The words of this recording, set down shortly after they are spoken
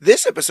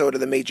This episode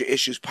of the Major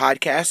Issues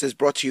Podcast is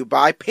brought to you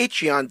by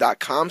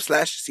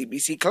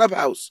patreon.com/CBC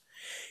Clubhouse.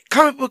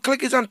 Comic Book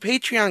Click is on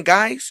Patreon,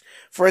 guys.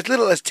 For as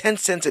little as 10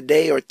 cents a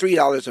day or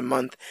 $3 a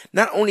month,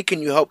 not only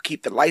can you help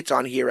keep the lights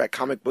on here at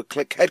Comic Book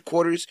Click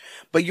headquarters,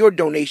 but your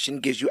donation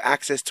gives you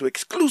access to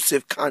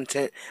exclusive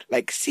content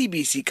like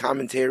CBC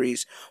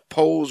commentaries,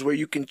 polls where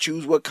you can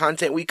choose what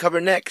content we cover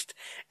next,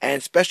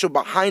 and special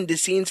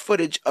behind-the-scenes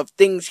footage of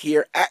things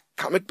here at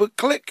Comic Book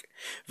Click.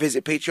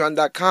 Visit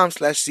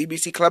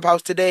patreon.com/CBC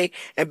Clubhouse today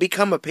and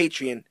become a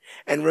Patreon.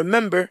 And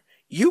remember,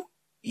 you,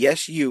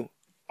 yes you,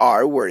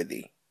 are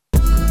worthy.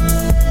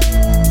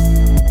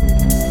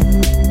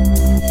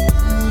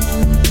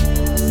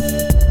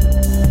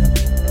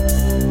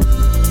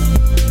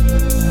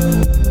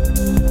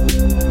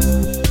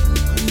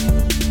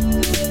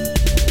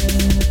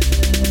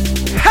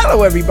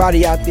 Hello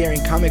everybody out there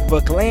in comic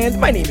book land.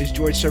 My name is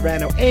George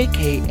Serrano,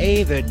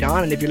 aka The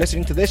Don, and if you're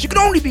listening to this, you can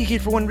only be here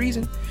for one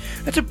reason.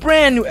 It's a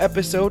brand new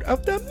episode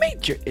of the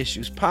Major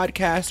Issues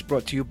Podcast,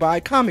 brought to you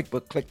by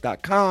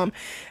comicbookclick.com.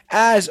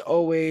 As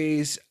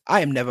always,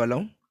 I am never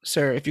alone.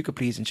 Sir, if you could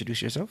please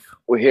introduce yourself.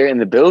 We're here in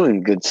the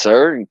building, good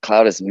sir.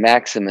 Cloudus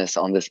Maximus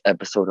on this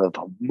episode of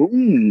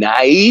Moon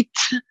Knight.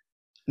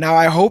 Now,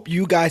 I hope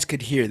you guys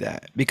could hear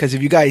that, because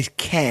if you guys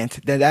can't,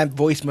 then that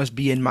voice must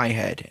be in my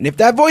head. And if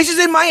that voice is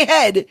in my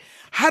head,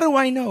 how do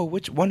I know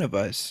which one of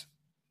us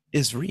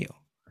is real?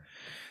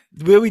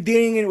 We'll be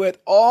dealing with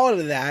all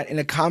of that in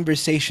a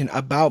conversation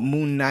about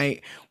Moon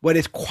Knight, what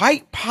is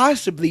quite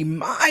possibly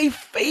my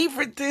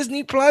favorite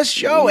Disney Plus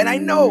show. And I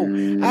know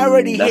I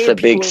already That's hear a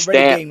big people stamp.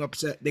 already getting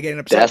upset. They're getting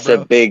upset. That's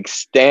bro. a big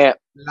stamp.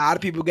 A lot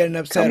of people getting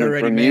upset Coming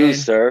already, from man. you,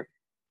 sir.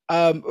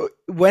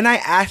 When I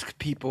ask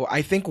people,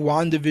 I think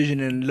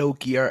WandaVision and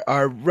Loki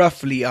are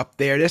roughly up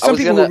there. There's some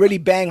people who really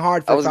bang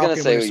hard for I was Falcon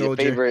gonna say Winter your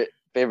Soldier.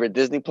 favorite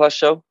Disney Plus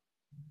show.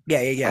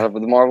 Yeah. Out of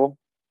the Marvel.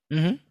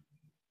 Mm-hmm.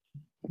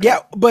 Yeah,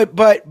 but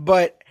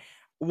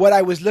what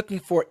I was looking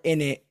for in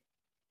it,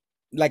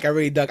 like I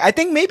really dug. I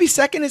think maybe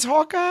second is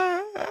Hawkeye,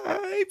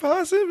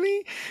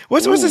 possibly.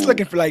 What's this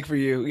looking for like for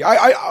you?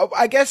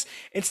 I guess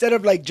instead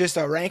of like just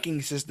a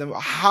ranking system,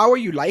 how are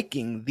you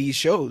liking these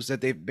shows that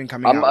they've been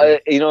coming out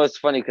with? It's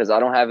funny because I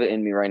don't have it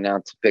in me right now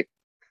to pick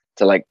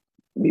to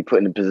be put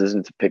in a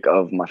position to pick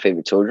of my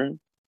favorite children.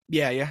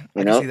 Yeah. You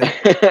know,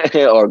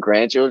 or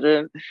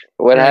grandchildren,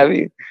 or what have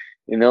you.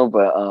 You know,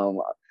 but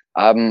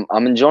I'm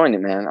enjoying it,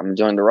 man. I'm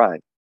enjoying the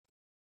ride.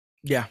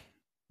 Yeah.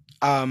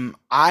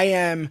 I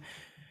am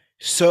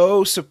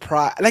so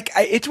surprised.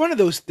 It's one of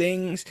those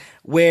things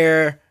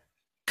where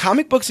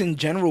comic books in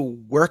general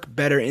work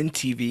better in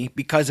TV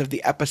because of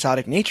the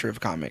episodic nature of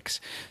comics.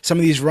 Some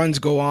of these runs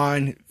go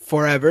on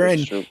forever,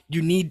 and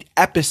you need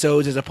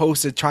episodes as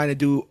opposed to trying to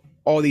do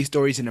all these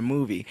stories in a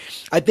movie.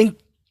 I think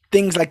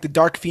things like the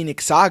Dark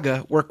Phoenix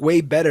saga work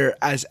way better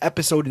as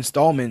episode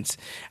installments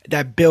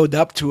that build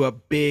up to a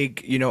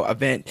big,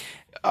 event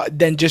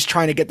than just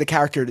trying to get the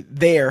character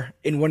there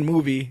in one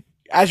movie.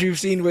 As you've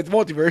seen with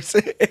Multiverse,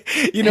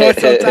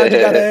 sometimes you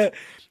gotta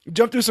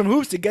jump through some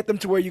hoops to get them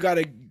to where you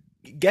gotta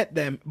get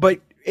them. But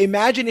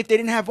imagine if they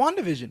didn't have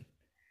WandaVision.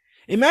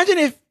 Imagine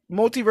if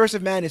Multiverse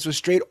of Madness was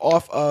straight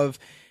off of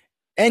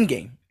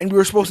Endgame, and we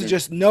were supposed to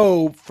just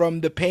know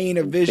from the pain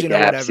of Vision or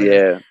whatever.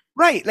 Yeah.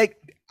 Right. Like,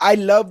 I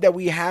love that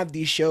we have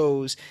these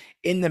shows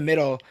in the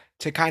middle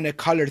to kind of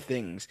color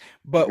things.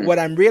 But what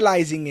I'm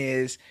realizing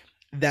is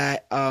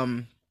that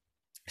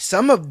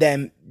some of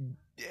them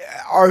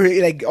are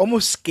like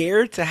almost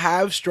scared to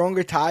have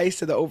stronger ties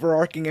to the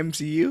overarching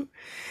MCU.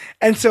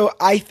 And so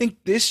I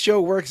think this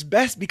show works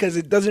best because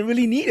it doesn't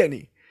really need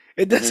any.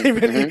 It doesn't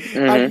really,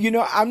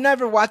 I'm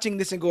never watching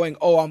this and going,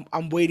 oh,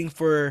 I'm waiting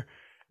for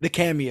the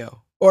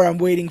cameo, or I'm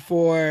waiting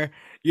for,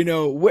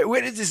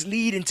 where does this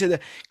lead into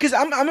because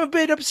I'm a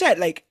bit upset.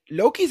 Like,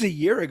 Loki's a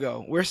year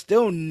ago. We're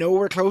still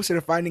nowhere closer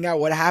to finding out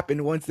what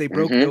happened once they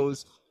broke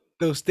those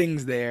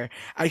things there.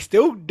 I'm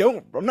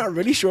not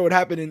really sure what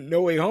happened in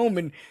No Way Home.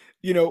 And,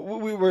 we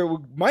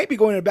might be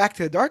going back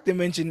to the Dark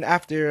Dimension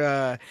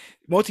after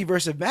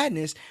Multiverse of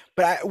Madness,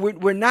 but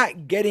we're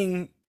not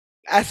getting.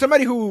 As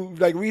somebody who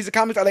reads the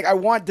comments, I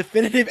want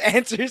definitive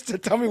answers to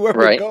tell me where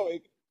we're going.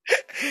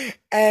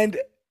 And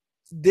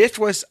this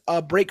was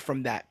a break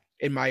from that,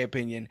 in my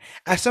opinion.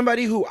 As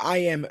somebody who I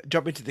am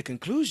jumping to the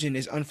conclusion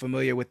is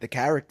unfamiliar with the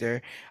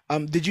character,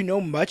 did you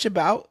know much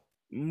about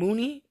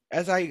Mooney?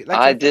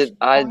 I did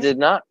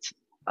not.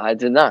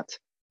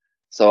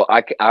 So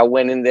I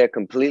went in there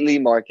completely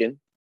marking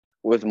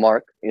with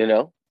Mark,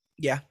 Yeah.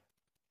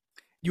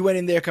 You went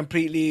in there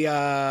completely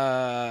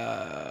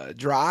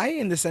dry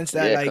in the sense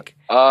that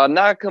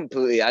not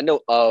completely. I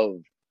know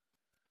of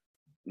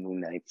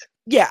Moon Knight.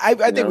 Yeah, I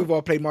think we've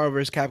all played Marvel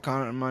vs.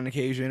 Capcom on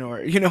occasion,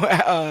 or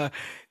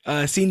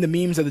seen the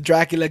memes of the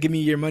Dracula, give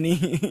me your money,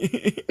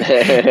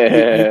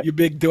 you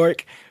big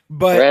dork.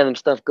 But random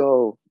stuff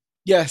go.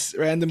 Yes,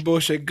 random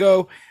bullshit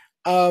go.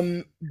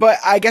 But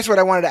I guess what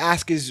I wanted to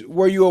ask is,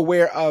 were you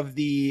aware of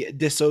the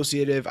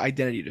dissociative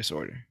identity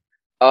disorder?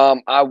 I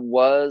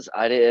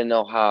didn't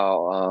know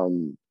how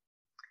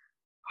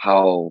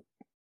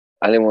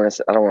I didn't want to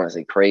say, I don't want to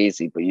say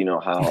crazy, but you know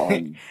how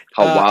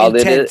wild it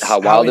is, Intense.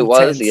 how How wild it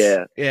was.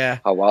 intense. Yeah, Yeah,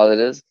 how wild it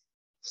is.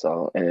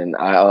 So, and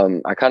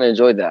I kind of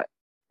enjoyed that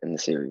in the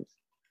series.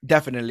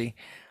 definitely.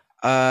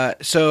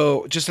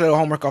 So just a little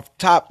homework off the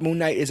top. Moon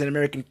Knight is an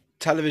American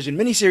television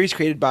miniseries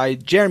created by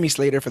Jeremy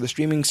Slater for the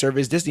streaming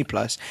service Disney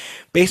Plus,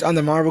 based on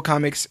the Marvel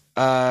comics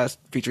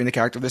featuring the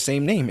character of the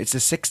same name. It's the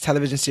sixth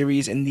television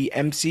series in the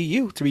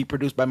MCU to be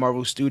produced by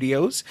Marvel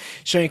Studios,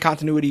 showing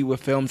continuity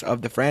with films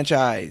of the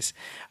franchise.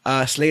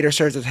 Slater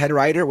serves as head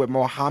writer with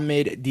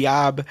Mohamed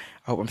Diab, I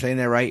hope I'm saying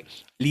that right,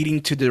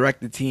 leading to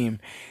direct the team.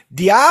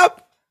 Diab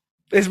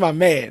is my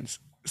man's.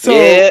 So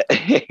Yeah.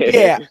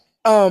 yeah.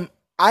 Um,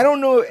 I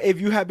don't know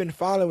if you have been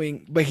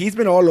following, but he's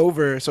been all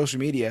over social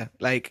media.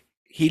 Like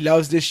he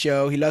loves this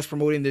show. He loves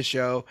promoting this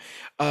show.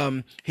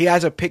 He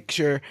has a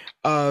picture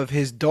of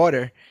his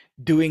daughter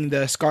doing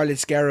the Scarlet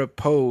Scarab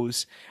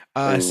pose,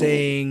 Ooh,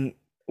 saying,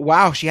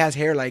 "Wow, she has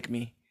hair like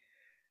me."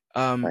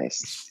 Um,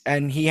 nice.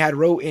 and he had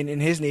wrote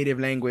in his native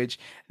language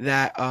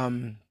that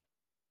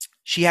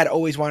she had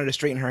always wanted to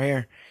straighten her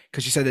hair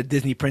because she said that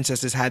Disney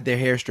princesses had their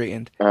hair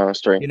straightened.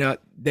 Straight. You know,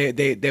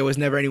 there was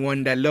never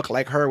anyone that looked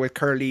like her with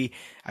curly,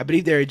 I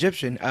believe they're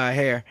Egyptian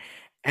hair,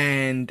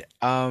 and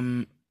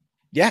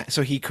yeah,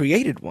 so he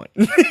created one.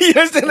 You know what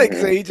I'm saying? Like,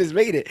 so Hmm. he just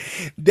made it.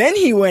 Then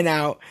he went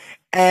out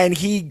and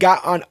he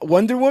got on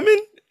Wonder Woman.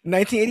 Hmm.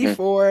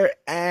 1984,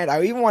 and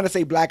I even want to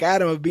say Black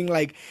Adam of being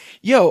like,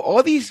 yo,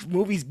 all these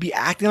movies be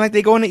acting like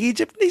they going to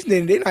Egypt.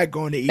 They're not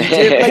going to Egypt.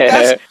 Like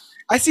that's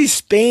I see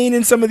Spain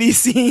in some of these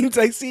scenes.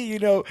 I see,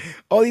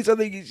 all these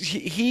other.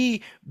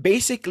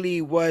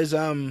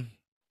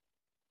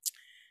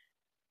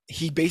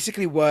 He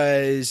basically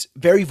was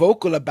very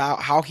vocal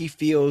about how he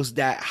feels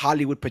that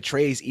Hollywood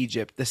portrays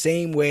Egypt the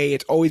same way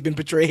it's always been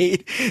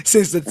portrayed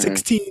since the Hmm.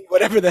 16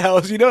 whatever the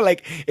hell,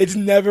 like it's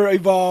never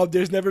evolved.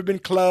 There's never been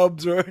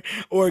clubs or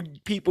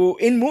people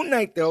in Moon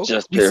Knight though.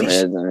 Just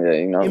pyramids, and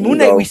In you Moon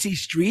Knight we go. see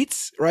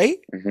streets, right?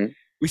 Hmm.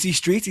 We see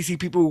streets. You see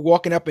people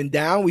walking up and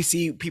down. We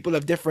see people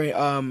of different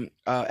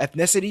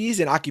ethnicities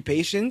and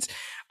occupations.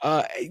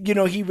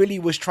 He really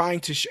was trying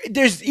to.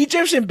 There's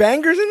Egyptian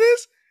bangers in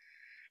this,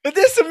 but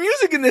there's some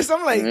music in this.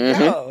 I'm like,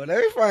 Hmm. yo, let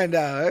me find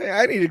out.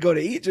 I need to go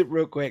to Egypt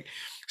real quick.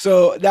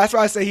 So that's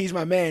why I say he's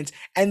my man's.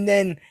 And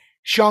then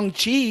Shang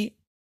Chi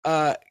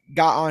uh,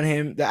 got on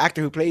him, the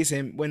actor who plays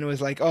him, when it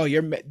was like, oh,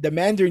 the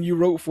Mandarin you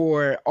wrote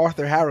for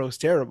Arthur Harrow's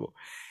terrible.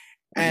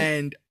 Hmm.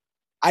 And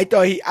I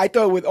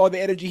thought with all the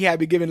energy he had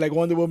been given, like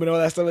Wonder Woman and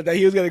all that stuff like that,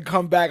 he was gonna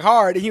come back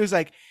hard. And he was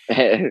like,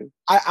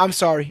 I'm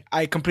sorry.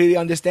 I completely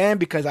understand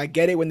because I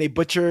get it when they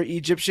butcher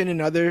Egyptian and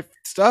other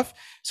stuff.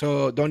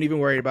 So don't even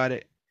worry about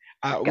it.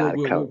 Got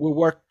it covered.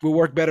 We'll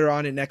work better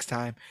on it next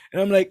time. And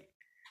I'm like,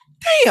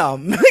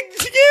 damn,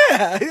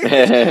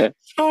 yeah,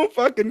 so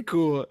fucking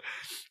cool.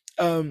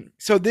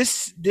 So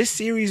this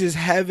series is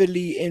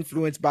heavily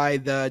influenced by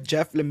the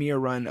Jeff Lemire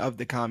run of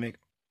the comic,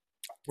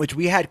 which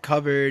we had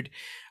covered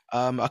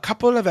a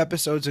couple of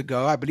episodes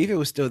ago. I believe it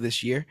was still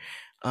this year.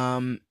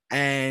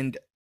 And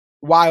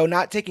while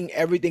not taking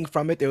everything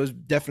from it, there was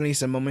definitely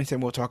some moments,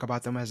 and we'll talk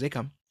about them as they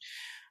come.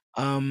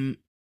 Um,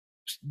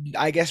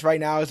 I guess right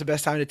now is the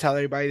best time to tell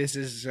everybody this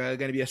is going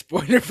to be a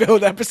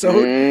spoiler-filled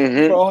episode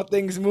for Hmm. all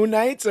things Moon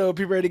Knight, so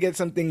be ready to get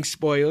some things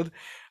spoiled.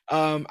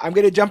 I'm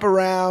going to jump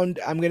around.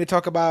 I'm going to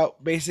talk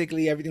about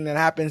basically everything that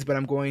happens, but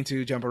I'm going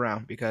to jump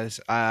around because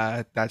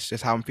that's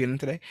just how I'm feeling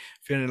today.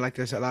 Feeling like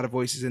there's a lot of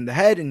voices in the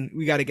head, and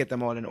we got to get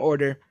them all in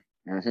order.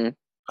 Hmm.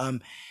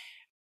 Um,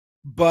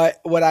 but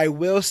what I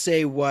will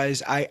say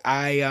was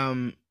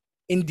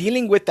in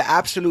dealing with the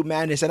absolute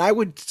madness, and I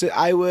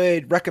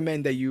would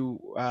recommend that you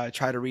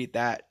try to read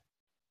that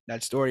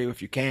story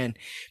if you can,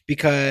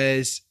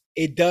 because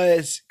it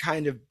does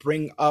kind of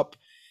bring up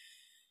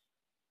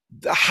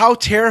how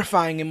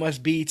terrifying it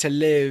must be to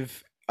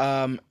live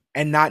and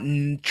not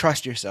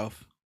trust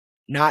yourself,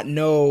 not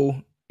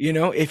know,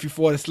 if you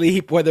fall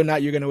asleep, whether or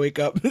not you're gonna wake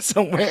up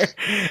somewhere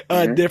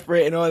Hmm.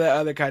 different and all that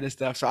other kind of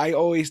stuff. So I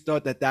always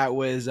thought that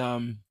was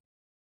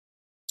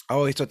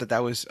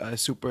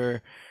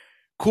super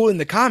cool in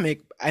the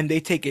comic, and they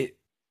take it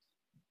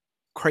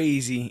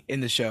crazy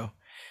in the show.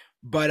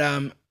 But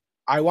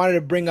I wanted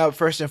to bring up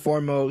first and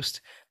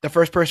foremost the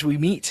first person we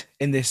meet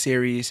in this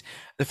series,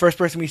 the first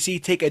person we see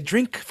take a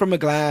drink from a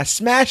glass,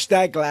 smash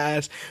that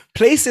glass,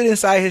 place it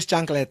inside his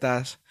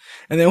chancletas,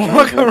 and then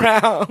walk Hmm.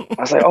 around,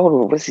 I was like,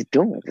 oh, what's he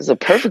doing? This is a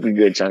perfectly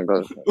good chunk.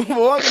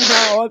 walk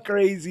around all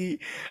crazy.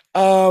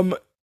 Um,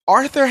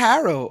 Arthur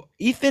Harrow,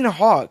 Ethan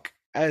Hawke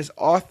as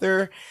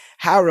Arthur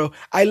Harrow.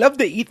 I love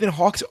that Ethan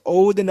Hawke's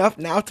old enough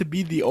now to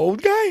be the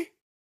old guy.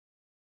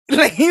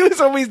 Like he was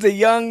always the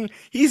young.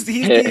 He's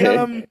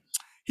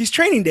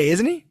Training Day,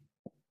 isn't he?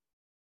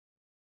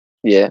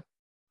 Yeah.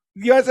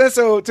 You know what I'm saying?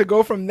 So to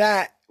go from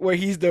that, where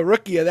he's the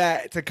rookie of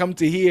that, to come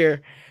to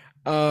here,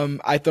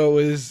 I thought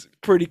was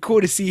pretty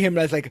cool to see him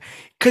as like,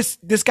 because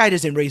this guy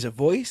doesn't raise a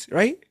voice,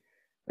 right?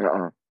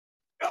 Uh-uh.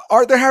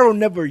 Arthur Harrow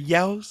never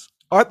yells.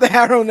 Arthur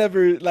Harrow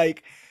never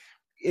like.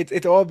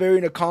 It's all very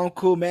in a calm,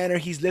 cool manner.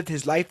 He's lived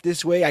his life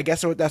this way. I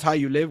guess that's how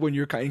you live when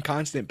you're in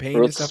constant pain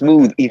Real and stuff like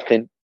smooth, that.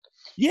 Ethan.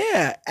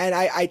 Yeah, and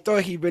I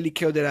thought he really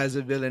killed it as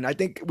a villain. I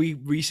think we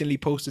recently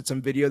posted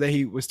some video that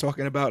he was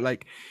talking about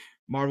like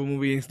Marvel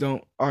movies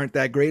don't aren't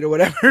that great or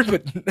whatever,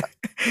 but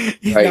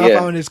he's Right? now Yeah,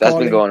 found his that's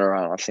been calling. going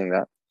around. I've seen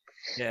that.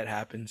 Yeah, it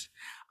happens.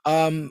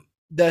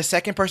 The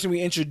second person we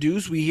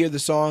introduce, we hear the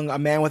song "A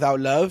Man Without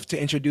Love" to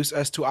introduce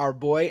us to our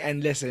boy.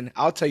 And listen,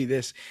 I'll tell you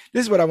this.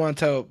 This is what I want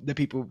to tell the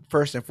people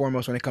first and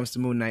foremost when it comes to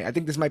Moon Knight. I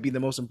think this might be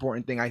the most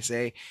important thing I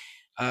say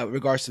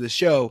regards to the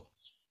show.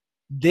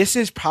 This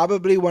is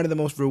probably one of the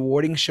most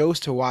rewarding shows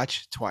to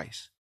watch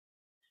twice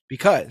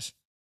because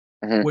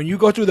Hmm. when you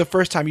go through the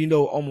first time, you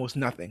know almost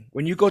nothing.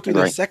 When you go through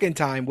the Right. second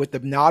time with the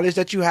knowledge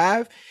that you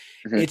have,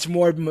 Hmm. it's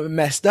more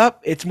messed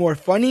up, it's more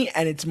funny,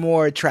 and it's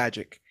more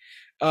tragic.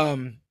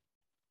 Um,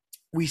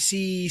 we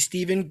see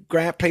Stephen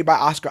Grant played by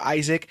Oscar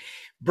Isaac.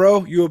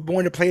 Bro, you were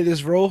born to play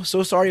this role.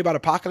 So sorry about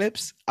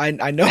Apocalypse. I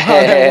know how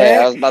that I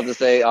went. was about to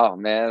say, oh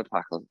man,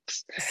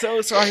 Apocalypse.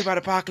 So sorry about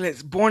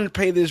Apocalypse. Born to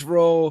play this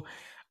role.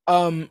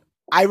 Um,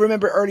 I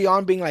remember early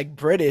on being like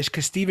British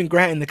because Stephen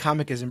Grant in the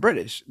comic isn't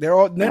British. They're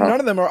all Uh-huh. none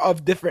of them are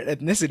of different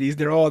ethnicities.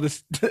 They're all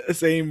the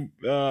same.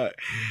 No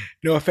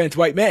offense,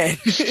 white man.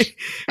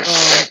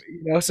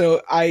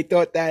 So I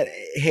thought that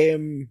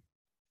him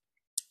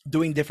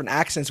doing different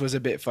accents was a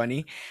bit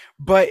funny.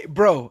 But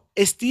bro,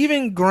 is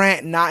Stephen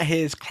Grant not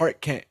his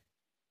Clark Kent?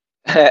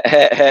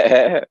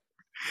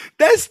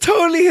 That's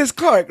totally his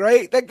Clark,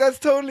 right? Like that's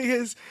totally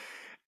his.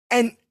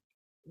 And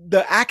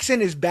the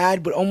accent is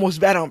bad, but almost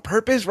bad on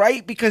purpose,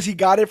 right? Because he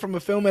got it from a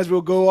film, as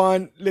we'll go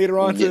on later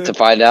on Yeah, to to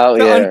find out,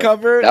 to yeah,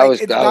 uncover. Like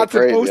that was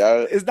crazy.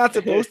 it's not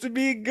supposed to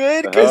be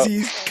good because Uh-huh.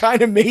 he's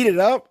kind of made it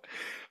up.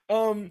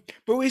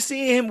 But we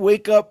see him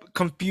wake up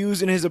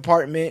confused in his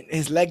apartment,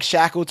 his legs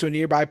shackled to a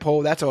nearby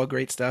pole. That's all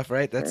great stuff,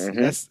 right? Hmm.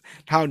 That's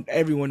how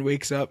everyone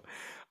wakes up.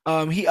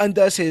 He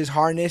undoes his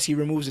harness. He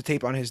removes the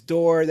tape on his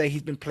door that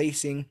he's been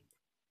placing.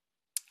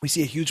 We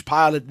see a huge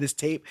pile of this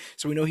tape,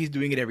 so we know he's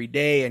doing it every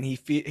day. And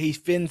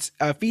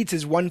feeds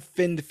his one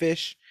finned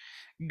fish,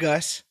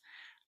 Gus.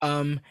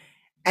 Um,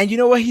 and you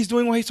know what he's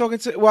doing while he's talking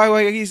to while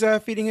he's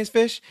feeding his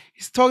fish?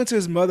 He's talking to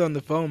his mother on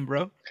the phone,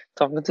 bro.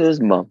 Talking to his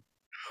mom.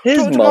 His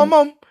Talking to my mom.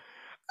 mom.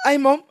 Hey,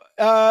 mom.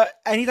 And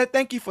he's like,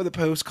 "Thank you for the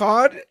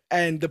postcard."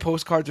 And the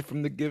postcards are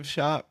from the gift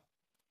shop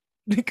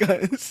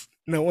because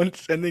no one's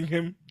sending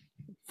him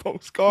Nope.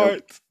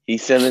 postcards.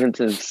 He's sending it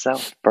to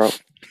himself, bro.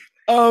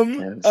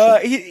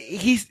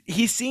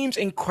 He seems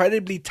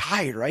incredibly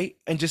tired, right?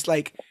 And just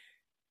like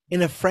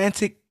in a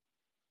frantic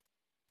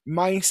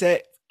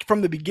mindset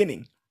from the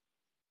beginning.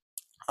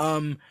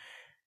 Um,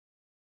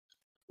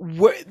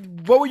 what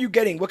what were you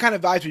getting? What kind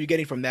of vibes were you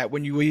getting from that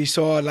when you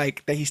saw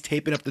like that he's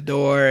taping up the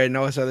door and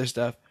all this other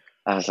stuff?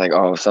 I was like,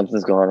 oh,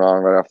 something's going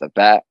on right off the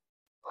bat.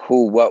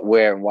 Who, what,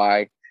 where, and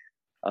why.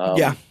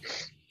 Yeah, Um,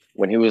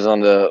 when he was on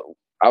the,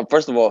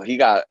 first of all, he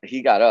got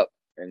up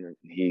and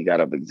he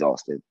got up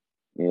exhausted.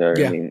 You know what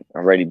I yeah. mean?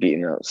 Already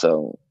beaten up.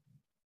 So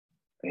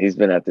he's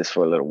been at this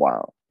for a little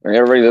while. And it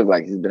already looked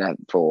like he's been at it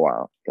for a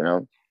while. You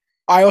know?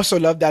 I also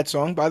love that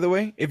song, by the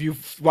way. If you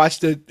watch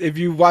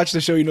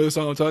the show, you know the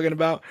song I'm talking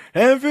about.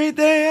 Every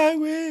day I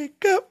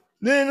wake up,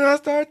 then I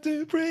start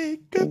to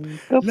break up.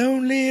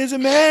 Lonely as a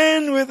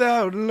man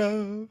without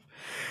love.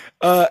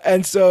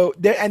 And so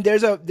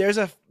there's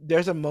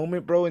a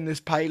moment, bro, in this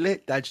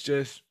pilot that's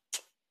just,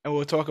 and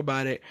we'll talk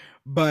about it.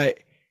 But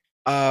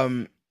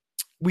um,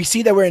 we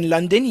see that we're in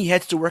London. He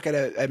heads to work at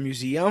a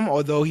museum,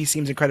 although he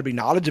seems incredibly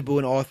knowledgeable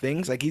in all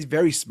things. Like he's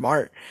very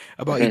smart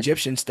about Mhm.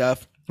 Egyptian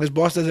stuff. His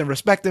boss doesn't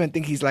respect him and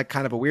think he's like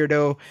kind of a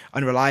weirdo,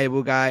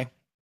 unreliable guy.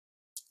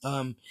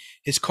 Um,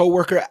 his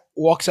coworker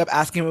walks up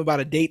asking him about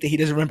a date that he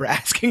doesn't remember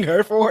asking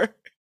her for,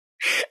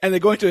 and they're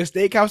going to a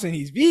steakhouse and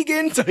he's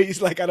vegan, so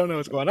he's like, I don't know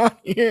what's going on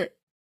here.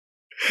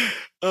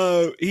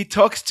 He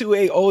talks to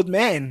a old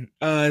man.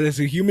 There's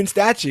a human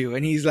statue,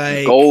 and he's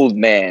like, Gold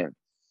man.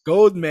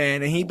 Gold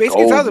man, and he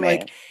basically Gold tells him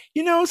man.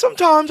 like,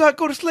 sometimes I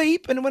go to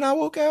sleep, and when I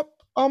woke up,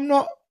 I'm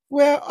not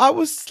where I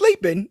was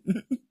sleeping.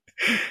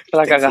 I feel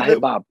like I It's a got hit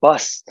little, by a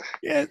bus.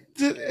 yeah,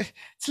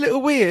 it's a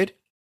little weird.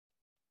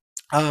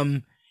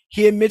 Um,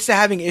 he admits to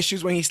having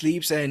issues when he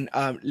sleeps, and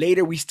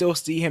later we still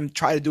see him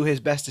try to do his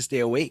best to stay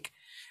awake.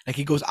 Like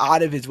he goes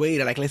out of his way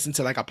to like listen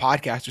to like a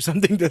podcast or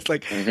something that's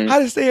like Hmm. how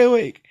to stay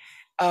awake.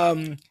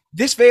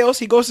 This fails.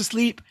 He goes to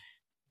sleep.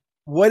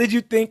 What did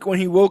you think when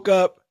he woke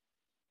up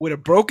with a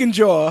broken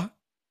jaw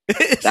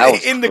That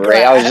was in the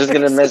great. I was just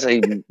gonna grass?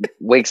 mention he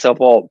wakes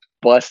up all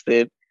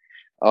busted.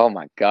 Oh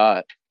my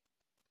god.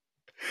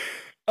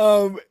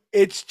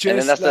 It's And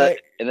then just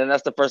like,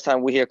 that's the first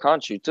time we hear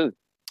Conchu too.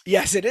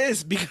 yes, it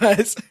is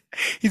because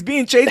he's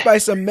being chased by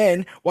some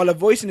men while a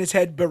voice in his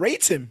head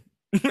berates him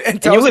and And you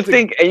tells him would to.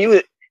 think,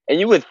 and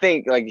you would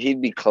think like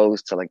he'd be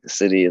close to like the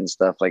city and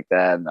stuff like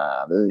that.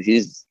 Nah,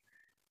 he's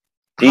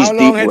How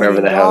long deep has he wherever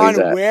been the hell he's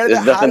gone? at. Where the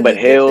There's how nothing did but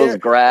he get hills, there?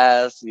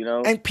 grass,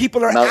 And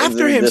people are mountains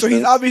after in the him, so he's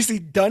distance. obviously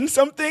done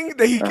something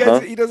that Uh huh.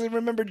 he doesn't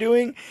remember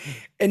doing.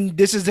 And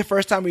this is the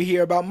first time we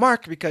hear about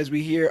Mark because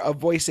we hear a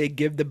voice say,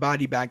 "Give the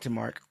body back to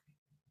Mark."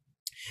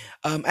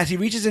 As he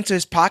reaches into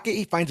his pocket,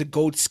 he finds a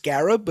gold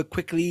scarab, but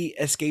quickly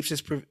escapes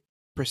his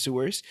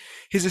pursuers.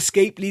 His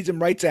escape leads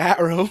him right to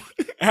Arrow.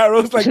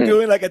 Arrow's like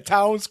doing like a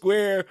town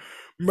square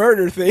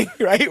murder thing,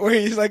 right? Where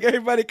he's like,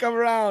 everybody come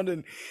around.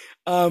 And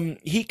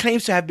he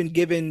claims to have been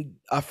given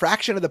a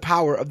fraction of the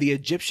power of the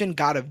Egyptian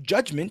god of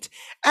judgment,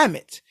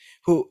 Ammit,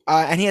 who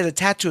and he has a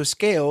tattoo of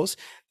scales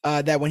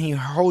that when he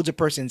holds a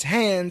person's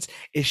hands,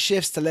 it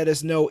shifts to let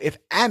us know if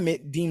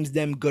Ammit deems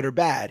them good or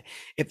bad.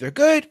 If they're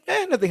good,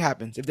 nothing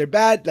happens. If they're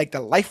bad, like the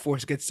life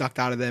force gets sucked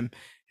out of them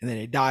and then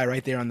they die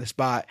right there on the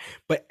spot.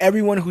 But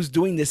everyone who's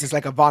doing this is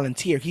like a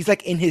volunteer. He's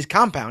like in his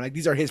compound. Like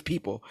these are his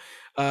people.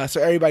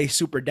 So everybody's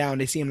super down.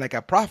 They see him like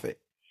a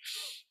prophet.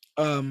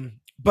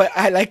 But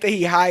I like that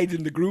he hides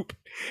in the group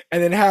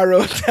and then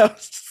Harrow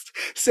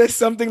says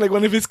something like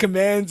one of his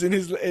commands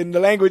in the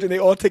language, and they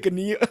all take a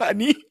knee.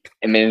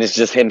 And then it's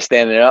just him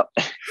standing up.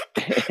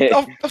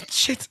 oh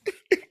shit!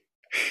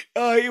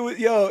 He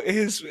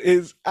was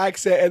his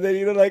accent, and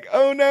then like,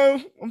 oh no,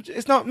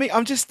 it's not me.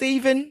 I'm just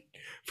Steven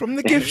from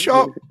the gift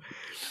shop.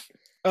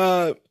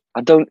 I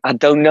don't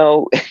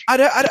know.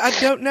 I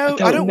don't know.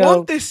 I don't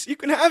want this. You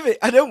can have it.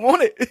 I don't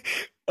want it.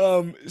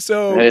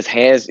 So and his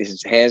hands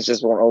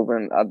just won't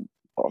open.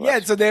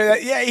 So there.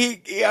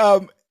 He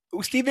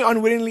Steven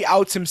unwittingly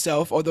outs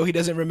himself, although he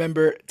doesn't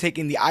remember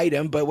taking the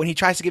item. But when he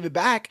tries to give it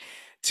back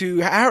to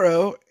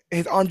Harrow,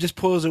 his arm just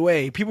pulls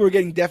away. People were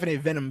getting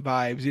definite Venom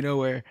vibes,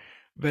 where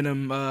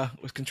Venom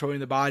was controlling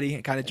the body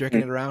and kind of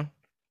jerking it around.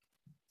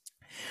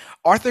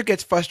 Arthur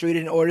gets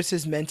frustrated and orders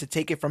his men to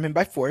take it from him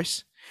by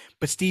force,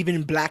 but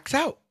Steven blacks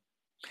out.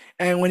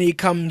 And when he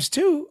comes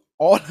to,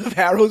 all of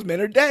Harrow's men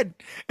are dead,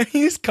 and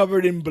he's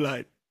covered in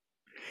blood.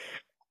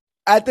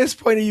 At this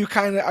point, are you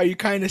kind of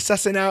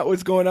sussing out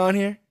what's going on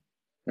here?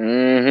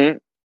 Mm-hmm.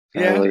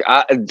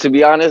 Yeah. To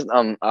be honest,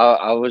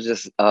 I was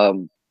just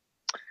upset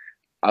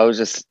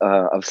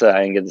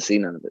I didn't get to see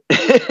none of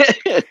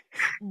it.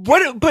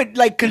 But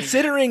like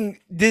considering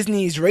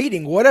Disney's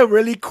rating, what a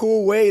really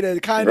cool way to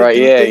kind of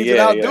do things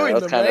without doing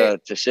them, right?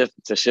 To shift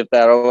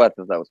that over. I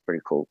thought that was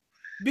pretty cool.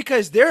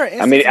 Because there are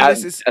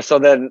instances. So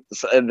then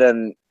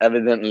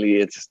evidently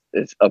it's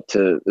up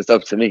to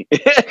me.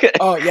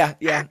 Oh yeah.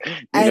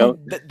 And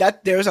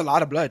that there's a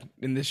lot of blood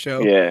in this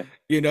show. Yeah.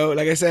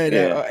 Like I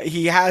said,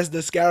 he has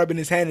the scarab in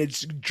his hand.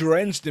 It's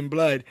drenched in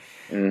blood.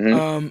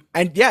 Mm-hmm.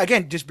 And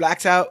again, just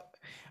blacks out.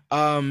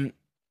 He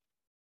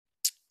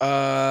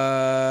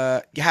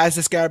has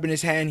the scarab in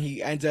his hand.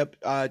 He ends up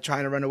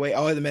trying to run away.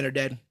 All of the men are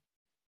dead.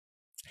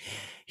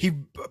 He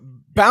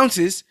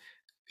bounces.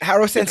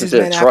 Harrow sends his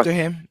men after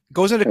him.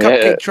 Goes in the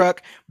cupcake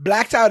truck.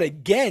 Blacks out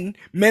again.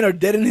 Men are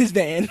dead in his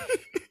van.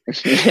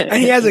 And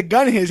he has a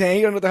gun in his hand.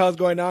 He don't know what the hell's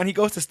going on. He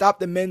goes to stop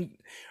the men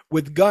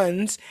with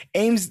guns.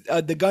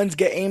 The guns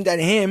get aimed at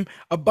him.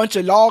 A bunch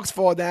of logs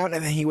fall down,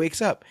 and then he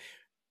wakes up.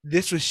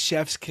 This was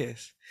chef's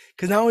kiss.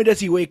 Because not only does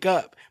he wake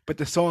up, but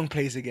the song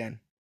plays again.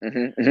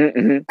 Mm-hmm,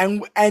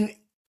 mm-hmm. And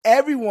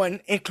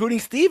everyone, including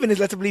Steven, is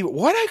led to believe,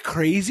 what a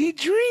crazy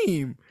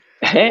dream.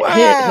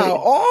 Wow,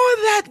 all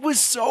that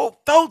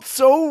felt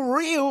so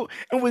real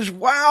and was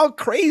wild,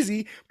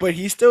 crazy, but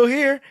he's still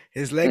here.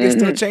 His leg is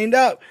still chained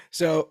up.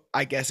 So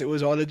I guess it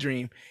was all a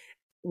dream.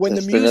 When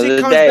the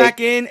music comes back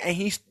in and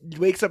he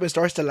wakes up and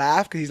starts to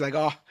laugh because he's like,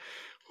 oh,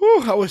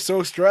 I was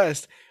so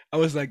stressed. I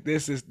was like,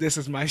 this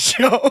is my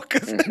show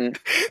because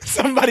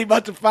somebody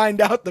about to find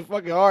out the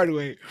fucking hard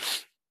way.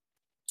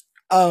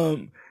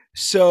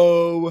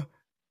 So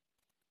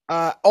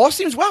all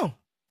seems well.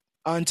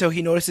 Until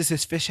he notices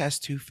his fish has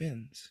 2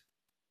 fins.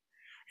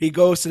 He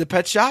goes to the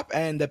pet shop,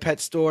 and the pet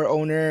store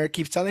owner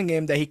keeps telling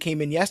him that he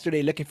came in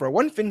yesterday looking for a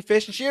 1-fin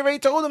fish, and she already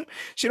told him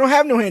she don't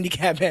have no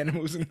handicap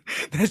animals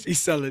that she's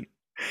selling.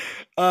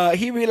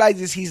 He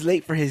realizes he's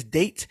late for his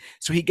date,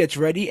 so he gets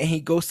ready and he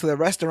goes to the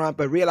restaurant,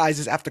 but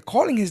realizes after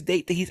calling his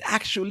date that he's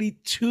actually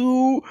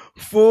 2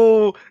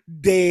 full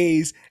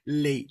days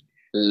late.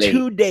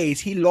 2 days.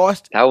 He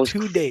lost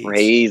 2 days.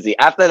 Crazy.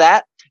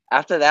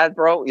 After that,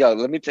 bro,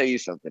 let me tell you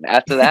something.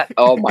 After that,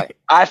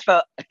 I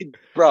felt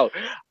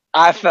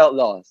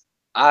lost.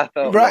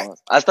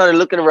 Lost. I started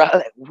looking around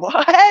like,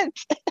 what?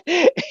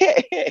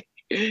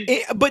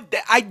 But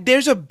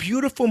there's a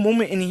beautiful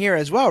moment in here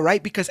as well,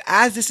 right? Because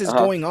as this is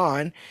going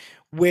on,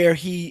 where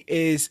he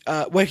is,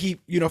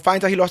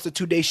 finds out he lost the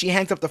 2 days, she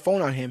hangs up the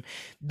phone on him.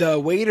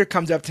 The waiter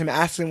comes up to him,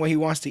 asking what he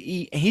wants to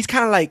eat, and he's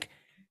kind of like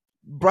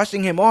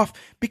brushing him off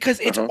because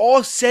it's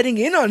all setting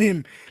in on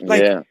him.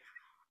 Like,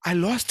 I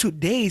lost 2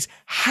 days.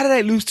 How did I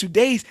lose 2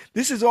 days?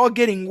 This is all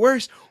getting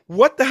worse.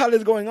 What the hell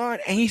is going on?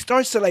 And he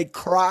starts to like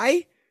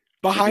cry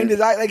behind his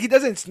eye. Like he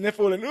doesn't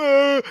sniffle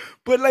and,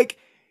 but like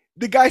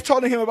the guy's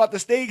telling him about the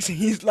steaks, and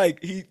he's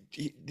like, he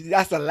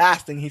that's the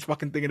last thing he's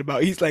fucking thinking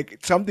about. He's like,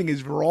 something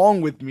is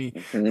wrong with me.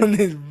 Something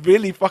is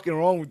really fucking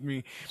wrong with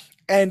me.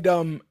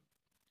 And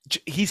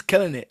he's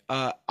killing it.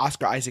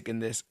 Oscar Isaac in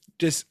this,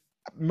 just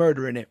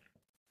murdering it.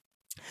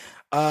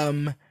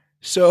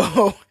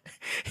 So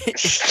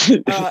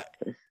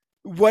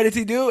what does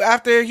he do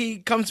after he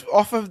comes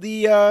off of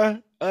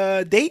the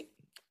date?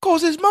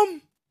 Calls his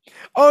mom.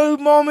 Oh,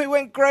 mom, it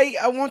went great.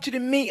 I want you to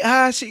meet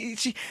her.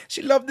 She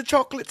loved the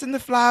chocolates and the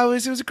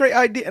flowers. It was a great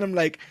idea. And I'm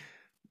like,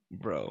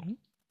 bro.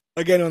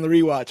 Again on the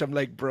rewatch, I'm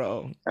like,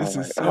 bro, I'm this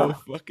like, is so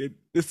oh, fucking.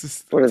 This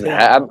is what is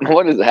terrible.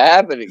 what is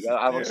happening?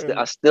 I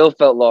Terrible. still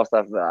felt lost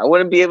after that. I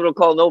wouldn't be able to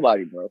call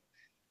nobody, bro.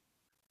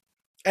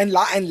 And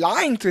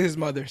lying to his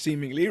mother,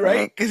 seemingly, Uh,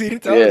 right? Because he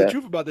didn't tell her the yeah.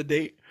 truth about the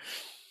date.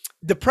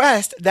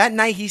 Depressed, that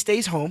night he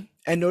stays home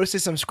and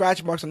notices some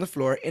scratch marks on the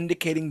floor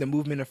indicating the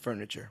movement of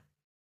furniture.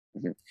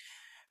 Mhm.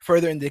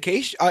 Further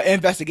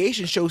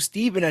investigation shows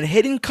Steven a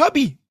hidden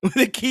cubby with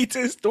a key to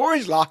his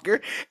storage locker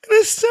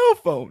and a cell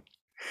phone.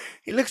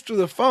 He looks through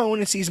the phone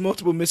and sees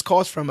multiple missed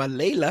calls from a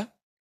Layla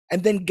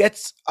and then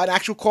gets an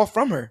actual call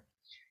from her.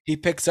 He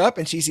picks up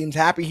and she seems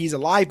happy he's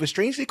alive, but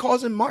strangely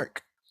calls him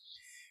Mark.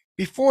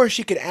 Before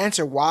she could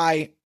answer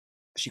why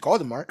she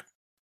called him Mark,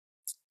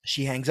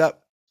 she hangs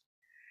up.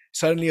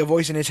 Suddenly, a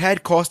voice in his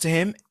head calls to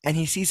him, and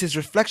he sees his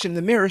reflection in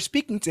the mirror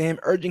speaking to him,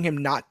 urging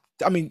him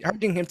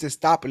to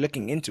stop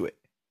looking into it.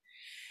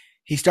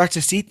 He starts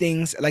to see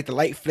things like the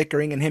light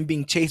flickering and him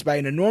being chased by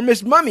an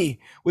enormous mummy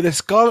with a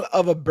skull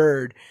of a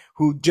bird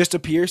who just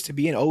appears to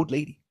be an old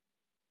lady.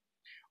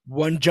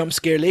 One jump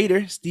scare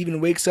later, Steven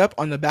wakes up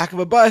on the back of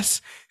a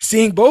bus,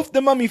 seeing both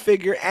the mummy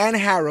figure and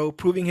Harrow,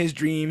 proving his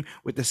dream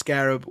with the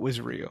scarab was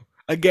real.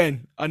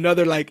 Again,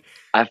 another like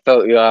I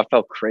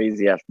felt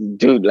crazy after,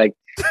 dude. Like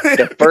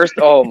the first,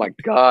 oh my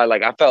god,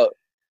 like I felt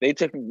they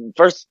took the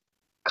first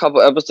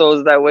couple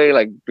episodes that way,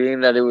 like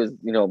being that it was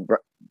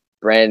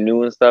brand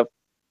new and stuff,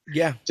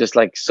 yeah. just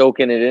like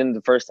soaking it in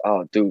the first.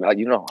 Oh, dude,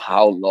 you know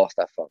how lost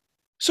I felt.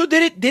 So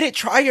did it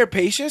try your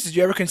patience? Did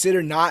you ever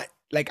consider not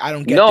like I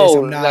don't get No, this?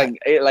 I'm not.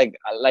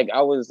 like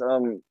I was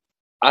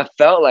I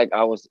felt like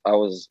I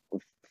was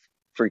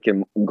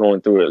freaking going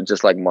through it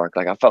just like Mark.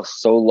 Like I felt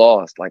so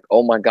lost. Like,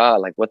 oh my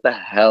god, like what the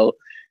hell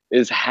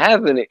is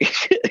happening?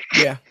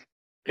 Yeah.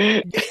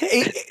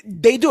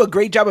 They do a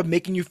great job of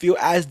making you feel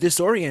as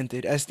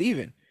disoriented as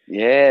Steven.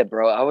 Yeah,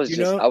 bro. You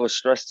know? I was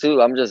stressed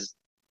too. I'm just,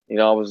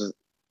 I was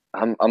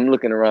I'm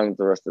looking around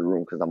the rest of the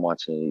room because I'm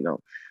watching,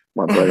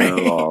 my Right.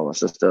 brother-in-law, my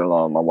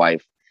sister-in-law, my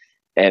wife,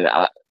 and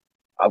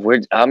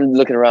I'm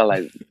looking around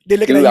like, They're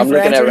looking at dude, you for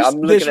answers.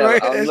 I'm That's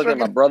looking at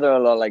my right.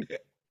 brother-in-law like,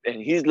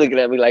 and he's looking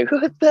at me like,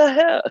 what the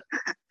hell?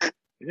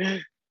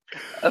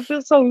 I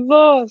feel so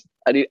lost.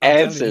 I need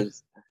I'm telling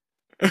answers.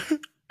 you.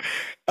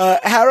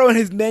 Harrow and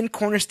his men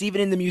corner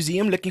Steven in the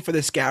museum looking for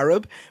the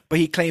scarab, but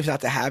he claims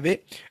not to have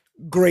it.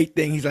 Great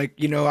thing. He's like,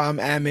 I'm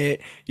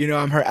Amit.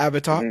 I'm her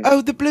avatar. Hmm.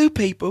 Oh, the blue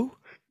people.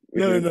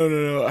 No, Hmm. no, no,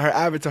 no, no. Her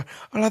avatar.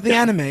 I love the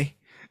anime.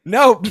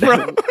 No,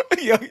 bro.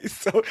 Yo,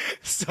 he's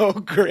so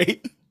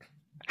great.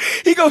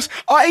 He goes,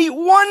 I eat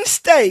one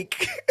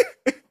steak.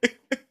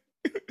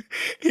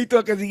 He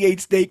thought because he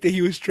ate steak that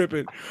he was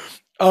tripping.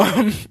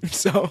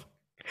 So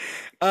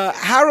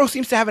Harrow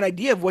seems to have an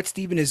idea of what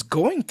Steven is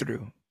going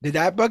through. Did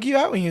that bug you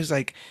out when he was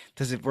like,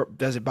 does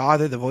it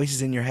bother the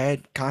voices in your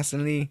head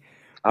constantly?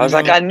 I You was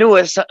like, know, I knew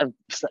it. Something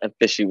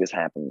fishy was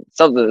happening.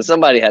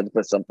 Somebody had to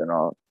put something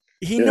on.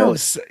 he You know.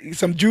 knows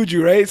some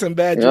juju, right? Some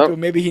bad Yep. juju.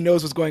 Maybe he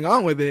knows what's going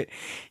on with it.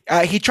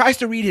 He tries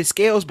to read his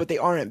scales, but they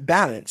aren't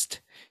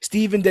balanced.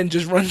 Steven then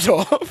just runs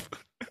off.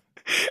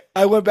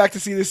 I went back to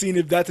see the scene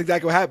if that's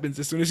exactly what happens.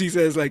 As soon as he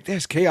says like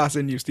there's chaos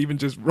in you, Steven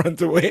just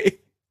runs away.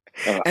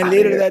 And Out of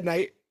here.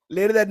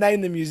 later that night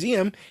in the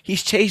museum,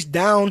 he's chased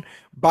down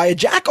by a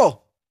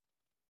jackal,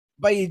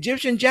 by an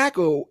Egyptian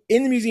jackal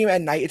in the museum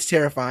at night. It's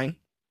terrifying.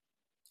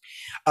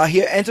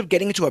 He ends up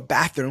getting into a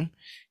bathroom,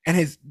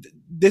 and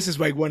this is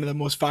like one of the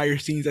most fire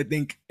scenes I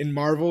think in Hmm.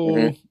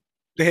 Marvel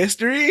the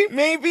history,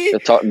 maybe.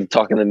 The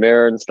talk in the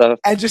mirror and stuff.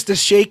 And just the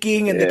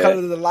shaking and the Yeah. color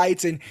of the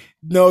lights, and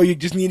no, you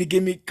just need to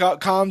give me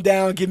calm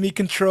down, give me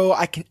control.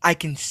 I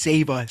can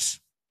save us.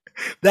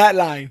 That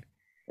line,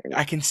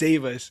 I can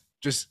save us.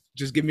 Just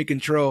give me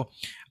control.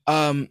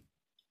 Um,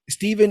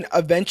 Steven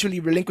eventually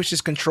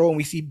relinquishes control and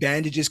we see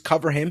bandages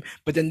cover him,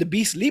 but then the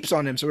beast leaps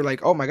on him. So we're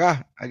like, oh my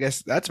god, I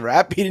guess that's a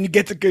wrap. He didn't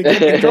get to get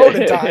control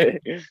in time.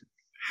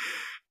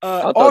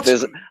 I thought Off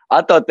this. screen,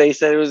 I thought they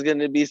said it was going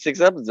to be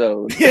 6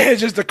 episodes. yeah,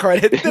 it's just a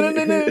credit.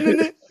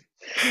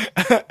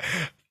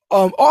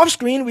 Off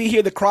screen, we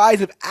hear the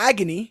cries of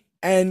agony,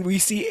 and we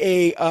see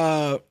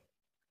a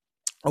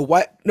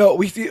what? No,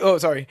 we see. Oh,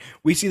 sorry.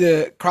 We see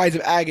the cries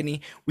of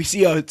agony. We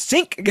see a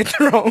sink get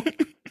thrown,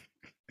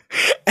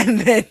 and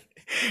then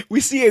we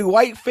see a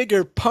white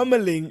figure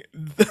pummeling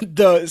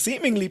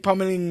seemingly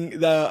pummeling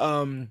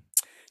the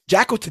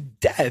jackal to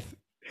death.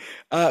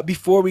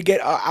 Before we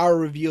get our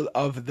reveal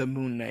of the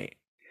Moon Knight,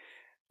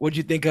 what'd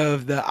you think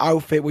of the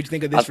outfit? What'd you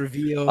think of I, this I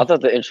reveal?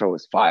 thought the intro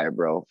was fire,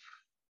 bro.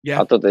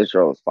 Yeah, I thought the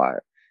intro was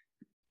fire.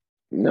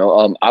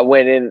 I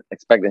went in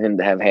expecting him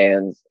to have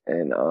hands,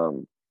 and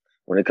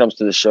when it comes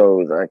to the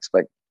shows, I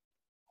expect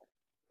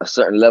a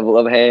certain level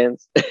of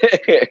hands.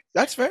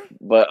 that's fair.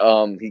 But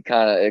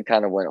it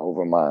kind of went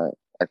over my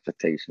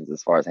expectations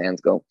as far as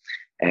hands go,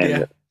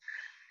 Yeah,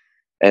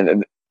 and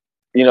and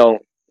you know,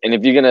 and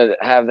if you're gonna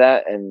have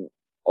that, and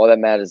all that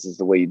matters is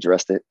the way you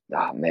dressed it.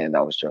 Ah, man,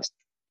 that was just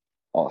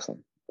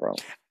awesome, bro.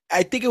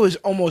 I think it was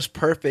almost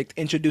perfect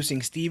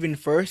introducing Steven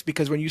first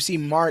because when you see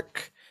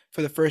Mark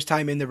for the first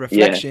time in the Yeah,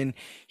 reflection,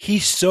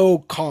 he's so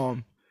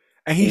calm.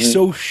 and he's Hmm.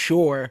 so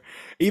sure.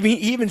 He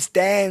even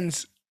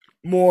stands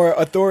more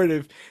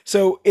authoritative.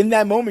 So in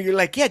that moment, you're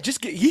like, yeah,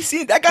 just get. He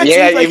seems that guy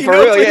Yeah, seems like yeah, he for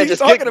knows real. what Yeah, he's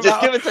talking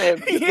just give about. it to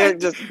him. Yeah,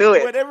 Just do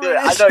it. Do whatever it. it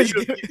I is, know just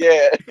you. give it.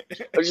 Yeah,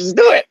 just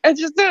do it. And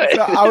just do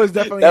So it. I was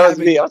definitely That was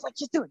me. I having. was like,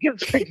 just do it. Give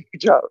it a freaking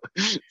good job.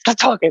 Stop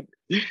talking.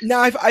 Now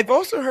I've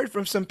also heard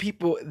from some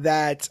people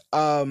that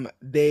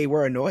they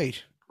were annoyed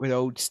with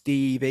old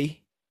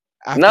Stevie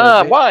after a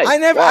Nah, bit. why? Why? I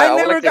I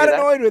would like never to hear got that.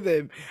 annoyed with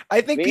him.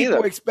 I think Me people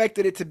either.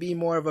 expected it to be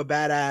more of a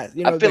badass,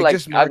 I feel like like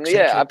just I'm Mark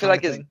yeah, centric kind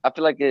of thing. I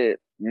feel like it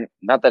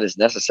not that it's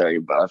necessary,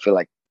 but I feel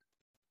like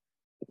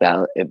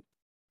it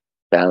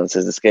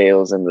balances the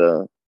scales and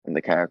the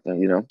character,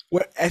 you know.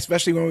 What,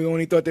 especially when we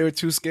only thought there were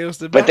two scales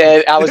to But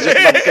then balance. I was just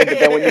about to say, but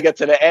then when you get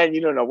to the end,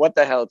 you don't know what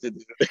the hell to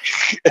do.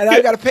 And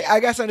I got to pick. I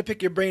got something to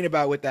pick your brain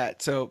about with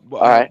that. So All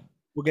right.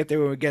 we'll get there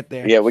when we get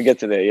there. Yeah, we get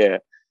to there. Yeah.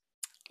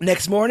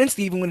 Next morning,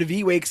 Stephen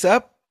Wintervey wakes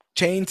up,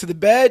 chained to the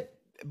bed,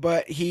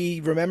 but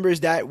he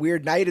remembers that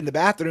weird night in the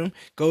bathroom.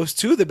 Goes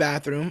to the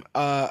bathroom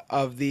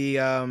of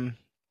the.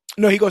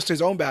 No, he goes to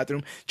his own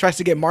bathroom. Tries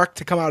to get Mark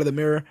to come out of the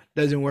mirror.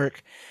 Doesn't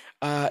work.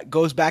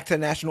 Goes back to the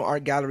National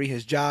Art Gallery,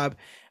 his job,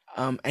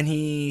 and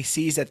he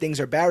sees that things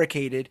are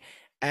barricaded.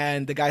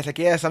 And the guy's like,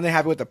 "Yeah, something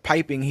happened with the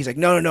piping." He's like,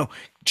 "No, no, no!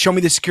 Show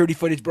me the security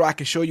footage, bro. I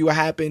can show you what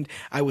happened.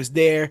 I was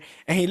there."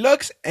 And he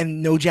looks,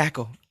 and no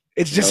Jackal.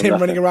 It's just No, him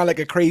running nothing. around like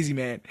a crazy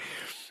man.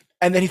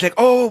 And then he's like,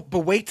 "Oh, but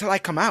wait till I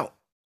come out."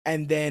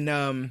 And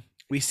then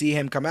we see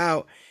him come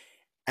out,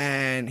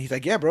 and he's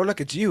like, "Yeah, bro,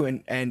 look at you."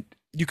 And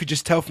you could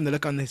just tell from the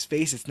look on his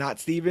face, it's not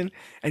Steven.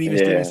 And even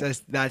Steven Yeah.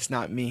 says, "That's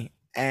not me."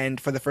 And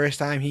for the first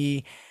time,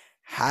 he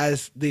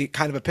has the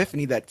kind of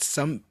epiphany that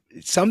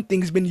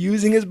something's been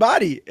using his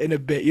body in a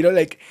bit,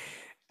 like,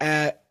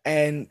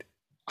 and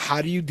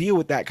how do you deal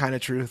with that kind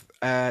of truth?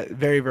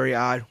 Very, very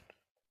odd.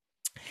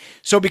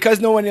 So because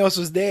no one else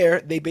was there,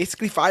 they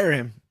basically fire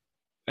him,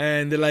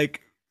 and they're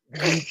like,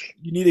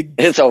 you need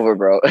to It's over,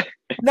 bro.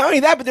 not only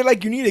that, but they're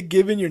like, you need to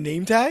give in your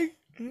name tag.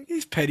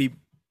 He's petty.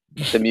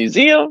 The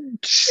museum.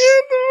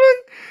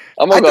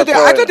 I'm I gonna go thought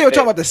throw I it in thought the they were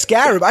talking pit. about the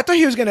scarab. I thought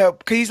he was gonna,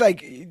 cause he's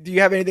like, do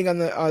you have anything on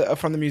the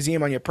from the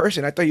museum on your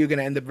person? I thought you were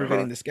gonna end up Uh-huh.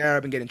 revealing the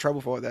scarab and get in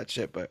trouble for all that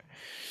shit. But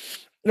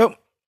nope.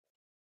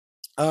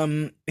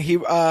 He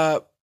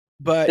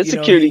but His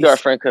security guard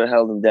he's friend could have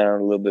held him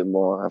down a little bit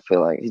more. I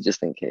feel like he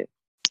just didn't care.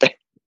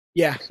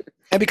 yeah.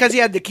 And because he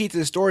had the key to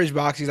the storage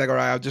box, he's like, all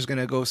right, I'm just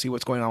gonna go see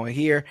what's going on with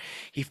here.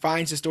 He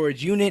finds the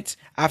storage unit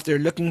after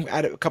looking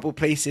at it a couple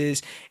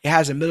places. It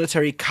has a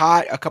military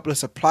cot, a couple of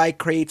supply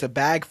crates, a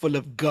bag full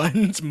of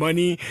guns,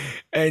 money,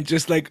 and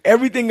just like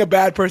everything a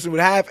bad person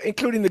would have,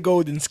 including the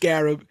golden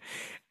scarab.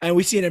 And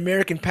we see an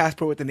American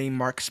passport with the name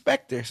Mark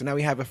Spector. So now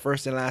we have a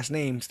first and last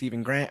name,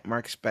 Stephen Grant,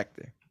 Mark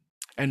Spector.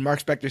 And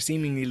Mark Spector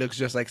seemingly looks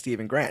just like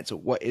Stephen Grant. So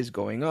what is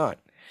going on?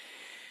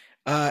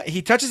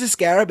 He touches the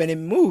scarab and it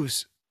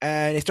moves.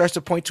 And it starts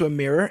to point to a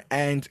mirror,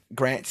 and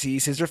Grant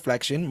sees his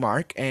reflection,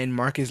 Mark, and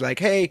Mark is like,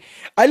 "Hey,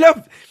 I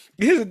love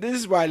this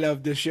is why I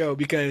love this show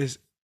because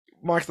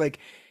Mark's like,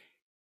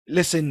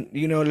 listen,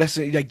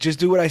 listen, like just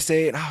do what I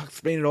say, and I'll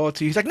explain it all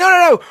to you." He's like, "No,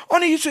 no, no, I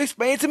need you to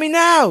explain it to me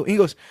now." And he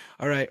goes,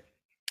 "All right,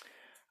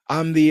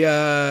 I'm the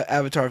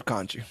avatar of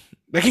Khonshu."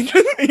 Like he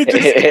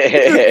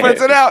just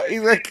puts it out.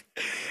 He's like,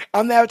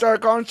 "I'm the avatar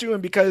of Khonshu,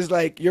 and because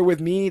like you're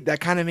with me, that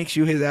kind of makes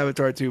you his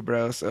avatar too,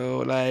 bro. So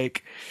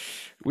like."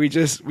 We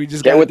just Get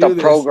gotta with the do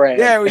this. program.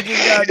 Yeah, we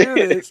just gotta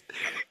do this.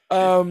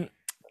 Um,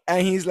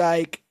 and he's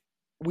like,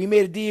 we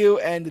made a deal,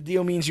 and the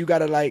deal means you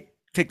gotta like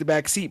take the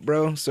back seat,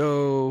 bro.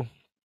 So,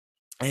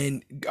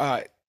 and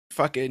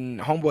fucking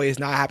homeboy is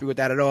not happy with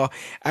that at all.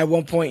 At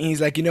one point,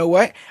 he's like, you know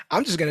what?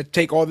 I'm just gonna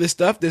take all this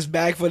stuff, this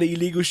bag full of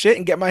illegal shit,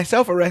 and get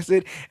myself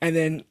arrested, and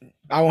then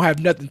I won't have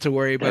nothing to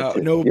worry That's about.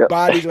 it. No Yep.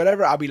 bodies,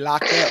 whatever. I'll be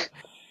locked up.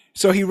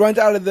 So he runs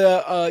out of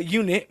the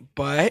unit,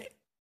 but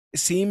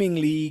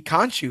seemingly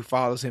Khonshu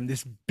follows him.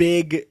 This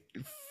big,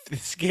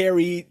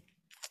 scary,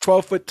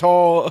 12-foot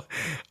tall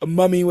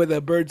mummy with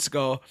a bird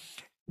skull.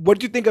 What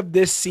do you think of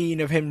this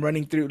scene of him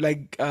running through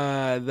like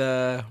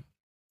the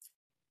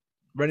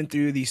running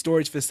through the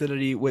storage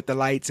facility with the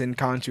lights and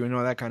Khonshu and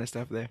all that kind of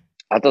stuff there?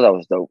 I thought that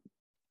was dope.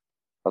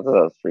 I thought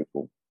that was pretty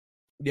cool.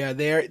 Yeah,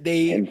 they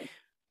And they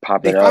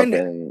popping up find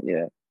and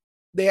yeah.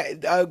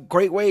 they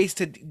great ways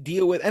to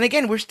deal with. And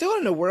again, we're still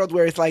in a world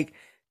where it's like,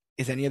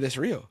 is any of this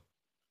real?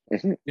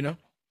 Mhm. You know,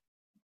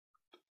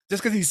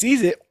 just because he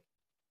sees it,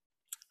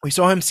 we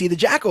saw him see the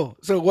jackal.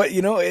 So what,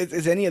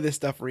 is any of this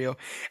stuff real?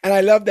 And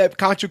I love that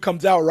Conchu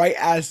comes out right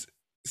as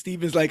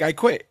Steven's like, I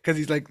quit. Because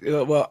he's like,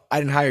 well, I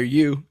didn't hire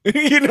you.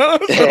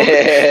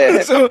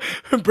 So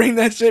bring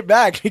that shit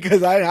back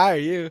because I didn't hire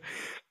you.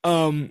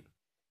 Um,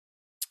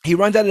 he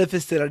runs out of the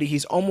facility.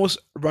 He's almost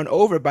run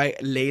over by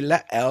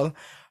Layla El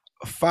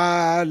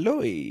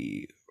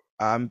Faloi.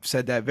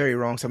 Said that very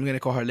wrong, so I'm gonna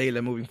call her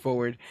Layla moving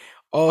forward.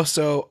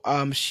 Also,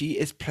 she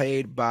is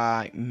played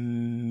by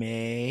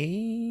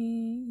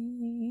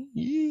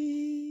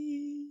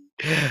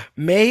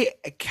May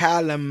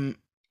Callum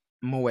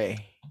Moe.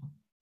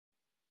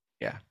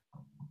 Yeah,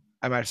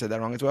 I might have said that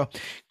wrong as well.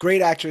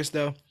 Great actress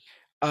though.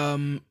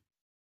 Um,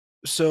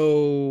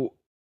 So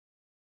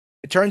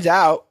it turns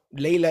out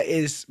Layla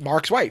is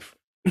Mark's wife.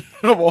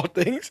 Of all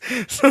things.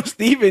 So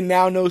Steven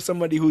now knows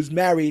somebody who's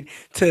married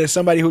to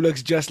somebody who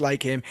looks just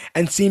like him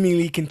and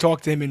seemingly can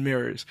talk to him in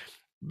mirrors.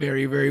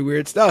 Very, very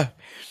weird stuff.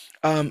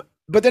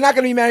 But they're not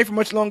going to be married for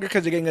much longer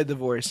because they're getting a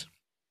divorce.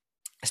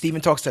 Steven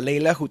talks to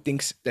Layla, who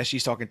thinks that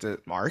she's talking to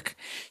Mark.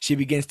 She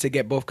begins to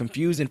get both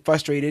confused and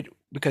frustrated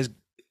because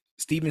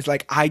Steven's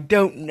like, I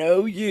don't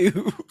know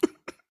you.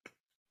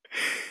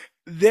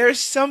 There's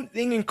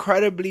something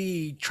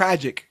incredibly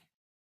tragic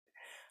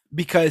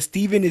because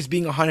Steven is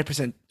being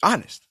 100%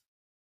 honest.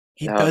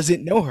 He Uh,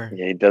 doesn't know her.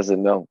 yeah, he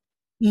doesn't know.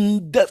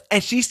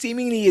 And she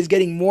seemingly is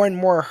getting more and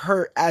more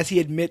hurt as he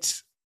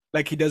admits,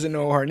 like, he doesn't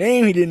know her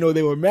name. He didn't know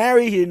they were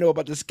married. He didn't know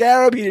about the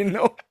scarab. He didn't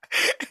know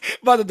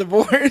about the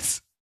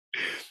divorce.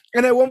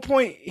 And at one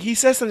point, he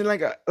says something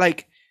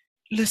like,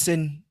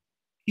 listen,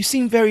 you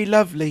seem very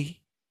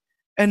lovely,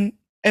 and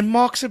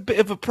Mark's a bit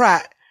of a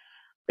prat,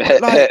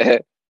 but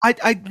like,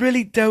 I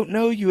really don't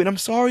know you, and I'm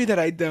sorry that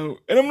I don't.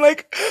 And I'm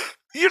like,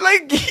 you're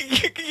like,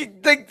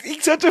 like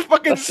he's such a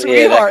fucking Yeah,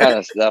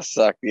 sweetheart. that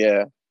sucked.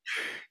 Yeah.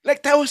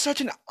 Like that was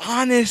such an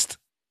honest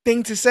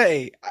thing to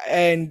say,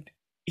 and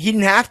he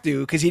didn't have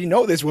to because he didn't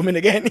know this woman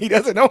again. He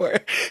doesn't know her.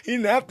 He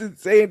didn't have to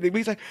say anything. But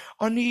he's like,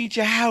 I need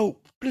your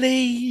help,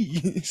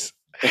 please.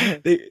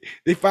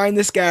 They find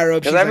the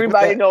scarab. Because She's like, what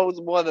everybody the? knows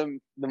more than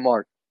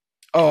Mark.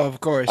 Oh, of I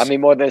course. mean,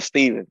 more than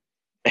Steven.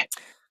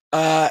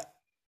 Uh,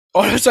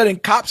 all of a sudden,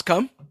 cops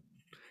come,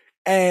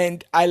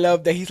 and I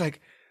love that he's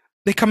like,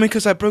 they come in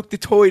because I broke the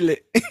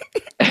toilet.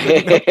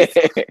 Like, no,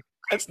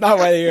 that's not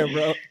why they're here,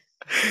 bro.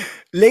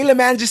 Layla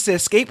manages to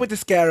escape with the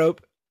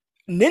scarab,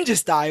 ninja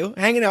style,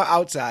 hanging out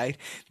outside.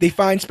 They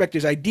find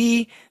Spectre's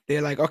ID.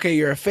 They're like, okay,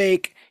 you're a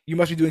fake. You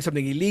must be doing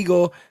something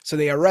illegal. So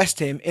they arrest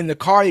him. In the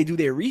car, they do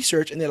their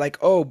research and they're like,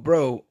 oh,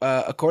 bro,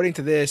 according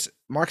to this,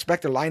 Mark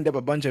Spector lined up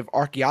a bunch of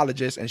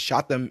archaeologists and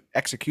shot them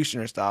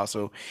executioner style.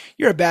 So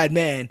you're a bad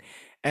man.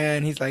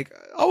 And he's like,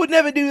 I would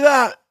never do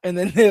that. And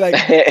then they're like,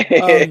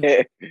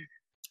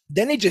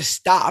 then they just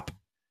stop.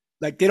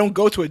 Like they don't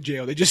go to a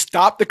jail. They just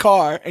stop the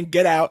car and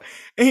get out.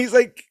 And he's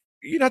like,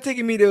 you're not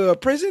taking me to a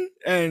prison?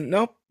 And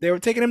nope, they were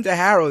taking him to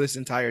Harrow this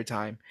entire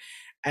time.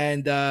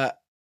 And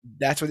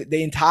that's what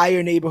the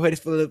entire neighborhood is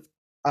full of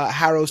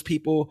Harrow's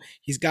people.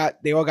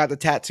 They all got the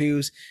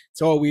tattoos.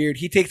 It's all weird.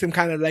 He takes them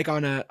kind of like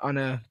on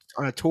a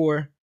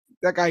tour.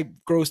 That guy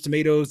grows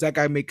tomatoes. That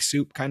guy makes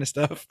soup, kind of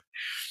stuff.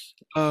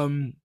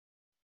 Um,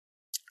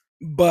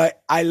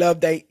 but I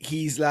love that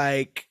he's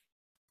like,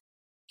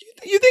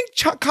 you think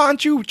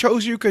Conchu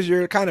chose you because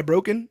you're kind of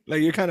broken,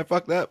 like you're kind of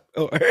fucked up,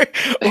 or do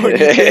you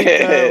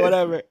think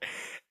whatever?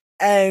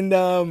 And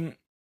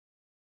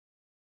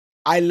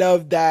I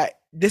love that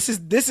this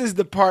is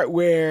the part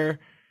where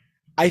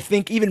I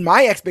think even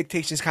my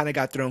expectations kind of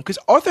got thrown because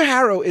Arthur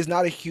Harrow is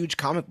not a huge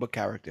comic book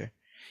character.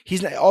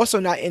 He's also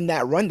not in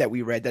that run that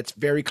we read that's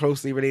very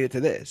closely related to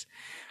this.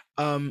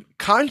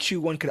 Khonshu,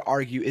 one could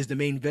argue, is the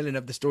main villain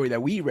of the story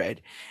that we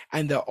read,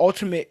 and the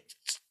ultimate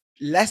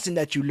lesson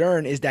that you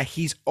learn is that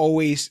he's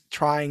always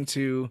trying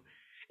to.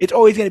 It's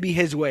always going to be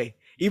his way.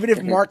 Even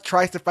if Mark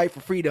tries to fight for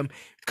freedom,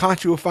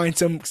 Khonshu will find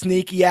some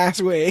sneaky ass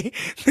way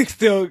to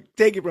still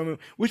take it from him,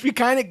 which we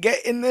kind of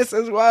get in this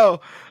as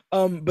well.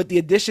 But the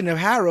addition of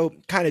Harrow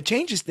kind of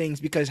changes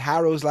things because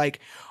Harrow's like,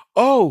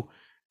 oh,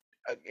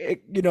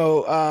 you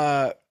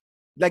know,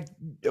 like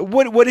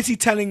what is he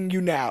telling you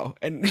now?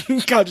 And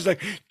Kyle just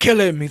like, kill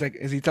him. He's like,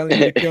 is he telling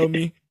you to kill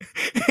me?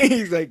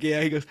 He's like,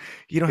 yeah. He goes,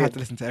 you don't have to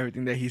listen to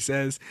everything that he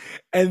says.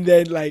 And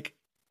then like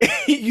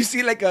you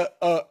see like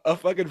a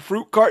fucking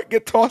fruit cart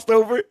get tossed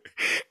over,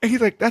 and he's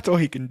like, that's all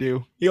he can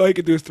do. All he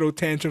can do is throw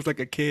tantrums like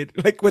a kid,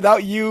 like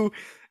without you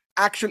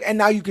actually. And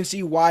now you can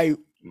see why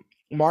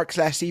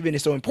Mark/Steven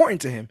is so important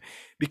to him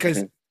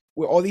because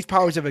with all these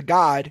powers of a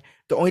god,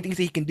 the only things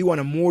that he can do on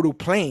a mortal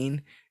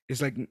plane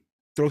is like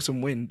throw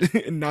some wind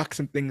and knock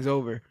some things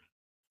over.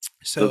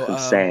 So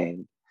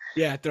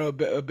yeah, throw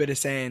a bit of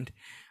sand.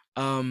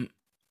 Um,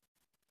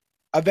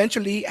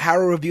 Eventually,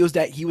 Harrow reveals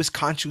that he was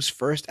Khonshu's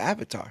first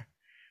avatar,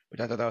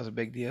 which I thought that was a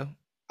big deal.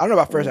 I don't know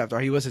about first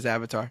avatar. He was his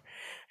avatar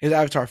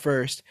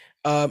first.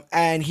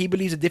 And he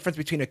believes the difference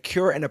between a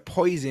cure and a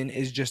poison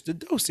is just the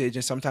dosage.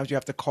 And sometimes you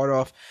have to cut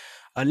off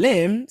a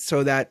limb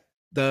so that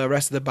the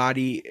rest of the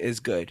body is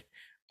good.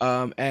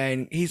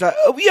 And he's like,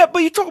 oh yeah, but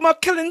you're talking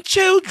about killing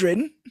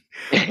children.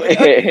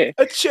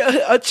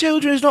 A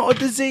children is not a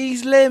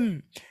diseased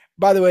limb.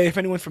 By the way, if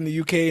anyone's from the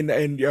UK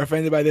and you're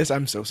offended by this,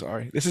 I'm so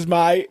sorry. This is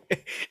my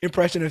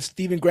impression of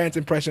Stephen Grant's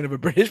impression of a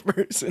British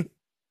person.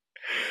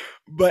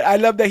 But I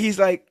love that he's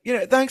like,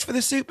 thanks for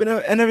the soup and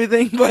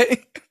everything, but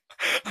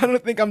I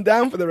don't think I'm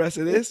down for the rest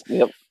of this.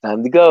 Yep,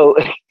 time to go.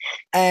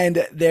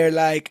 And they're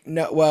like,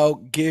 no, well,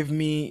 give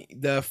me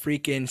the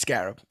freaking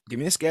scarab. Give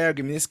me the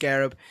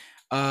scarab.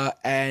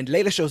 And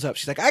Layla shows up.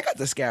 She's like, I got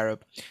the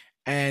scarab.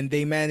 and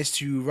they manage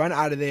to run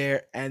out of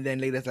there. And then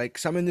Layla's like,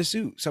 summon the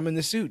suit,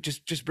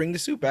 just bring the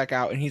suit back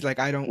out. And he's like,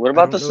 What I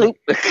about don't the know.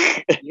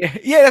 soup? Yeah,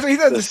 yeah, that's what he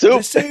says. The The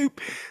soup.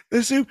 soup,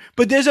 the soup.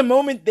 But there's a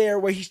moment there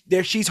where he's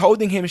there. She's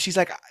holding him, and she's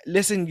like,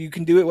 "Listen, you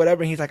can do it,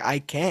 whatever." And he's like, "I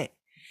can't,"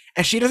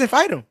 and she doesn't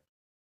fight him.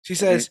 She Mhm.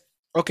 says,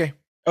 "Okay,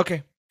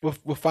 okay,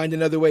 we'll find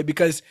another way,"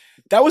 because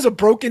that was a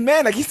broken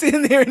man. Like he's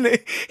sitting there,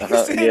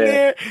 he's sitting Yeah.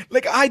 there,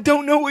 like I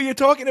don't know what you're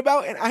talking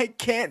about, and I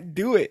can't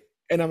do it.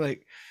 And I'm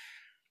like,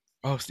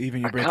 "Oh, Steven,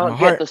 I you're breaking my can't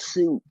get heart." the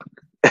soup.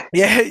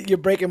 Yeah, you're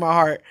breaking my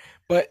heart.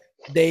 But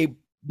they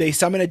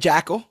summon a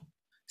jackal,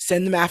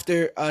 send them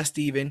after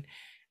Steven,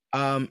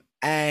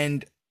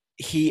 and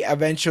he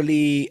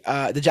eventually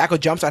the jackal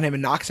jumps on him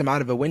and knocks him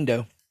out of a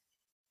window.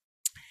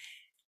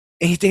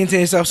 And he's thinking to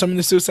himself, summon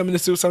the suit, summon the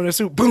suit, summon the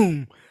suit.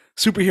 Boom!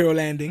 Superhero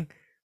landing.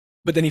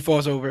 But then he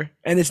falls over.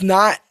 And it's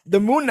not the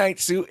Moon Knight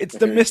suit, it's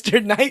the Mhm.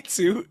 Mr. Knight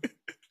suit.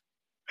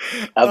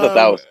 I thought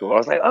that um was cool. I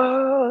was like,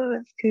 oh,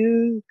 that's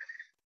cool.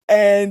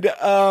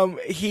 and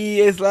he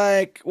is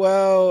like,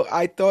 well,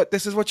 I thought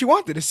this is what you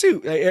wanted, a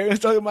suit. Like everyone's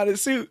talking about a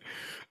suit.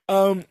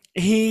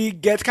 He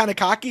gets kind of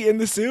cocky in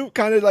the suit,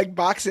 kind of like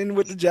boxing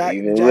with the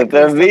Even with jackal and the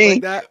stuff like V.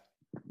 that.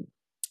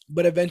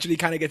 But eventually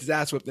kind of gets his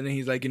ass whipped, and then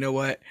he's like, you know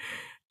what?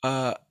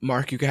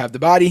 Mark, you can have the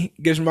body.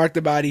 Gives Mark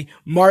the body.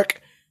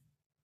 Mark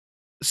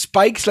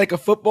spikes like a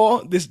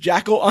football this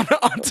jackal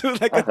onto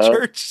like a Uh-huh.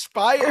 church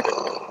spire.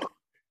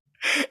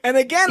 And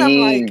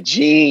Mean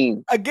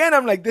Gene. again,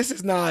 I'm like, this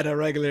is not a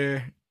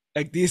regular,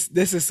 like this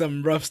is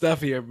some rough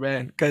stuff here,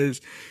 man.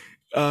 Because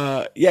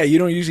yeah, you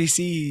don't usually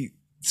see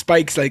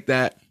spikes like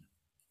that.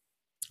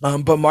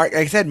 But Mark,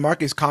 like I said,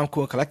 Mark is calm,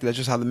 cool, and collected. That's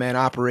just how the man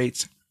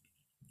operates.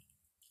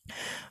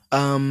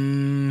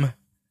 Um,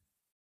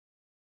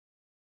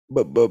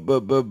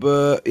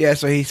 but yeah,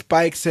 so he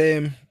spikes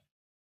him.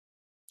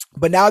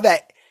 But now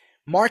that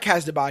Mark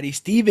has the body,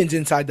 Steven's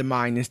inside the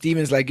mine, and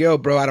Steven's like, "Yo,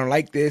 bro, I don't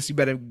like this. You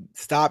better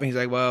stop." And he's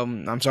like, "Well,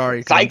 I'm sorry,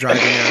 because I'm Psych.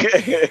 driving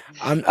now.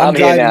 I'm I'm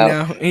here driving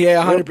now. now.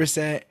 Yeah, Yep.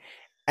 100%."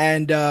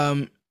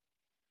 And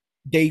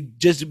they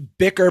just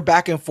bicker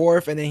back and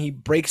forth, and then he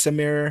breaks a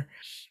mirror,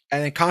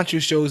 and then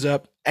Conchu shows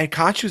up, and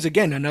Conchu's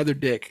again another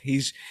dick.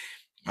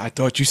 I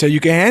thought you said you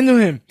could handle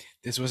him.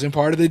 This wasn't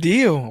part of the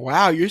deal.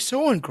 Wow, you're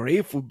so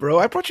ungrateful, bro.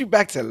 I brought you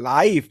back to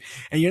life,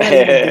 and you're not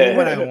even doing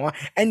what I want.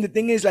 And the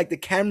thing is, like, the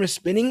camera's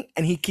spinning,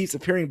 and he keeps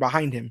appearing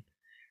behind him.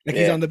 Like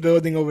he's Yeah. on the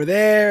building over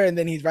there, and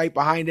then he's right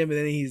behind him, and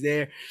then he's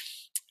there.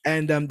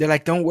 And they're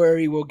like, "Don't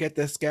worry, we'll get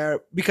the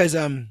scarab," because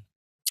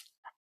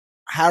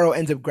Harrow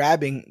ends up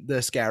grabbing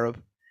the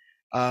scarab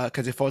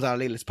because it falls out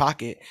of Layla's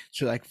pocket.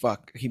 So like,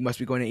 fuck, he must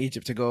be going to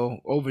Egypt to go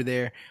over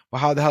there.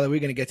 Well, how the hell are we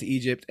gonna get to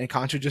Egypt? And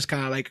Contra just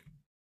kind of like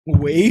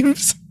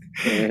waves,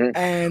 Mhm.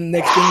 and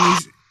next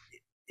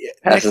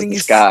Passes thing the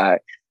he's sky.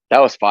 That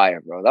was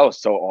fire, bro. That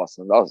was so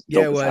awesome. That was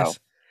yeah, dope it as hell. was.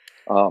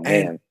 Oh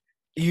And man.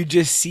 you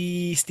just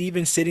see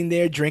Steven sitting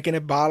there drinking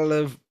a bottle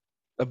of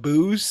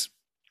booze,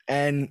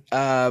 and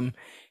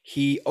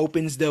he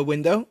opens the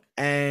window,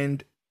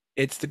 and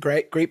it's the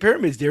Great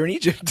Pyramids there in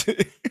Egypt.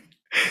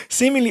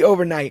 Seemingly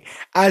overnight.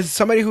 As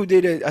somebody who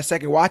did a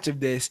second watch of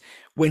this,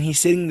 when he's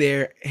sitting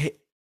there,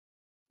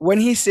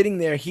 he's sitting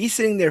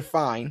there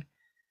fine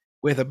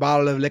with a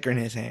bottle of liquor in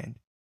his hand.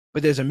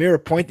 But there's a mirror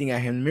pointing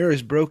at him. The mirror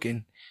is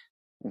broken.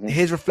 Mhm.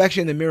 His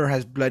reflection in the mirror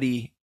has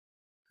bloody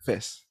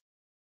fists,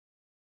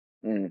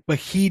 Mm. but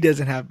he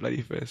doesn't have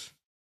bloody fists.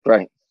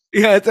 Right.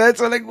 Yeah, that's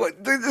like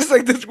what this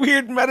like this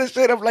weird meta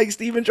shit of like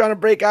Steven trying to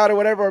break out or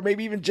whatever, or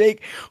maybe even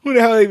Jake. Who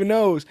the hell even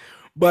knows?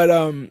 But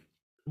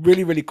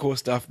really, really cool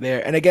stuff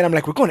there. And again, I'm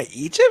like, we're going to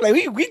Egypt? Like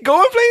we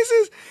going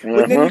places?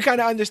 But then you Uh-huh.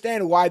 kind of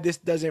understand why this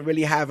doesn't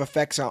really have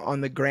effects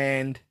on the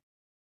grand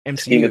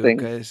Scheme of MCU,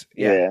 things. because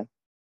yeah. Yeah.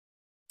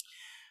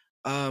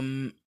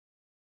 Um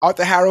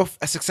Arthur Harrow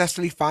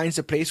successfully finds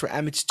the place where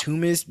Amit's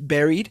tomb is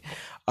buried.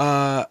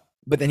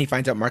 But then he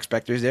finds out Mark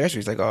Spector is there, so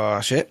he's like,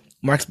 "Oh shit!"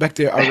 Mark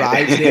Spector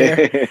arrives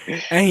there,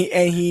 and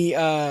and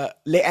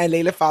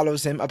Layla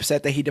follows him,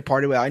 upset that he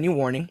departed without any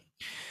warning.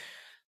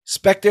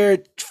 Spectre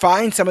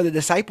finds some of the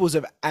disciples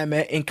of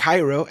Amet in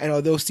Cairo, and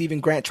although Stephen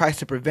Grant tries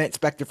to prevent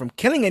Spectre from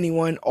killing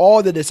anyone,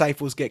 all the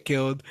disciples get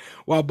killed,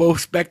 while both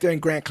Spectre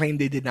and Grant claim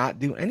they did not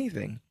do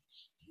anything.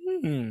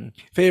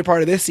 Favorite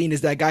part of this scene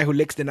is that guy who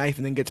licks the knife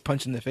and then gets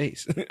punched in the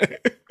face.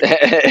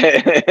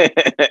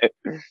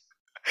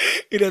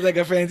 He does like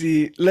a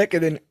fancy lick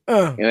and then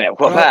Whoop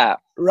right,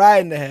 out. right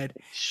in the head.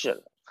 Shut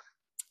up.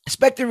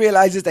 Spectre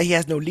realizes that he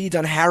has no leads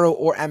on Harrow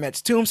or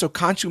Amet's tomb, so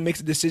Khonshu makes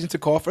a decision to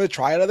call for the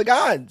trial of the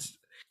gods.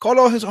 Call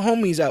all his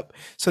homies up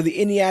so the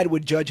Ennead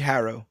would judge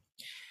Harrow.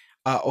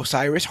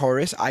 Osiris,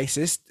 Horus,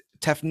 Isis,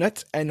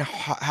 Tefnut, and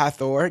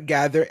Hathor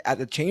gather at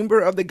the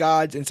chamber of the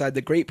gods inside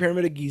the Great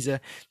Pyramid of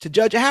Giza to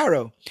judge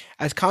Harrow,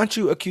 as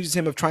Khonshu accuses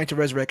him of trying to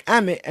resurrect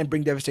Ammit and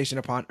bring devastation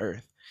upon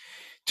Earth.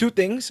 Two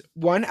things.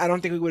 One, I don't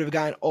think we would have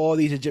gotten all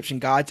these Egyptian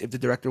gods if the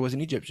director was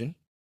an Egyptian.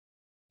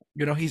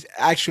 You know, he's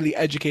actually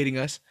educating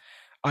us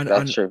on That's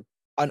on true.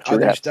 on True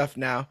other that. stuff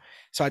now.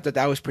 So I thought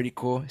that was pretty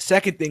cool.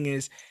 Second thing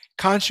is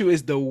Khonshu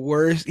is the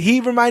worst. He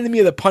reminded me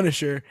of the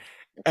Punisher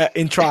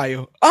in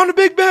trial. I'm the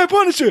big bad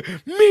Punisher.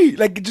 Me,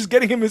 like just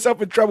getting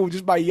himself in trouble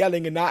just by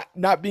yelling and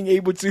not being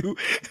able to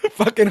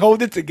fucking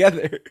hold it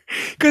together.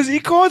 Because he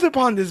calls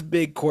upon this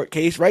big court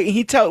case, right?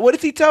 And what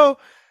does he tell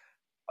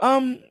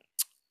um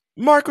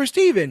Mark or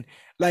Steven?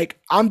 Like,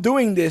 I'm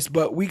doing this,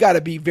 but we got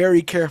to be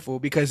very careful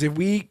because if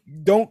we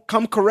don't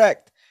come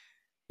correct,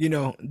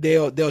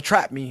 they'll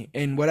trap me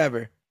and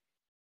whatever.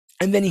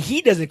 And then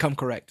he doesn't come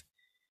correct.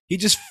 He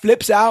just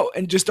flips out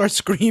and just starts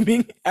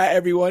screaming at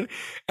everyone.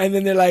 And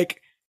then they're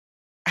like,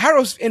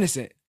 Harrow's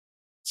innocent.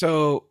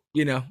 So,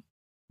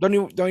 don't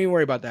even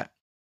worry about that.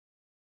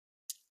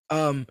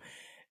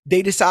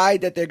 They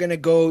decide that they're gonna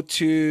go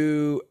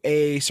to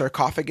a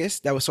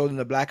sarcophagus that was sold in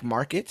the black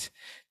market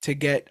to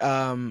get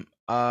to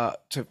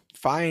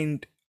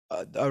find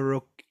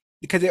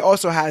because it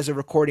also has a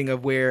recording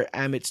of where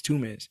Ammit's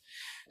tomb is.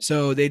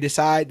 So they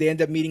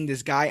end up meeting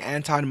this guy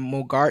Anton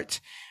Mogart,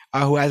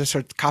 who has a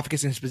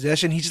sarcophagus in his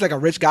possession. He's just like a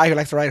rich guy who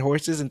likes to ride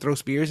horses and throw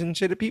spears and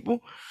shit at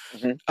people.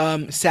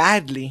 Mm-hmm.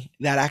 Sadly,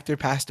 that actor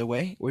passed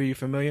away. Were you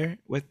familiar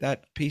with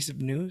that piece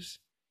of news?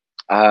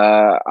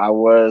 I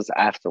was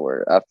after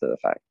the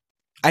fact.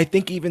 I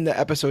think even the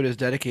episode is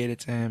dedicated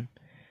to him.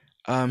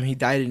 He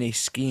died in a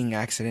skiing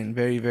accident,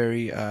 very,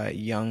 very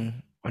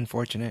young,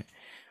 unfortunate.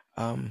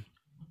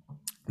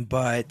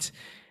 But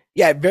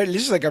yeah,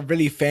 this is like a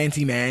really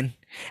fancy man.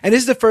 And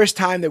this is the first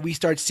time that we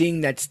start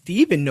seeing that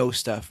Steven knows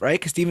stuff, right?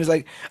 Because Steven's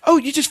like, oh,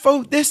 you just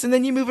fold this and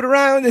then you move it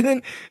around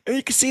and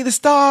you can see the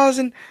stars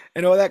and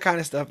all that kind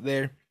of stuff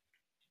there.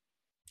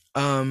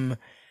 And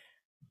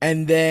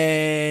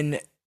then,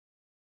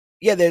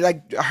 yeah, they're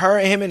like,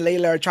 him and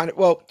Layla are trying to,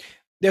 well,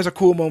 there's a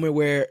cool moment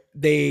where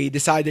they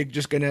decide they're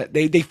just gonna,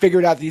 they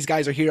figured out these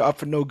guys are here up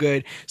for no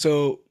good.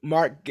 So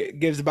Mark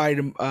gives the body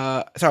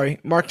to,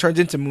 Mark turns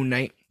into Moon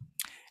Knight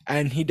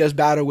and he does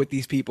battle with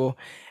these people.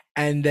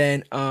 And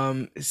then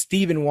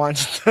Steven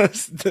wants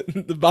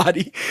the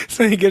body,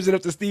 so he gives it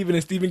up to Steven,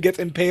 and Steven gets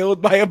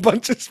impaled by a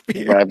bunch of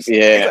spears.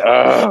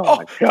 Yeah.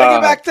 Like,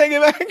 take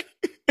it back.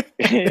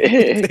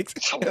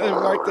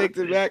 Mark takes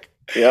it back.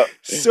 Yep.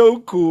 So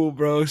cool,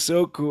 bro.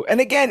 So cool.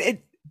 And again,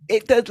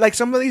 it does, like,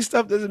 some of these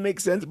stuff doesn't make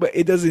sense, but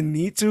it doesn't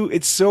need to.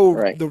 It's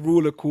so the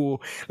ruler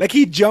cool. Like,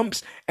 he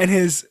jumps and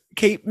his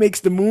cape makes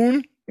the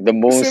moon. The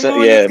moon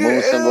symbol, the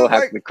moon symbol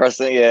has the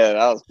crescent. Yeah,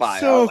 that was fine.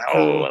 So like,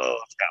 cool. Oh,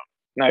 let's go.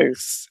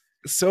 Nice.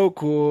 So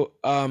cool.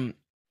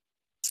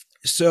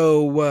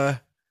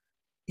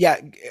 Yeah,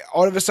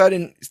 all of a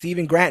sudden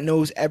Stephen Grant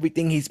knows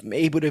everything. He's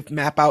able to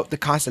map out the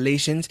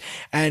constellations,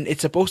 and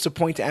it's supposed to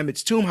point to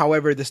Ammit's tomb.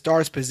 However, the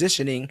star's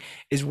positioning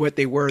is what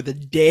they were the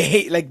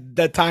day, like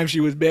the time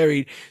she was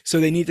buried. So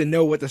they need to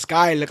know what the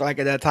sky looked like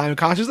at that time.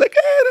 Conscious like,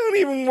 don't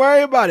even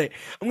worry about it.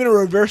 I'm gonna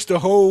reverse the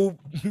whole.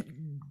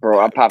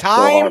 Bro, I popped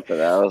time. So hard for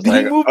that. I was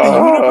he moved the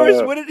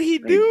universe. What did he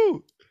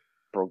do?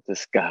 Broke the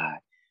sky.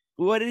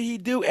 What did he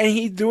do? And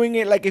he's doing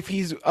it like if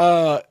he's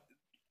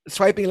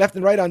swiping left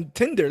and right on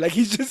Tinder. Like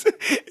he's just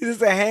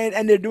a hand,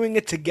 and they're doing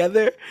it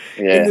together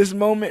in this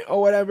moment or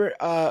whatever.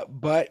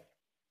 And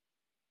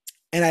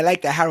I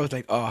like that Harrow's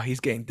like, oh, he's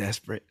getting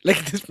desperate.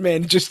 Like this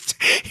man just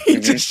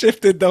just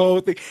shifted the whole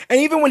thing.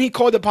 And even when he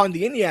called upon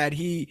the Ennead,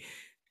 he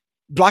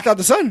blocked out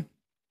the sun.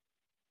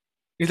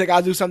 He's like,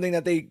 I'll do something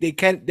that they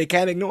can't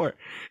ignore. And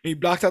he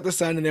blocks out the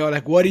sun, and they're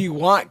like, what do you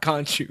want,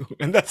 Khonshu?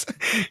 And that's,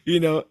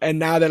 and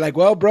now they're like,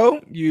 well,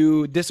 bro,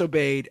 you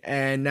disobeyed,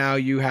 and now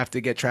you have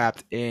to get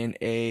trapped in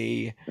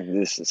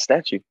this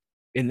statue.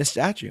 In the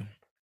statue.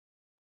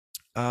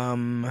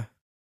 And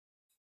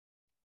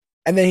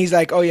then he's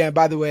like, oh yeah,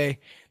 by the way,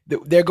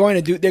 they're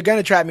going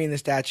to trap me in the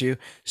statue.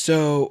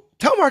 So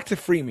tell Mark to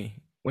free me.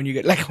 When you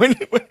get when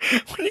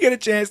you get a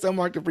chance, tell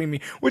Mark to free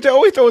me, which I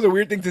always thought was a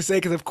weird thing to say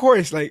because of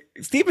course, like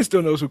Steven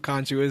still knows who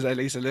Khonshu is at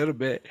least a little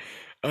bit,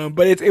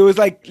 but it was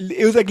like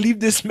leave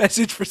this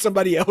message for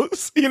somebody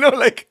else,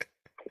 like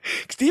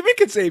Steven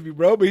can save you,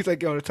 bro, but he's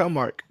like, yo, tell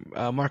Mark,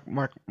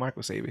 Mark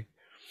will save you.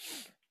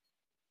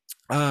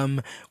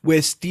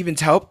 With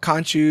Steven's help,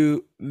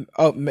 Khonshu,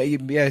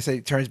 I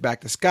say turns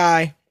back the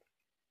sky.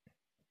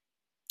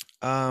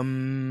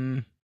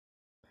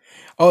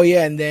 Oh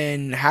yeah, and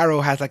then Harrow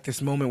has like this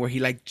moment where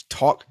he like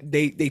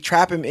they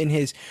trap him in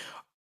his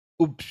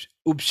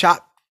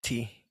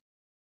Ubshati.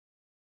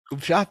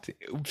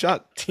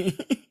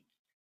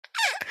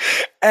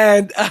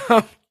 And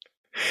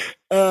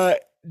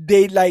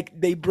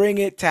they bring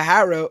it to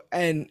Harrow,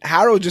 and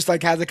Harrow just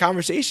like has a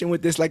conversation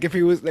with this like if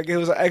he was like it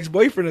was an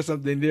ex-boyfriend or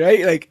something,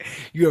 right? Like,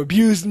 you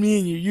abused me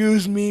and you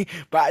used me,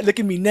 but look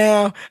at me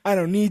now, I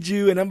don't need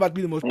you, and I'm about to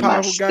be the most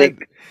powerful guy.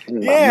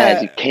 Yeah,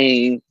 magic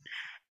cane.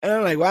 And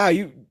I'm like, wow,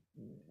 you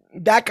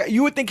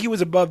would think he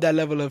was above that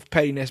level of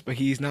pettiness, but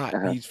he's not.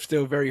 He's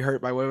still very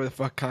hurt by whatever the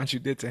fuck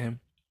Khonshu did to him.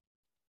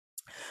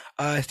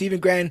 Stephen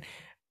Grant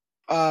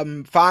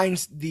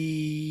finds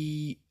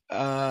the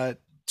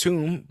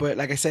tomb, but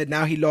like I said,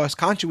 now he lost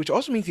Khonshu, which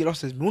also means he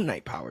lost his Moon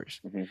Knight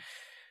powers.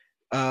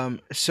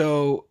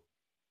 So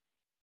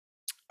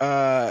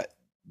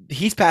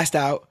he's passed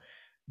out.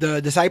 the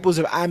disciples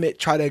of Amit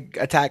try to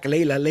attack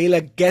Layla.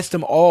 Layla gets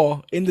them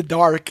all in the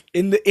dark,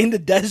 in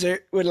the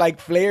desert with like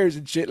flares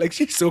and shit. Like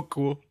she's so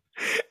cool.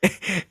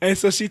 And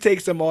so she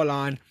takes them all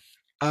on.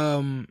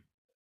 Um,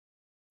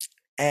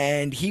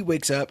 and he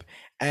wakes up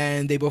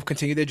and they both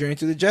continue their journey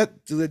through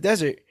the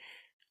desert.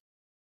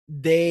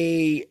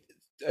 They're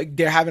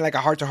having like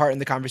a heart to heart in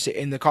the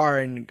conversation in the car,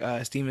 and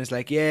Steven's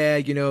like,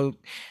 yeah,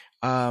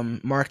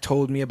 Mark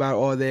told me about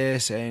all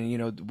this,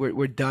 and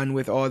we're done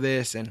with all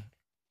this, and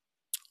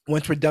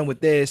once we're done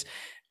with this,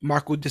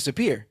 Mark will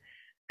disappear.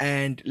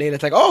 And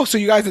Layla's like, oh, so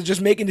you guys are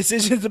just making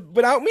decisions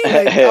without me?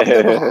 Like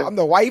I'm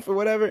the wife or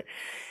whatever.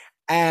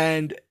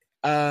 And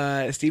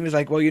Steven's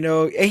like, well,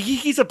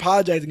 he's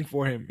apologizing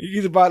for him.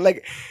 He's about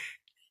like,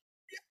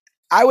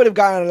 I would have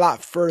gotten a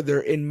lot further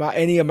in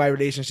any of my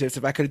relationships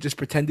if I could have just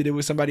pretended it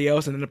was somebody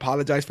else and then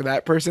apologized for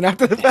that person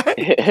after the fact.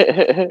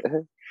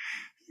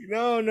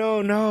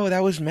 No,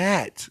 that was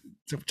Matt.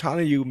 I'm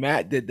telling you,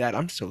 Matt did that.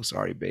 I'm so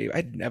sorry, babe.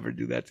 I'd never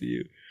do that to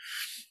you.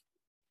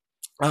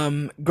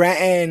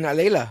 Grant and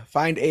Layla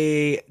find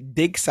a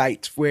dig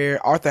site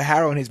where Arthur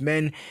Harrow and his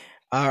men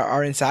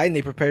are inside, and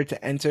they prepare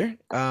to enter.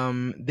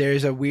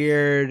 There's a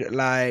weird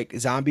like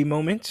zombie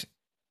moment,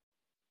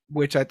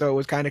 which I thought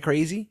was kind of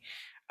crazy.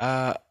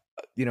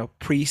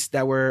 Priests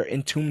that were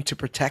entombed to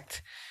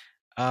protect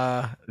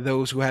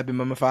those who had been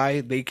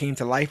mummified, they came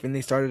to life, and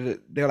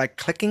they're like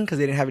clicking because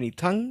they didn't have any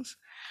tongues.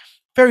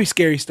 Very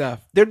scary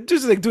stuff. They're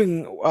just like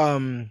doing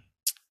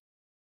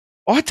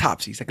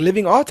autopsies, like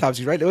living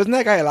autopsies, right? Wasn't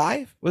that guy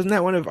alive? Wasn't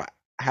that one of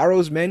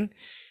Harrow's men?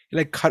 He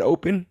like cut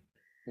open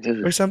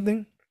or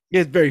something.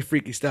 Yeah, it's very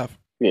freaky stuff.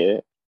 Yeah.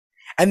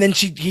 And then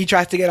he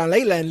tries to get on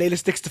Layla, and Layla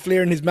sticks the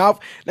flare in his mouth.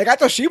 Like I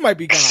thought she might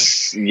be gone.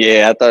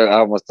 Yeah, I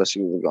almost thought she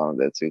was gone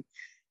there too.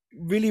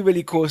 Really,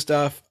 really cool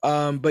stuff.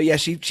 But yeah,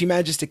 she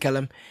manages to kill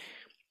him.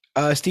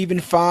 Steven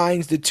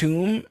finds the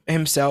tomb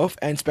himself,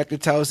 and Spectre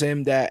tells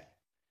him that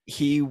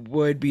he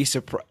would be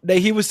surprised. That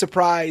he was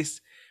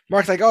surprised.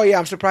 Mark's like, "Oh yeah,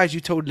 I'm surprised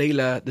you told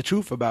Layla the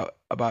truth about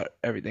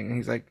everything." And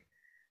he's like,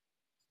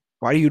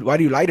 "Why do you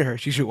lie to her?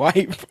 She's your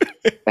wife."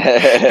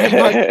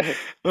 Mark's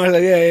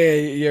like,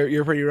 "Yeah,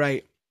 you're pretty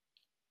right."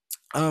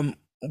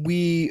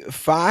 We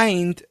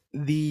find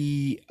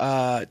the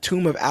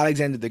tomb of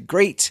Alexander the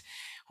Great,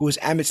 who was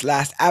Amit's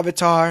last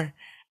avatar,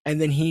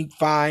 and then he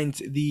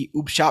finds the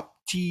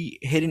Upshapti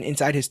hidden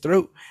inside his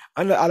throat.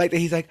 I like that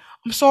he's like,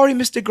 "I'm sorry,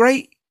 Mr.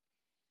 Great.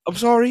 I'm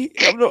sorry.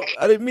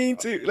 I didn't mean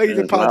to." Like he's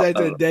apologizing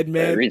to the dead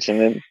man. Reaching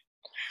in.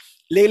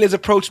 Layla's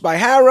approached by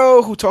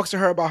Harrow, who talks to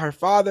her about her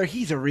father.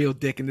 He's a real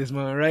dick in this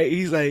moment, right?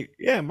 He's like,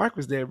 "Yeah, Mark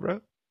was there,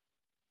 bro.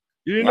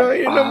 You know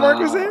Mark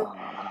was there."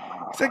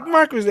 It's like,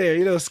 Mark was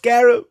there.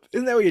 Scarab.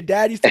 Isn't that what your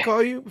dad used to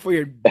call you before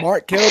your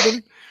Mark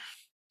killed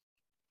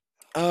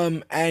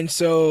him? And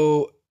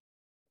so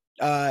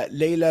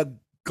Layla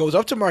goes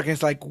up to Mark and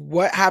it's like,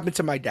 "What happened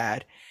to my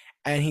dad?"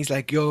 And he's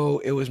like, "Yo,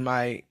 it was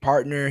my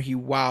partner. He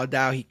wilded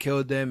out. He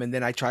killed them. And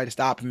then I tried to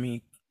stop him.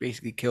 He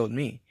basically killed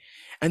me."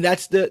 And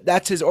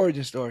that's his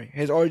origin story.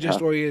 His origin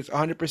story is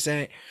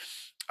 100%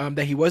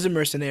 that he was a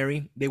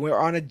mercenary. They were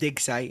on a dig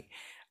site.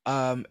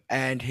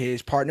 And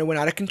his partner went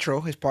out of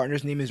control. His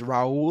partner's name is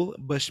Raoul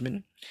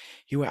Bushman.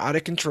 He went out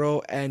of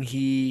control and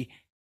he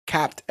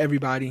capped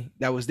everybody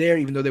that was there,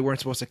 even though they weren't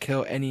supposed to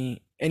kill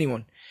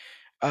anyone.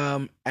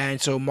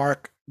 And so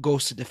Mark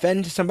goes to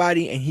defend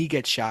somebody and he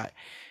gets shot.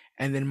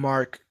 And then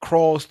Mark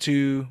crawls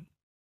to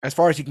as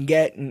far as he can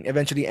get and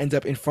eventually ends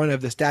up in front of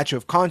the statue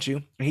of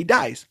Khonshu, and he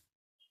dies.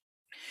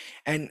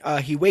 And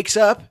he wakes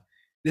up.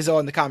 This is all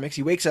in the comics.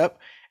 He wakes up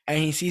and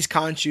he sees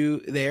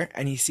Khonshu there,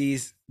 and he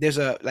sees there's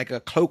a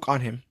cloak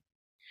on him.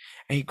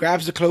 And he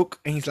grabs the cloak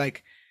and he's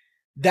like,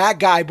 "That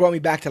guy brought me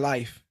back to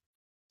life.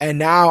 And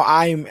now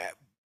I'm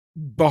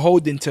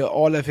beholden to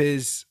all of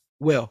his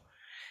will."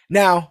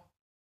 Now,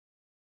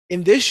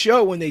 in this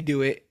show, when they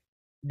do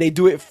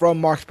it from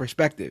Mark's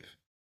perspective.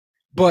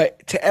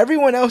 But to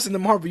everyone else in the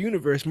Marvel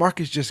Universe, Mark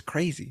is just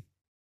crazy.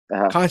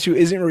 Khonshu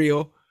isn't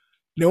real.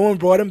 No one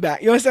brought him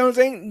back. You understand what I'm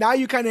saying? Now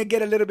you kind of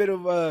get a little bit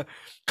of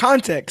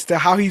context to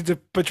how he's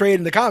portrayed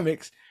in the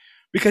comics.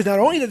 Because not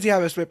only does he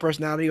have a split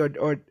personality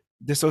or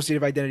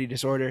dissociative identity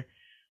disorder,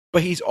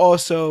 but he's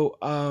also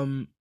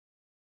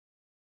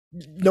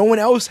no one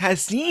else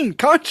has seen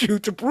Khonshu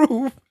to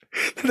prove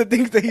the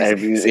things that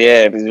he's he's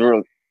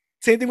real.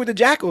 Same thing with the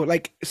Jackal.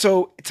 Like,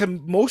 so to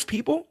most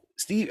people,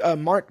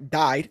 Mark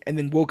died and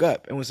then woke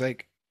up and was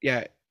like,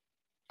 "Yeah,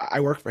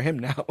 I work for him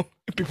now."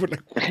 People are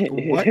like,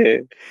 "What?"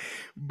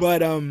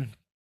 But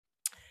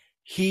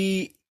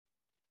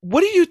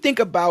what do you think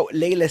about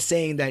Layla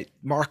saying that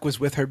Mark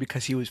was with her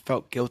because he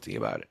felt guilty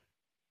about it?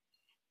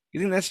 You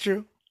think that's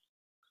true?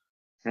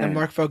 And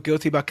Mark felt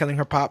guilty about killing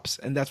her pops,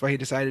 and that's why he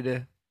decided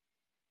to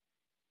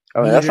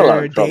that's a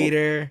lot of trouble. date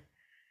her.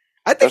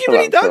 I think he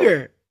really dug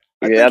her.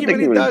 I think he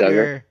really dug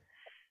her.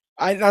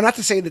 I'm not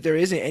to say that there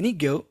isn't any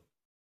guilt,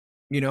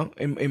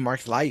 in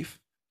Mark's life,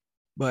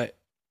 but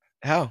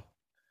hell.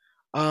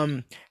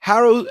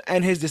 Harrow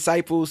and his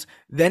disciples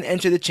then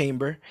enter the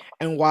chamber,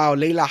 and while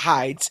Layla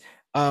hides,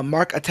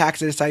 Mark attacks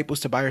the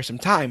disciples to buy her some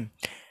time.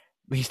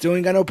 He still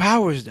ain't got no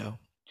powers though.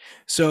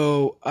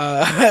 So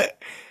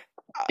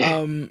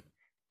um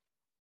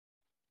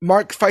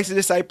Mark fights the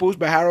disciples,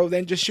 but Harrow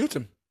then just shoots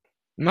him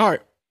in the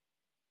heart.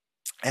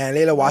 And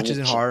Layla watches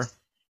in horror.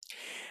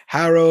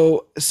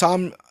 Harrow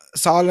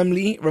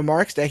solemnly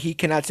remarks that he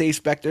cannot save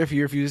Spectre if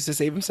he refuses to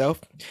save himself,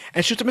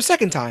 and shoots him a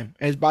second time,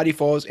 and his body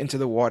falls into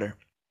the water.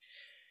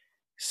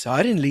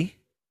 Suddenly,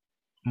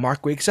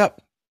 Mark wakes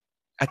up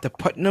at the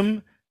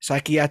Putnam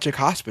Psychiatric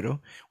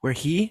Hospital, where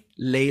he,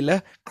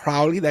 Layla,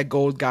 Crowley, that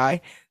gold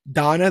guy,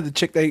 Donna, the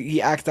chick that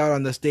he asked out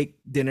on the steak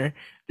dinner,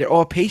 they're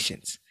all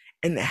patients.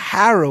 And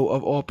Harrow,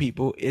 of all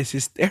people, is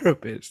his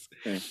therapist.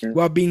 Mm-hmm.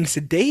 While being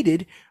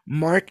sedated,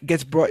 Mark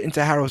gets brought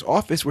into Harrow's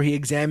office, where he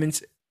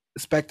examines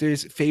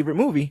Spectre's favorite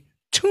movie,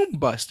 Tomb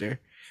Buster,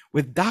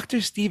 with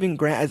Dr. Stephen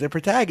Grant as the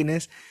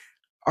protagonist.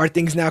 Are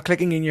things now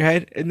clicking in your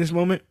head in this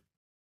moment?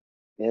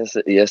 Yes,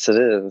 it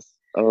is.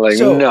 I'm like,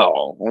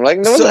 no. I'm like,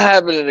 no, what's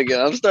happening again?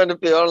 I'm starting to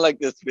feel, I don't like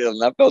this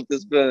feeling. I felt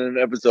this feeling in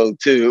episode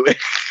 2.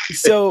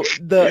 So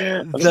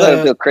I'm starting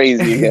to feel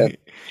crazy again.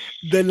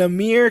 The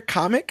Lemire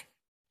comic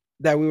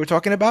that we were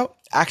talking about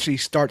actually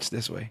starts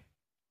this way.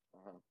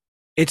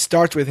 It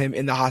starts with him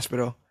in the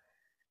hospital,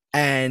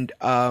 and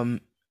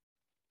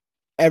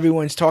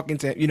everyone's talking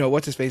to him. You know,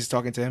 what's his face is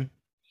talking to him.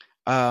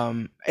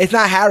 It's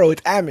not Harrow,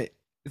 it's Amit.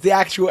 It's the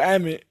actual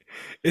Amit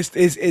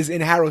is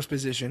in Harrow's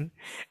position,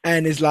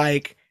 and is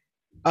like,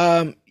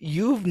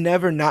 you've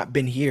never not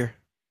been here.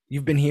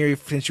 You've been here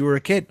since you were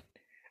a kid.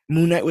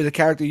 Moon Knight was a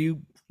character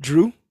you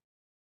drew,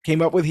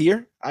 came up with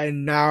here,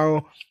 and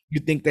now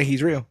you think that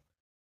he's real.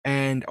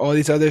 And all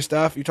these other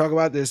stuff you talk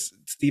about, this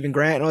Stephen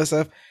Grant and all this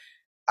stuff,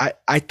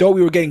 I thought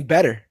we were getting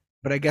better,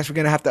 but I guess we're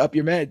gonna have to up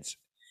your meds.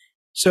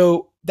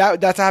 So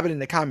that's happened in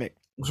the comic.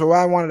 So what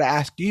I wanted to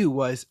ask you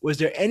was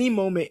there any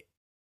moment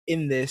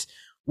in this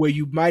where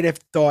you might have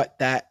thought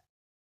that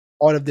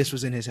all of this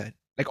was in his head?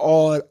 Like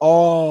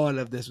all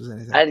of this was in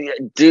his head. I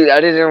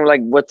didn't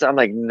like I'm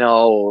like,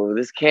 no,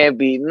 this can't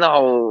be.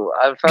 No,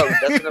 I felt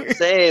that's what I'm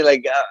saying.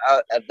 Like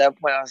at that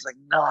point, I was like,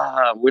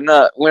 nah, we're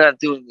not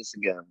doing this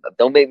again.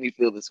 Don't make me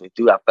feel this way,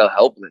 dude. I felt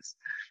helpless.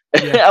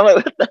 Yeah. I'm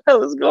like, what the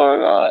hell is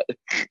going on?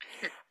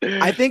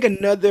 I think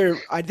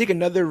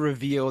another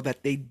reveal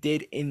that they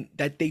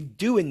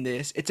do in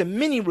this, it's a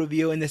mini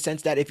reveal in the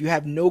sense that if you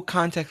have no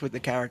context with the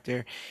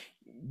character,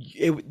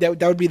 that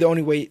would be the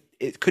only way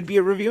it could be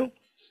a reveal.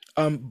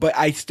 But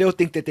I still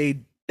think that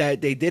they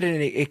did it,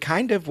 and it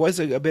kind of was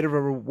a bit of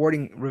a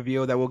rewarding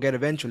reveal that we'll get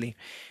eventually.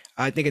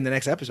 I think in the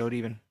next episode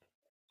even,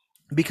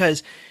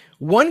 because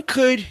one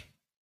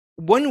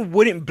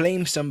wouldn't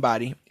blame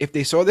somebody if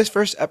they saw this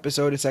first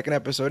episode, the second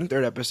episode, and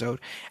third episode,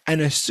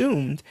 and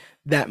assumed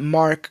that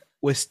Mark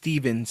was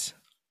Steven's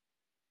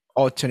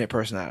alternate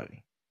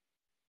personality.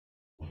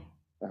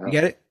 You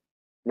get it?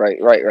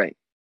 Right.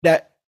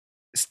 That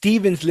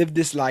Stevens lived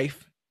this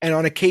life, and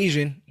on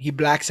occasion he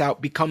blacks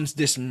out, becomes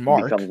this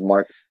Mark,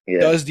 yeah.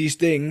 Does these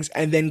things,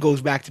 and then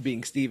goes back to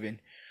being Steven.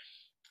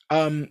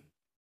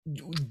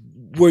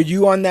 Were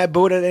you on that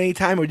boat at any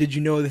time, or did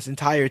you know this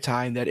entire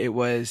time that it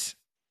was?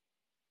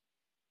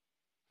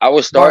 I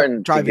was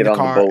starting to get on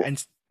the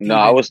boat. No,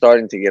 I was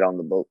starting to get on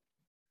the boat.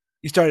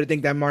 You started to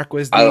think that Mark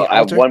was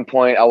at one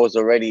point I was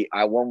already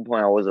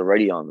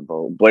on the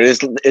boat, but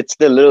it's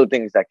the little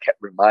things that kept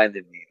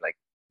reminding me, like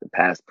the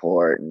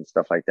passport and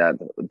stuff like that,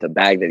 the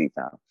bag that he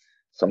found.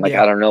 So I'm like,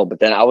 I don't know, but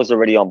then I was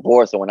already on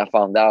board. So when I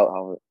found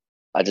out,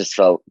 I just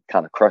felt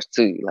kind of crushed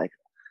too, like.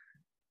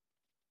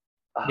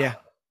 Yeah,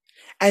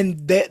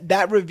 and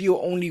that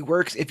reveal only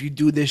works if you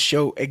do this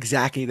show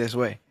exactly this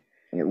way.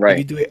 Right. If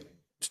you do it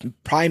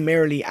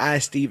primarily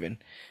as Steven,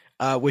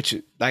 which,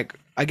 like,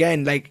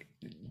 again, like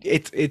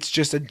it's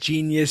just a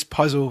genius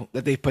puzzle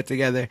that they put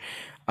together,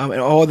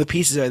 and all the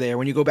pieces are there.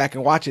 When you go back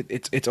and watch it,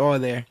 it's all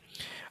there.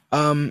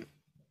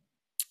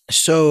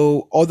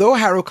 So although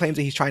Harrow claims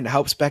that he's trying to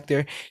help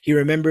Spectre, he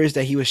remembers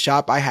that he was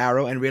shot by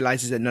Harrow and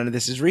realizes that none of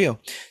this is real.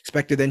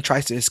 Spectre then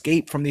tries to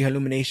escape from the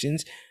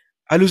hallucinations,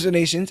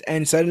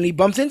 and suddenly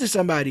bumps into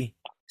somebody,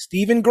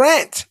 Stephen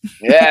Grant.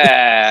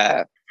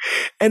 Yeah.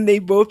 And they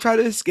both try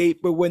to escape,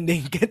 but when they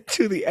get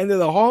to the end of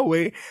the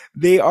hallway,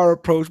 they are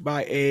approached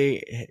by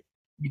a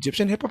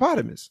Egyptian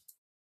hippopotamus.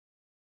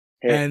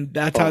 And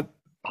that's how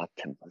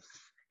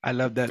I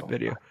love that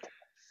video.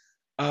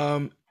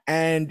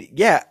 And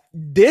yeah,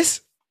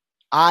 this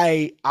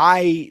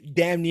I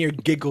damn near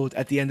giggled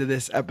at the end of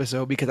this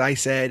episode, because I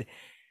said,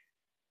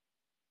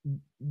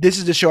 this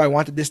is the show I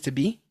wanted this to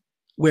be,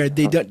 where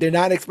they're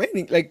not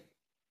explaining, like,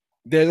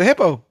 there's a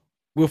hippo.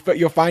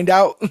 You'll find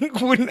out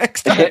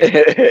next time.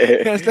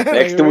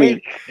 Next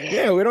week.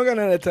 Yeah, we don't got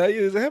nothing to tell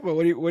you. There's a hippo.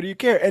 What do you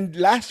care? And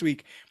last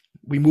week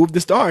we moved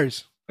the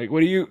stars. Like,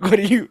 what are you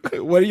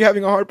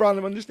having a hard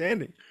problem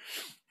understanding?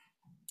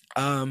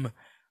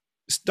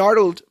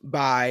 Startled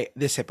by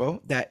this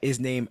hippo that is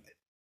named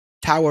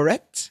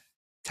Taweret.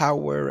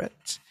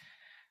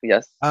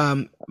 Yes.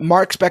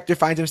 Mark Spector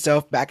finds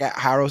himself back at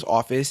Harrow's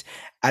office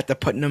at the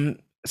Putnam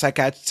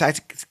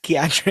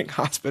Psychiatric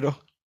Hospital.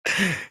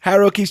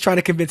 Harrow keeps trying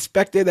to convince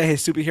Spectre that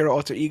his superhero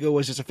alter ego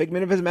was just a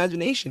figment of his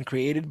imagination,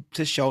 created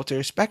to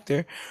shelter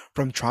Spectre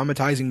from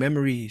traumatizing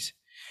memories.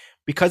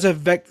 Because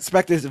of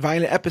Spectre's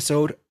violent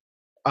episode,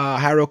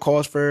 Harrow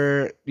calls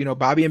for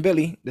Bobby and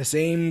Billy, the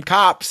same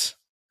cops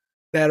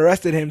that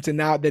arrested him, to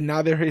now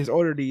they're his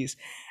orderlies,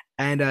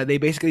 and they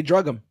basically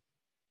drug him.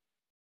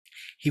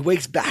 He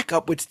wakes back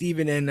up with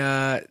Steven and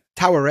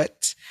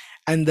Towerette,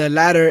 and the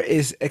latter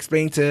is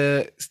explaining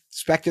to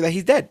Spectre that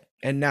he's dead,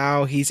 and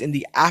now he's in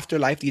the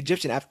afterlife, the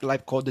Egyptian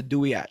afterlife called the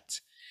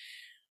Duat.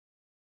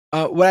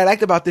 What I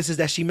liked about this is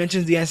that she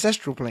mentions the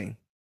ancestral plane.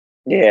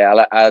 Yeah,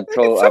 I It's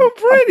told so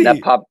pretty.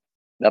 that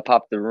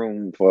popped the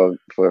room for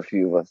a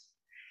few of us.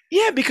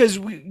 Yeah, because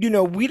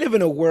we live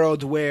in a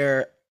world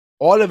where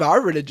all of our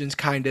religions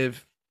kind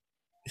of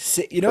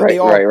sit, they Right,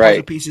 all right, puzzle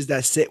right. pieces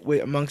that sit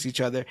amongst each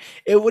other.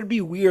 It would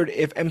be weird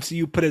if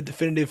MCU put a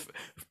definitive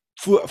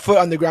foot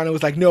on the ground and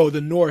was like, no,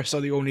 the Norse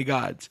are the only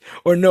gods,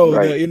 or no,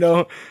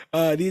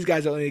 Right. these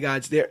guys are the only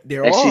gods. They're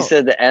And all she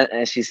said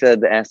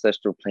the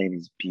ancestral plane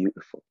is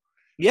beautiful,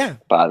 yeah,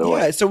 by the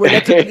way. yeah. So we're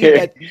led to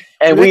believe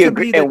that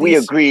We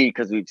these agree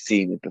because we've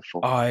seen it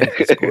before. oh,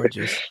 it's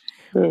gorgeous.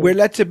 We're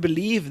led to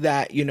believe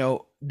that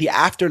the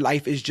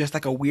afterlife is just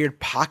like a weird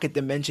pocket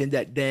dimension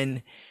that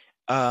then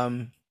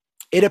um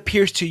it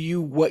appears to you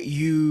what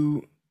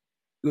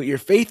your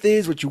faith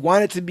is, what you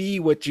want it to be,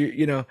 what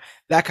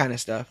that kind of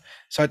stuff.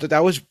 So I thought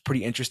that was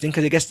pretty interesting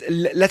because I guess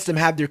it lets them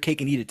have their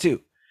cake and eat it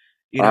too,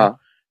 you know.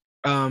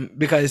 Uh-huh.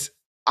 Because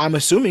I'm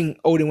assuming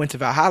Odin went to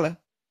Valhalla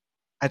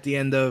at the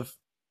end of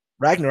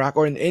Ragnarok,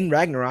 or in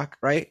Ragnarok,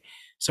 right?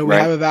 So we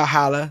have Right. a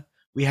Valhalla,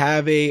 we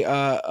have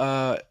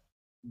a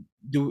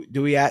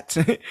Duat,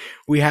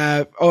 we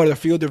have the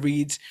Field of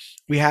Reeds,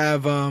 we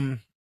have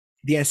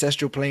the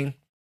Ancestral Plane.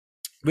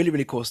 Really,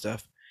 really cool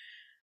stuff.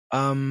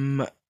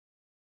 Um,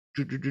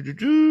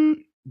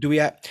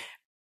 Duat.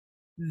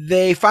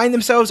 They find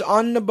themselves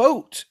on the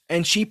boat,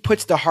 and she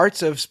puts the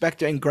hearts of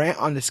Spectre and Grant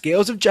on the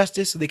scales of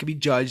justice so they can be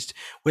judged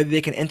whether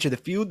they can enter the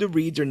Field of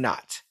Reeds or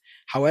not.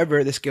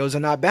 However, the scales are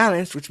not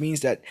balanced, which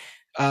means that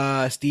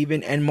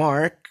Stephen and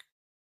Mark,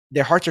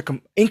 their hearts are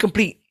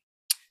incomplete.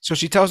 So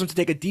she tells them to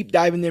take a deep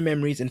dive in their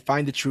memories and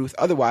find the truth,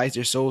 otherwise,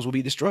 their souls will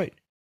be destroyed.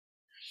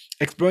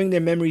 Exploring their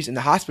memories in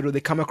the hospital,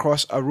 they come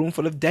across a room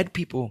full of dead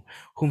people,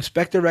 whom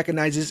Spectre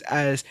recognizes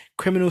as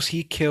criminals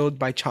he killed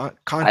by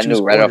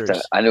Khonshu's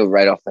orders. I knew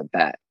right off the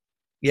bat.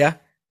 Yeah?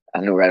 I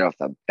knew right off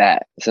the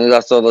bat. As soon as I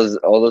saw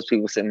all those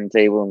people sitting at the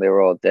table and they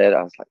were all dead,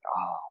 I was like,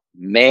 oh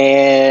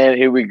man,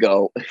 here we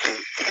go.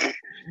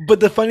 But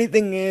the funny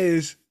thing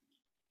is,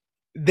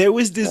 there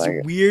was this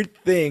Like, weird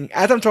thing.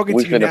 As I'm talking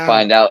we're to you gonna now,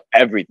 find out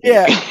everything.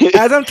 yeah,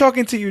 as I'm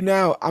talking to you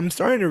now, I'm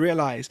starting to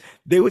realize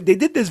they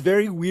did this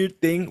very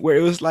weird thing where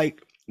it was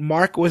like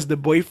Mark was the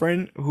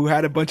boyfriend who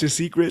had a bunch of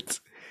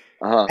secrets,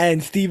 Uh-huh.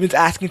 and Steven's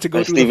asking to go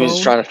And through the Steven's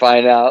phone. trying to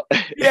find out.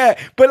 Yeah,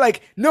 but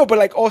like no, but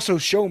like also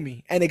show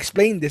me and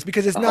explain this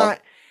because it's Uh-huh.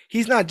 not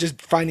he's not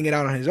just finding it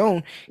out on his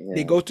own. They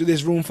Yeah. go through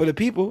this room full of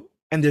people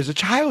and there's a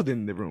child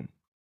in the room.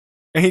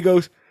 And he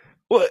goes,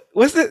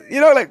 what's this?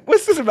 Like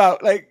what's this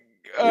about? Like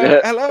In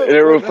hello.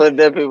 a room full of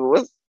dead people.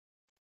 What's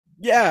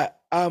Yeah.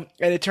 And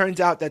it turns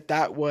out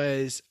that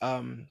was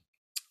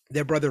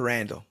their brother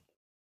Randall.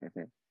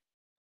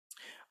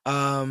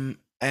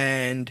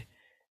 And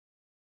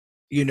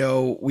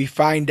we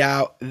find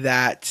out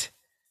that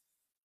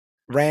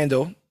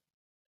Randall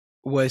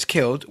was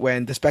killed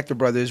when the Spectre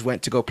brothers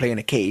went to go play in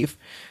a cave,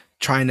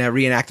 trying to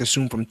reenact a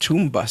scene from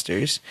Tomb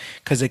Busters,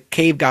 because the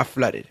cave got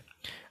flooded,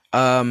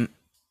 and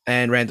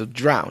Randall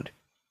drowned.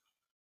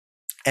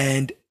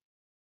 And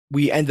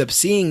we end up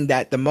seeing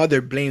that the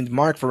mother blamed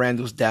Mark for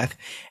Randall's death,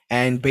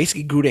 and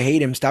basically grew to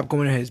hate him. Stopped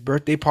going to his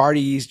birthday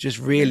parties. Just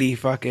really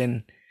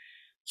fucking.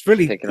 It's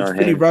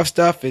really rough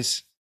stuff.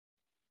 It's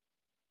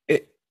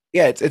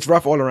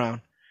rough all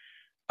around.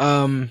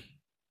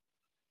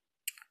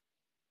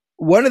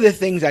 One of the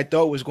things I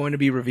thought was going to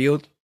be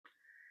revealed,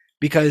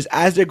 because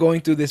as they're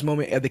going through this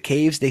moment of the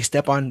caves, they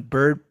step on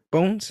bird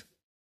bones.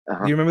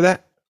 Do you remember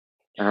that?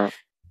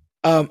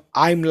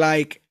 I'm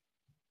like,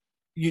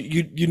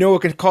 you know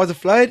what can cause a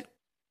flood? A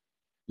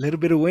little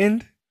bit of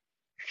wind,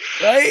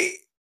 right?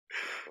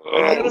 A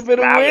little bit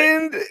of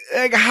wind.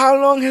 Like, how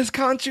long has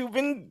Khonshu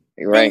been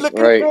looking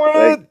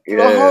for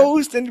a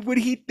host? And would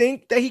he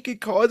think that he could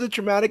cause a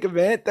traumatic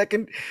event that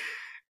can?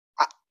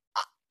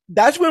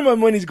 That's where my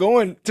money's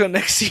going till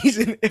next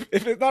season. If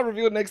it's not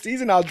revealed next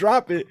season, I'll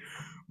drop it.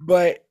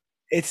 But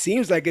it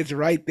seems like it's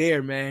right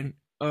there, man.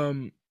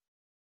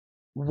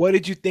 What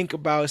did you think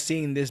about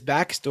seeing this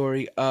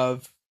backstory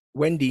of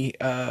Wendy,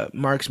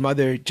 Mark's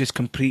mother, just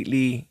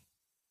completely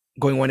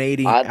going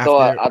 180? I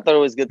thought it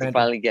was good to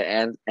finally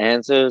get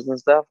answers and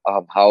stuff.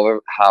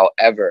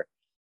 However,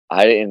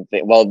 I didn't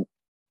think. Well,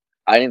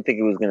 I didn't think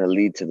it was going to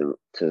lead to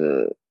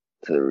the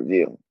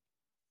reveal.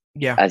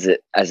 Yeah, as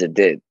it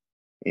did,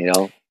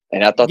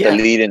 And I thought the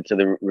lead into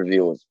the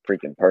reveal was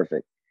freaking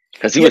perfect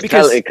because he was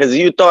telling. Because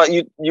you thought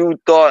you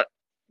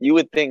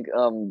would think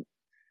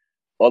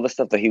all the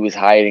stuff that he was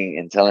hiding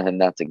and telling him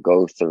not to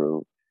go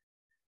through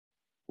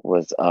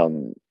was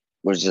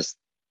was just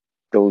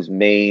those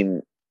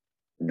main,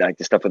 like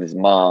the stuff with his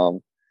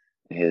mom,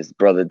 his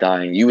brother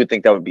dying. You would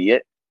think that would be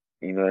it.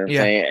 You know what I'm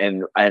Yeah.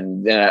 saying?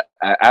 And then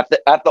after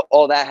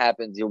all that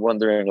happens, you're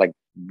wondering like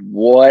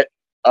what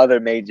other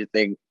major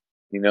thing,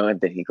 and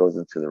then he goes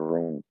into the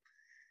room.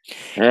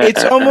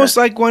 It's almost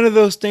like one of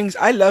those things.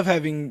 I love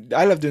doing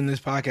this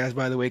podcast,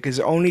 by the way, because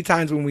only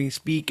times when we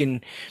speak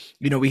and,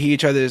 we hear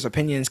each other's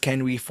opinions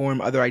can we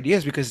form other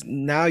ideas. Because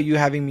now you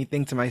having me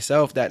think to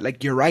myself that,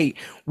 like, you're right.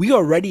 We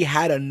already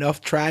had enough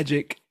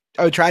tragedy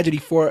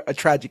for a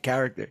tragic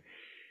character.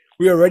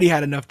 We already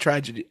had enough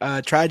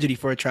tragedy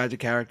for a tragic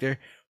character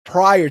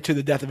prior to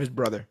the death of his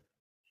brother.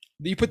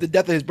 You put the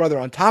death of his brother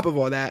on top of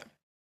all that,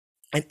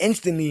 and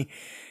instantly,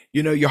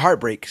 your heart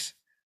breaks.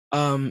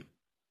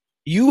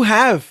 You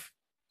have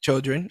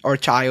children or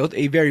child,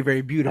 a very,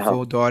 very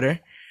beautiful daughter.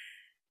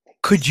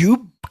 Could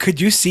you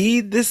see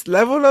this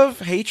level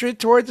of hatred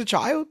towards a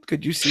child?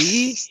 Could you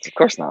see? Of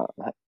course not.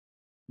 I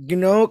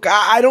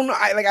don't know.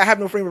 I have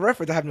no frame of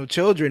reference. I have no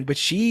children, but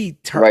she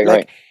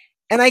Right.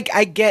 And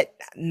I get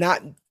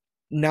not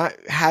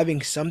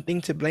having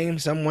something to blame,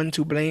 someone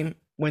to blame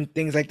when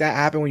things like that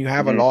happen. When you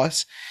have a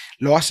loss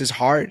is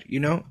hard,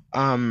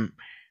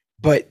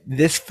 but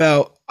this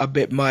felt a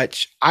bit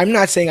much. I'm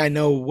not saying I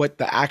know what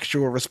the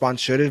actual response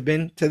should have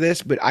been to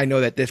this, but I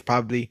know that this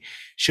probably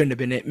shouldn't have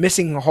been it.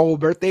 Missing whole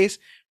birthdays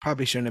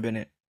probably shouldn't have been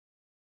it.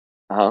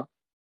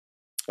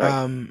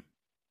 Right.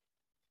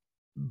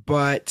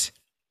 But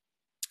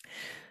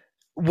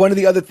one of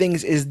the other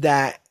things is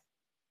that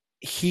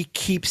he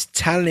keeps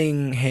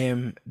telling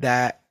him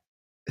that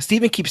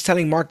Steven keeps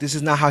telling Mark this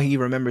is not how he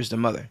remembers the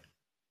mother.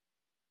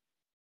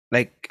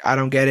 Like, I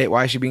don't get it.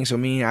 Why is she being so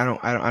mean? I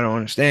don't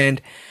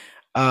understand.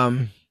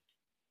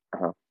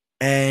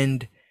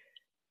 And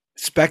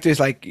Spectre's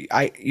like,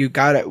 we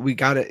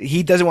gotta.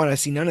 He doesn't want to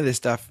see none of this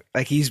stuff.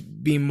 Like, he's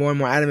being more and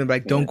more adamant,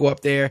 like, don't go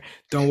up there,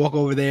 don't walk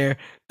over there,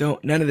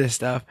 none of this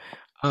stuff.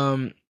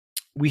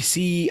 We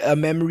see a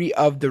memory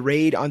of the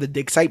raid on the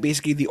dig site,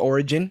 basically the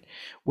origin,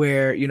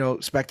 where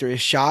Spectre is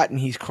shot and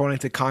he's crawling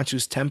to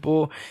Khonshu's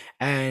temple,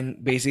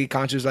 and basically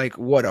Khonshu's like,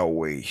 "What a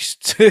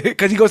waste,"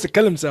 because he goes to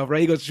kill himself,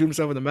 right? He goes to shoot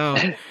himself in the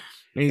mouth, and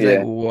he's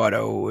like, "What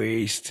a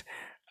waste."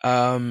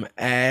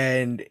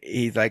 And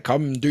he's like,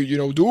 "Come,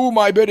 do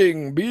my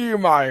bidding, be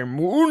my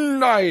Moon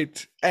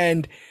Knight."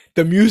 And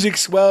the music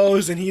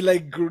swells, and he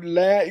like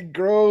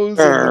grows.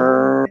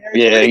 And it's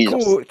really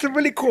cool. It's a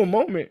really cool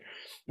moment.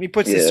 And he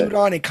puts his suit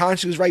on, and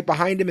Khonshu's right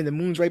behind him, and the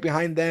moon's right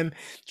behind them.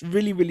 It's a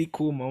really, really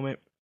cool moment.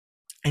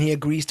 And he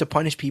agrees to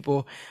punish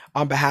people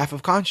on behalf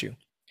of Khonshu.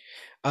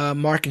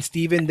 Mark and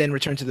Steven then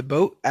return to the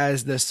boat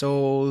as the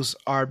souls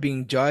are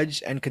being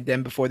judged and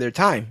condemned before their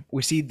time.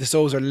 We see the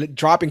souls are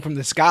dropping from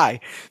the sky.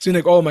 So you're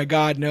like, oh my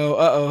God,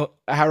 no,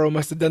 Harrow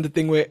must have done the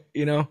thing with,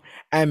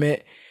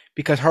 Ammit,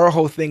 because her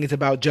whole thing is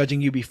about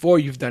judging you before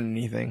you've done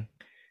anything,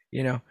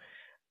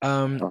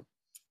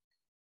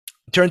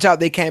 Turns out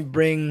they can't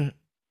bring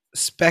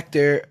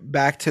Spectre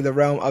back to the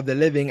realm of the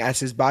living as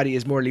his body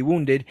is mortally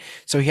wounded,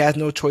 so he has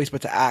no choice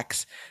but to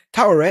ask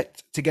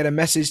Taweret to get a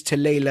message to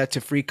Layla to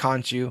free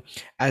Khonshu,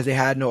 as they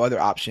had no other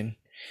option.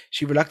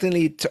 She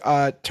reluctantly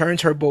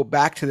turns her boat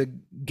back to the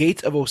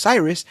gates of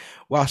Osiris,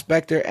 while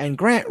Spectre and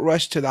Grant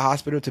rush to the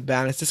hospital to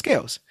balance the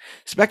scales.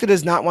 Spectre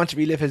does not want to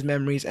relive his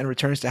memories and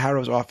returns to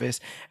Harrow's office,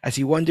 as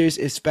he wonders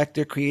if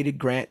Spectre created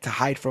Grant to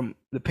hide from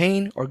the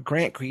pain, or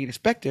Grant created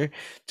Spectre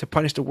to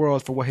punish the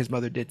world for what his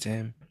mother did to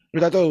him.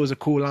 Which I thought it was a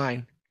cool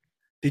line.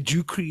 Did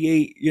you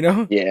create,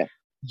 Yeah. Did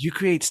you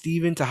create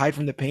Steven to hide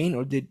from the pain,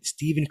 or did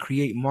Steven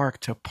create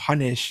Mark to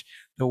punish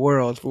the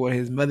world for what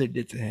his mother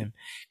did to him?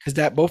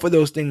 Because both of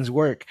those things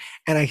work.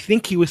 And I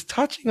think he was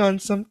touching on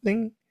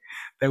something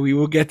that we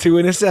will get to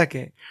in a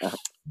second.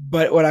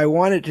 But what I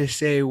wanted to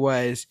say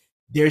was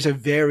there's a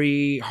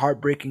very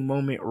heartbreaking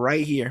moment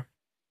right here,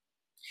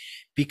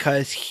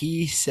 because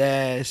he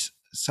says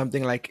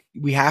something like,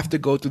 we have to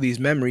go through these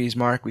memories,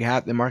 Mark.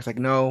 Mark's like,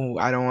 no,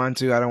 I don't want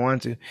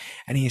to.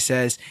 And he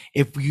says,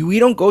 if we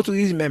don't go through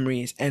these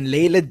memories and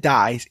Layla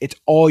dies, it's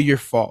all your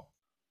fault.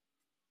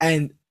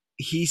 And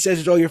he says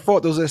it's all your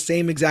fault. Those are the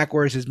same exact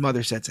words his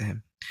mother said to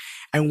him.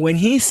 And when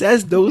he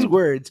says those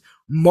words,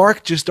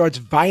 Mark just starts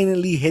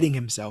violently hitting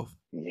himself.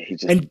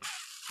 He's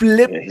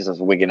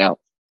just wigging out.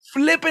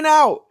 Flipping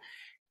out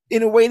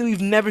in a way that we've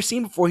never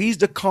seen before. He's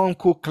the calm,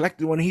 cool,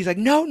 collected one. He's like,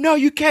 no,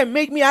 you can't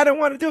make me. I don't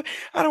want to do it.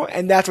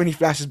 And that's when he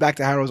flashes back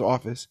to Harrow's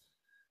office.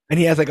 And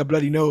he has like a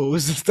bloody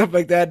nose and stuff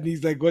like that. And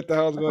he's like, what the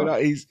hell's going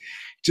on? He's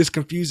just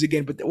confused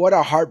again. But what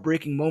a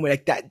heartbreaking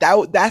moment. Like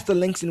that's the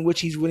lengths in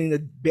which he's willing to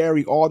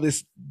bury all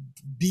this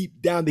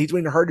deep down, that he's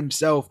willing to hurt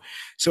himself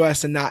so as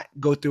to not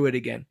go through it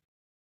again.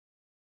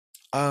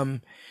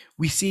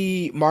 We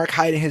see Mark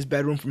hide in his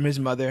bedroom from his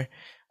mother.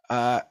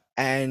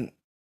 And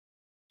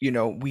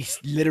we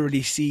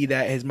literally see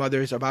that his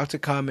mother is about to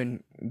come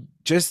and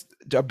just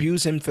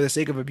abuse him for the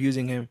sake of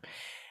abusing him.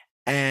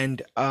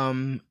 And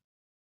right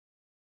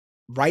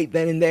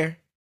then and there,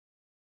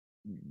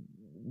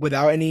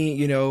 without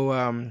any,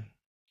 without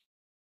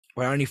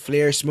any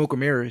flare, smoke, or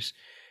mirrors,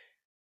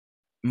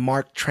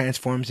 Mark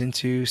transforms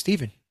into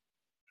Steven.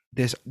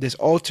 this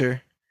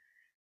altar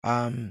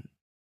um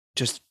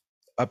just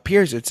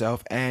appears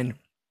itself, and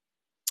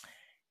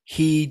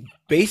he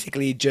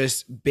basically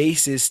just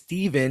bases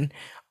Steven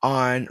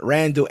on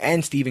Randall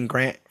and Stephen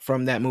Grant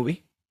from that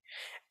movie.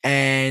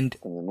 And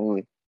in the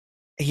movie.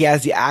 he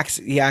has the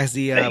accent, he has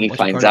the And he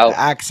what you finds call it, the out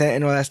accent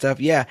and all that stuff.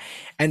 Yeah.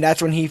 And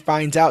that's when he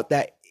finds out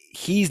that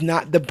he's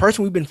not the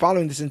person we've been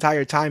following this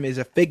entire time, is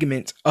a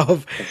figment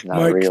of it's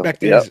not Mark real.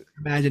 Yep. Spector's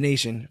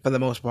imagination for the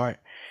most part.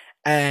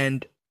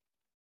 And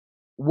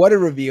what a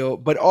reveal.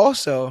 But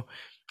also,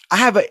 I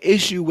have an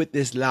issue with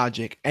this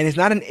logic, and it's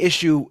not an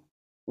issue.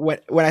 When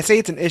I say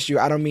it's an issue,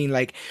 I don't mean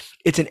like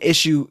it's an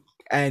issue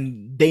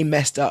and they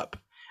messed up.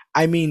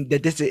 I mean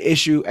that this is an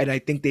issue, and I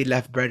think they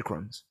left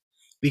breadcrumbs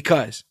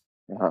because,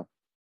 Uh-huh.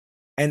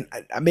 and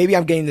maybe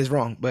I'm getting this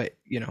wrong, but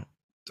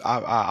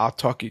I'll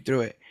talk you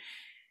through it.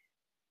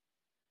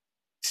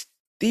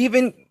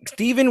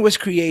 Steven was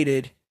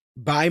created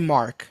by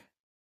Mark.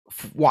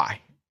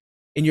 Why,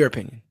 in your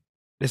opinion?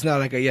 It's not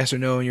like a yes or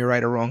no and you're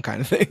right or wrong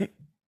kind of thing.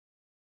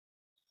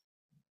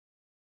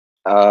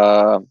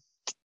 Uh,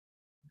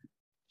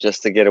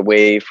 just to get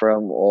away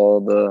from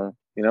all the,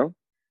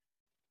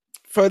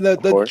 For the,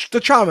 of the course, the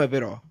trauma of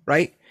it all,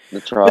 right?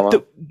 the But trauma,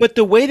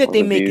 the way that all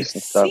they the make it abuse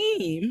and stuff.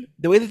 seem,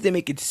 the way that they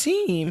make it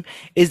seem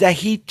is that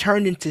he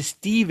turned into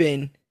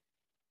Steven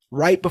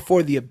right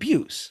before the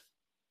abuse,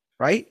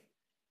 right?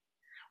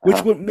 Which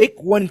Uh-huh. would make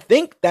one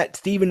think that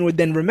Steven would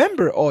then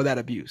remember all that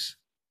abuse,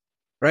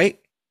 right?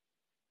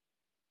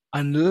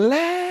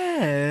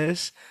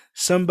 Unless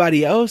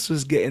somebody else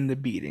was getting the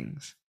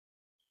beatings.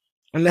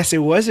 Unless it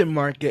wasn't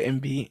Mark getting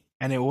beat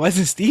and it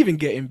wasn't Steven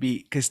getting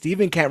beat, because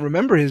Steven can't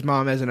remember his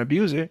mom as an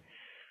abuser.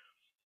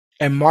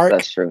 And Mark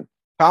That's true.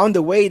 found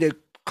a way to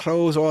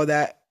close all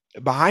that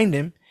behind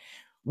him.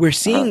 We're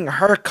Uh-huh. seeing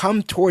her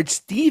come towards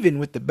Steven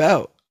with the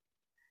belt.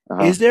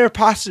 Uh-huh. Is there a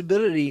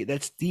possibility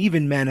that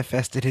Steven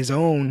manifested his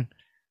own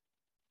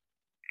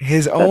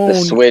That the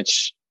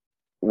switch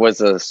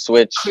was a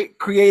switch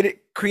created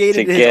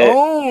to his get,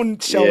 own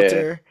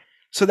yeah, shelter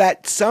so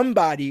that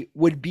somebody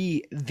would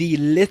be the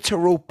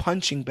literal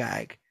punching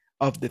bag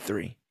of the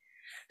three?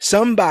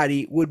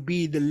 Somebody would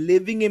be the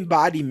living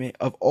embodiment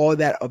of all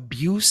that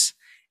abuse,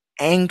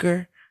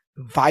 anger,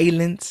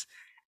 violence,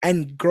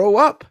 and grow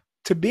up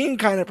to being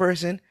kind of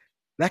person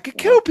that could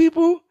uh-huh. kill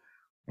people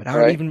without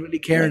Right, even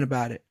really right. caring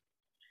about it.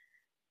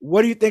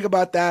 What do you think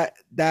about that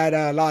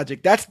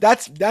logic? That's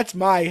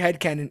my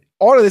headcanon.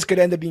 All of this could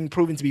end up being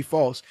proven to be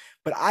false,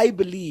 but I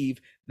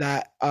believe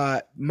that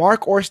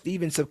Mark or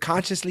Steven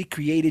subconsciously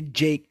created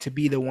Jake to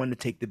be the one to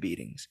take the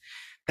beatings.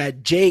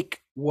 That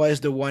Jake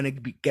was the one to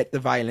get the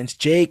violence.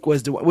 Jake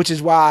was the one, which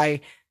is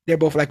why they're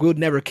both like, we'll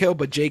never kill,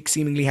 but Jake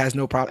seemingly has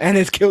no problem and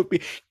has killed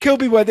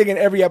people, I think, in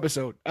every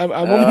episode. I'm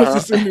almost Uh-huh.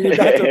 assuming we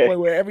got to a point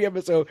where every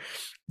episode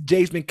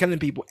Jake's been killing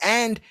people.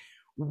 And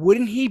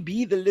wouldn't he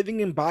be the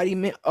living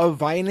embodiment of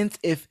violence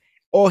if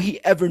all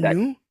he ever That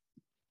knew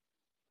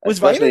was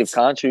especially if violence?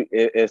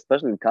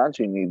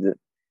 country needs it.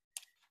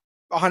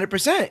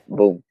 100%.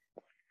 Boom,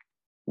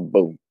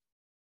 boom.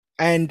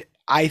 And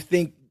I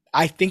think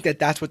that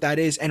that's what that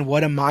is. And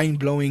what a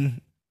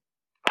mind-blowing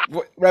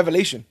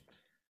revelation.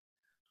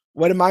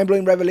 What a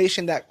mind-blowing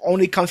revelation that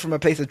only comes from a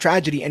place of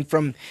tragedy. And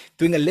from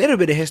doing a little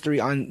bit of history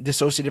on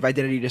dissociative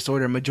identity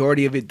disorder,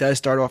 majority of it does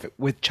start off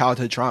with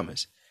childhood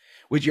traumas,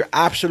 with your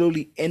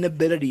absolutely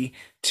inability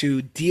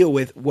to deal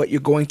with what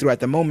you're going through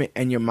at the moment,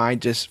 and your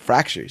mind just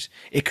fractures.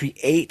 It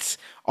creates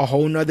a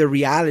whole nother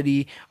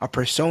reality, a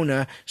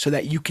persona, so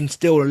that you can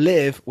still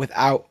live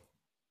without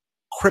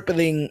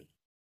crippling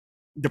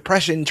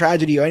depression,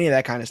 tragedy, or any of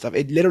that kind of stuff.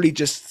 It literally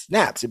just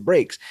snaps, it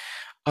breaks.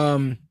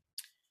 Um,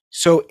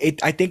 so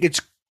I think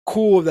it's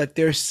cool that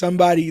there's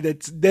somebody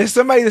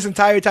this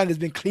entire time that's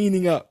been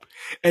cleaning up,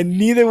 and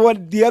neither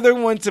one the other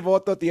ones have all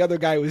thought the other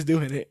guy was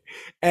doing it,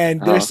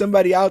 and there's Uh-huh.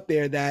 somebody out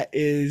there that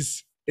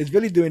is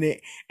really doing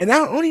it, and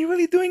not only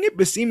really doing it,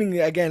 but seemingly,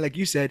 again, like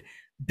you said,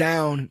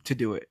 down to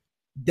do it,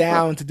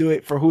 Uh-huh. down to do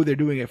it for who they're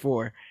doing it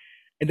for,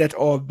 and that's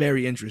all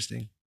very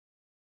interesting.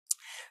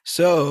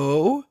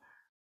 So,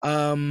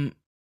 um,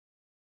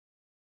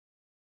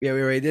 yeah,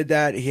 we already did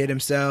that. He hit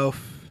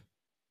himself.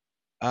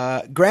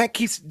 Grant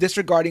keeps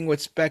disregarding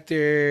what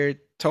Spectre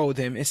told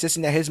him,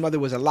 insisting that his mother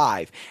was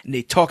alive and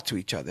they talked to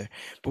each other.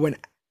 But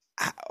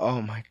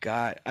oh my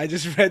god, I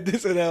just read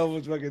this and I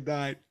almost fucking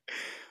died,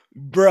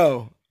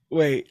 bro.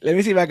 Wait, let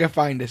me see if I can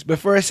find this. But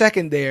for a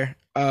second there,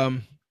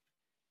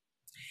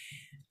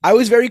 I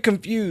was very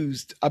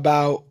confused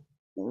about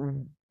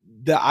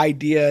the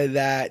idea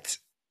that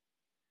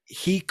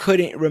he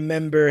couldn't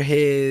remember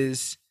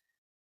his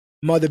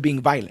mother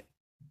being violent.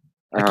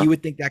 Like Uh-huh. you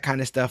would think that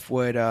kind of stuff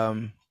would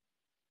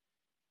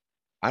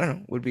I don't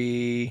know, would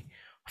be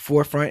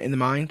forefront in the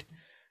mind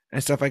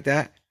and stuff like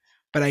that.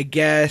 But I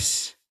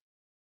guess,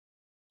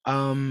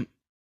 um,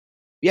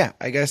 yeah,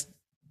 I guess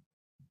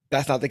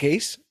that's not the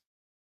case.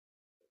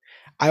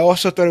 I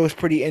also thought it was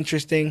pretty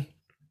interesting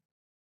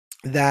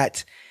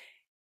that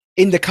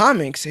in the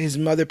comics, his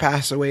mother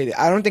passed away.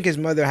 I don't think his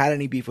mother had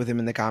any beef with him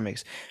in the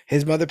comics.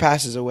 His mother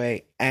passes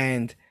away,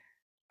 and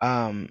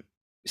um,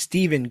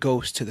 Steven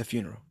goes to the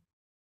funeral.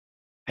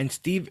 And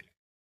Steve,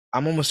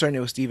 I'm almost certain it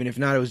was Steven. If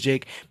not, it was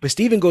Jake. But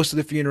Steven goes to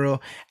the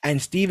funeral,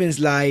 and Steven's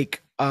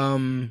like,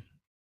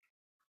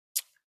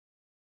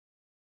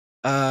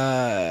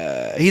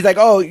 he's like,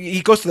 oh,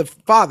 he goes to the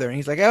father, and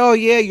he's like, oh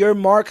yeah, you're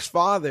Mark's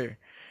father.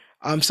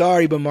 I'm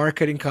sorry, but Mark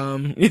couldn't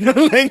come.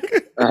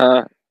 Like.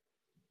 Uh-huh.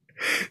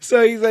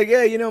 So he's like,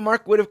 yeah,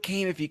 Mark would have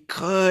came if he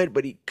could,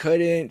 but he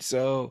couldn't.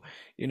 So,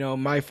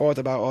 my fault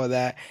about all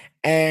that.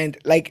 And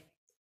like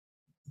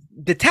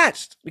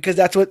detached because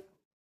that's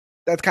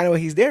kind of what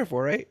he's there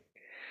for, right?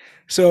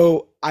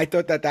 So I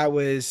thought that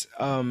was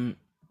I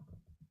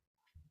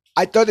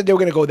thought that they were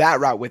gonna go that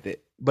route with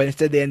it, but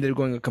instead they ended up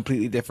going a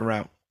completely different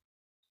route.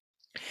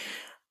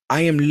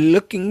 I am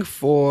looking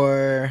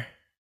for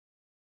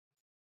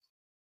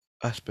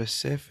a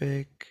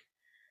specific.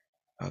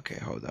 Okay,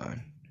 hold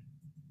on.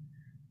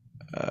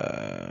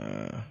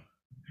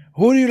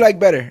 Who do you like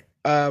better,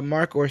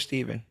 Mark or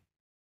Steven?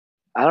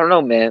 I don't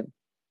know, man.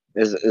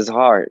 It's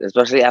hard,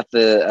 especially after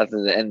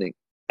the ending.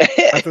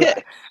 After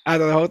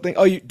after the whole thing.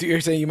 Oh,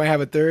 you're saying you might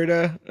have a third.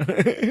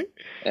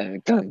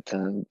 And dun,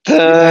 dun, You might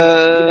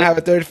dun. have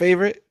a third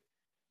favorite.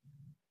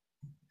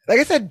 Like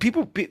I said,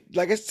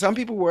 some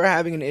people were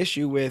having an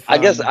issue with. I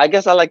guess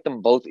I like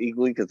them both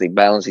equally because they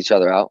balance each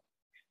other out.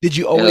 Did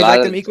you And a always lot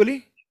like them of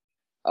equally?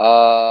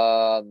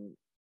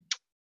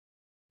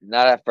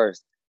 not at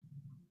first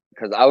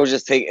because I was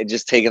just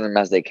taking them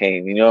as they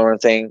came. You know what I'm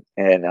saying?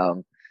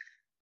 And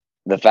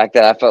the fact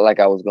that I felt like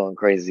I was going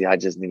crazy, I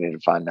just needed to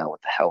find out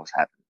what the hell was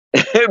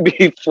happening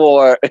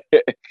before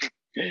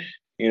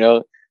you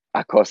know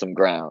I caught some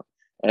ground.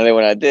 And then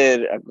when I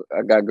did,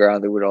 I got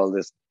grounded with all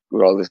this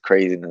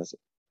craziness.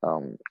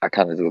 I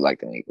kind of do like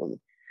them equally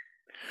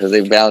because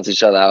they balance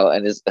each other out,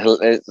 and it's a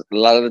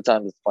lot of the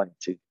time it's funny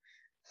too.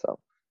 So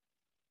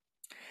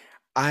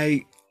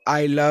I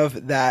I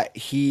love that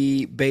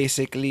he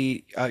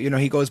basically,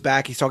 he goes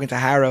back. He's talking to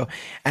Harrow,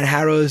 and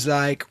Harrow's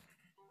like,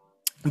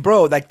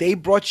 "Bro, like they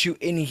brought you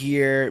in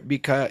here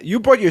because you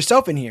brought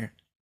yourself in here.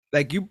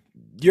 Like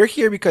you're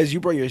here because you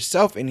brought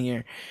yourself in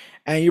here,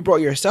 and you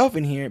brought yourself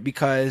in here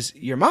because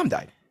your mom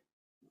died."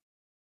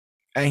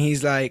 And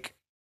he's like,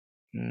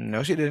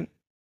 "No, she didn't."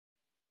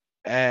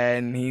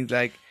 And he's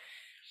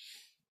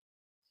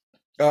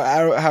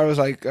Harrow's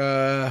like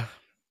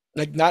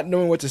not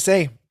knowing what to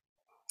say.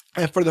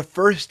 And for the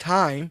first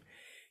time,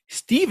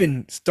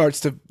 Steven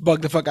starts to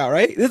bug the fuck out,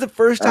 right? This is the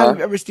first time uh-huh.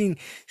 we've ever seen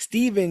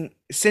Steven,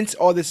 since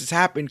all this has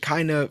happened,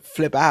 kind of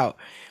flip out.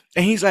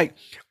 And he's like,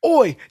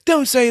 Oi,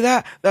 don't say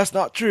that. That's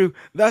not true.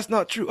 That's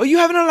not true. Are you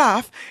having a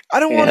laugh? I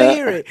don't want to Yeah.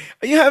 hear it.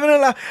 Are you having a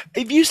laugh?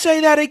 If you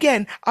say that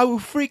again, I will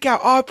freak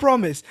out. I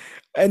promise.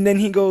 And then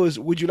he goes,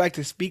 Would you like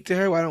to speak to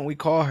her? Why don't we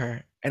call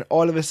her? And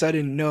all of a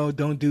sudden, no,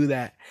 don't do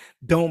that.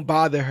 Don't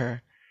bother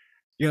her.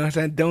 You know what I'm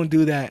saying? Don't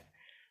do that.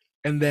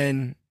 And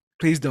then,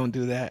 please don't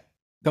do that.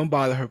 Don't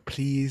bother her,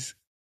 please.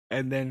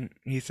 And then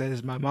he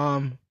says, my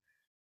mom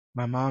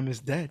is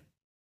dead.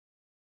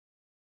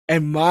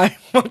 And my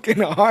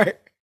fucking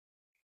heart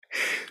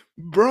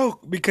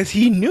broke because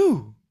he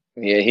knew.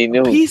 Yeah, he A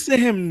knew. piece of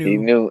him He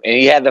knew. knew, and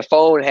he had the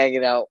phone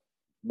hanging out,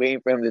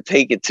 waiting for him to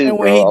take it too, And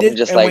when bro. he I'm did,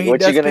 just and like, when he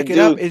what you does gonna pick it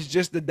up, do? it's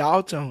just the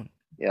dial tone.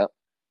 Yep.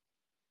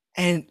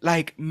 And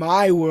like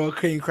my world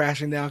came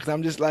crashing down because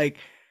I'm just like,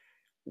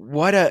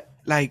 what a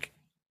like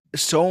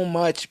so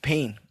much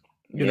pain,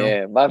 you know.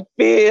 Yeah, my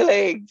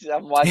feelings.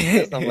 I'm watching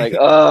this. I'm like,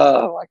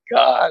 oh my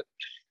god.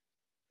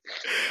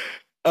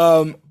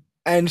 um,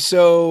 and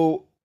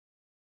so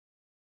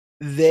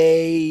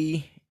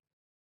they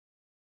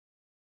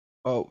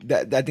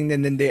that thing.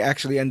 Then they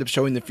actually end up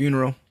showing the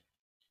funeral.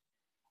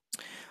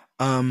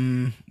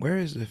 Where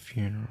is the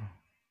funeral?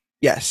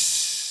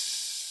 Yes.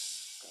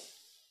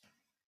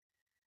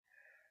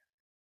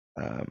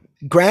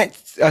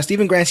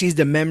 Stephen Grant sees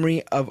the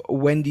memory of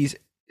Wendy's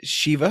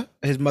Shiva,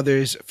 his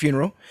mother's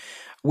funeral,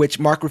 which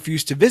Mark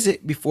refused to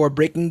visit before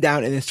breaking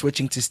down and then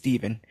switching to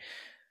Stephen.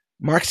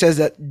 Mark says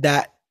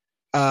that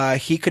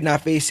he could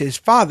not face his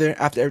father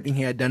after everything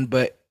he had done,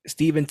 but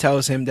Stephen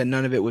tells him that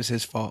none of it was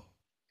his fault.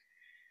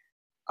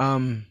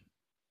 Um,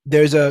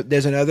 there's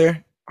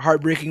another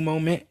heartbreaking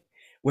moment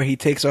where he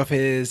takes off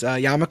his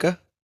yarmulke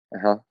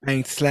Uh-huh.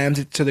 and slams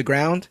it to the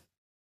ground,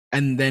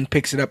 and then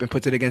picks it up and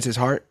puts it against his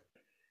heart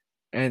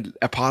and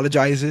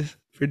apologizes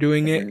for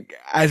doing it. Hmm.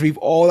 As we've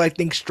all, I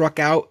think, struck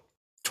out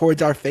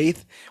towards our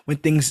faith when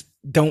things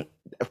don't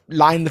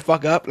line the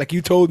fuck up. Like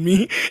you told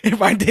me,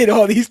 if I did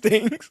all these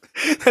things,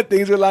 that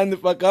things would line the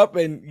fuck up,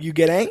 and you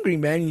get angry,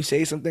 man. You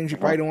say some things you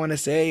Uh-huh. probably don't want to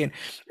say, and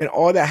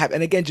all that happen.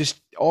 And again,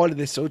 just all of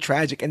this so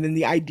tragic. And then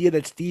the idea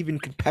that Steven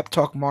could pep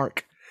talk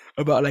Mark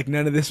about like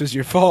none of this was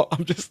your fault.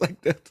 I'm just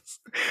like that's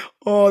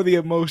all the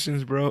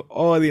emotions, bro.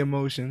 All the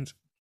emotions.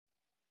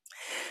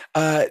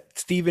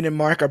 Steven and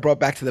Mark are brought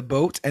back to the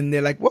boat, and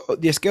they're like, "Whoa,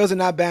 your skills are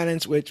not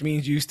balanced, which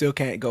means you still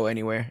can't go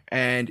anywhere,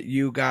 and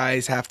you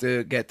guys have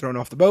to get thrown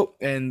off the boat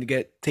and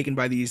get taken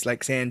by these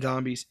like sand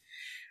zombies."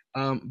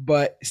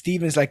 But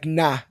Steven's like,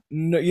 "Nah,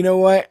 no, you know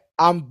what?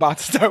 I'm about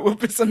to start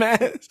whooping some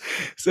ass.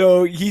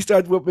 So he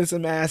starts whooping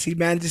some ass. He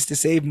manages to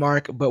save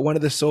Mark, but one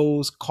of the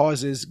souls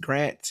causes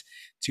Grant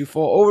to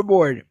fall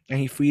overboard and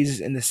he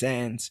freezes in the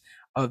sands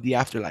of the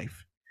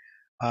afterlife.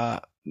 Uh,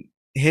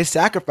 his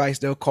sacrifice,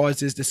 though,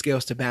 causes the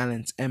scales to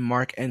balance and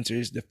Mark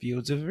enters the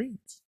fields of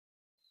reeds.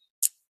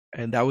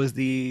 And that was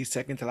the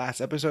second to last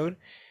episode.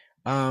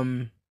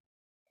 Um,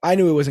 I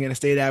knew it wasn't going to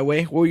stay that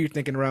way. What were you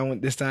thinking around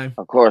with this time?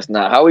 Of course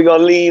not. How we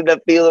gonna leave the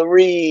field of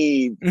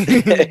reeds?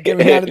 Get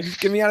me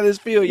out of this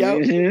field, yo.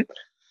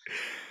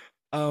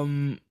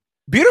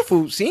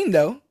 Beautiful scene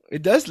though.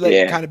 It does look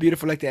kind of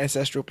beautiful, like the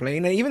ancestral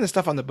plane, and even the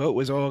stuff on the boat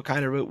was all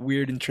kind of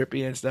weird and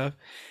trippy and stuff.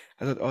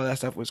 I thought all that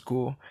stuff was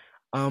cool.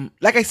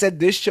 Like I said,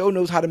 this show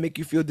knows how to make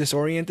you feel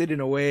disoriented in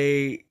a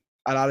way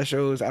a lot of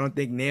shows I don't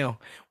think nail.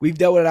 We've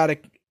dealt with a lot of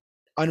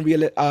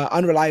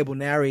unreliable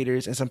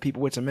narrators and some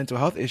people with some mental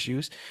health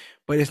issues,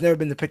 but it's never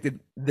been depicted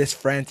this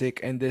frantic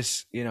and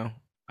this,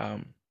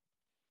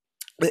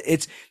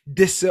 it's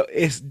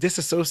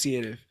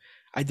disassociative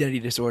identity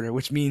disorder,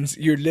 which means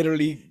you're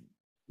literally,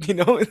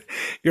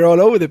 you're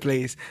all over the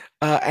place.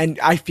 And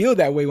I feel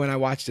that way when I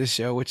watch this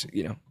show, which,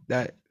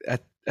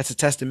 that's a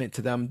testament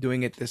to them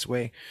doing it this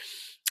way.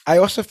 I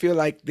also feel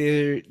like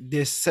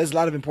this says a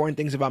lot of important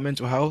things about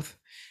mental health.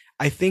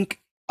 I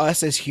think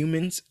us as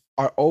humans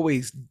are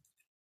always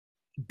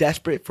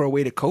desperate for a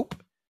way to cope.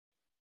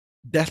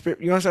 Desperate,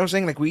 you know what I'm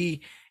saying? Like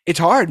it's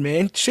hard,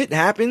 man. Shit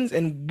happens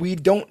and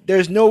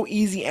there's no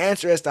easy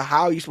answer as to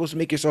how you're supposed to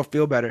make yourself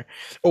feel better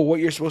or what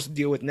you're supposed to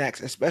deal with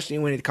next, especially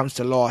when it comes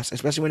to loss,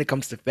 especially when it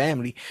comes to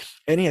family,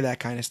 any of that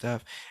kind of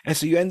stuff. And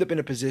so you end up in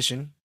a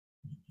position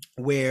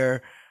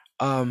where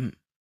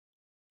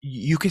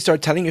you can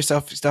start telling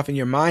yourself stuff in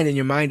your mind, and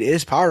your mind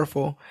is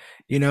powerful,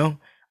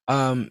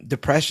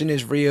 depression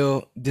is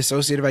real,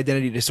 dissociative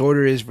identity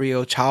disorder is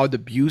real, child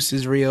abuse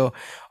is real,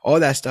 all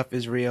that stuff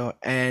is real.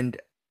 And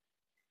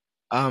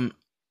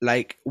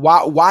like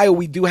while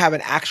we do have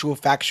an actual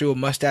factual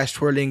mustache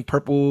twirling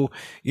purple,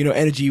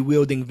 energy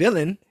wielding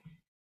villain,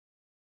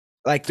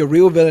 like the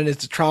real villain is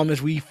the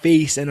traumas we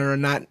face and are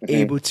not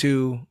able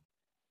to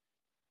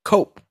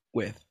cope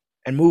with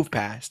and move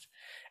past.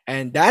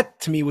 And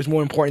that to me was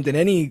more important than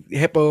any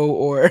hippo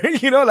or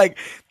like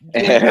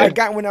I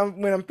got when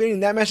I'm feeling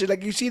that message.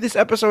 Like you see this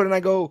episode and I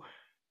go,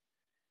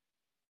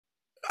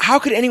 how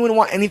could anyone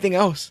want anything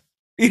else?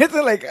 You have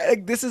to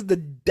like this is the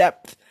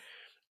depth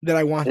that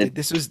I wanted.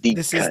 This is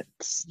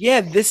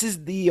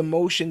the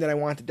emotion that I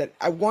wanted. That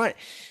I want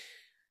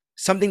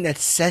something that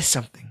says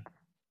something.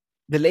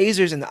 The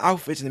lasers and the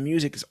outfits and the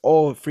music is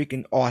all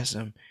freaking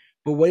awesome,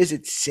 but what is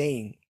it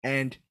saying?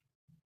 And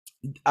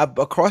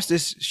across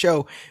this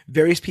show,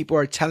 various people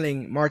are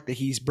telling Mark that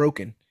he's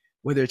broken,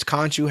 whether it's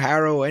Khonshu,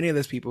 Harrow, or any of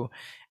those people,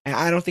 and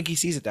I don't think he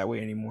sees it that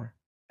way anymore.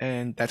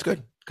 And that's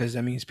good, because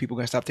that means people are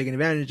gonna stop taking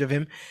advantage of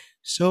him.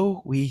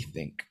 So we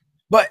think.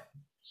 But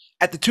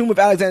at the tomb of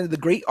Alexander the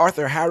Great,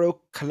 Arthur Harrow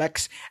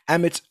collects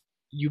Amit's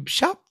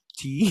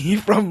Ushabti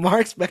from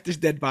Mark Spector's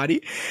dead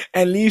body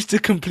and leaves to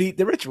complete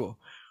the ritual.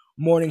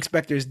 Mourning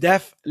Spector's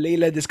death,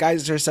 Layla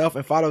disguises herself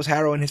and follows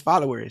Harrow and his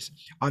followers.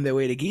 On their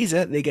way to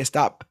Giza, they get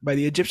stopped by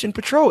the Egyptian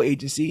Patrol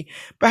Agency,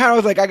 but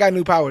Harrow's like, I got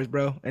new powers,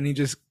 bro, and he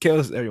just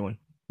kills everyone.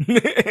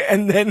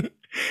 And then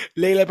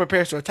Layla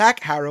prepares to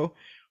attack Harrow,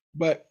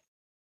 but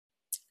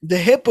the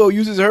hippo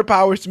uses her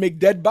powers to make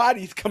dead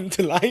bodies come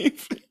to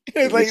life.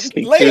 It's like,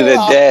 Layla, to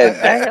the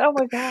dead. Oh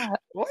my god,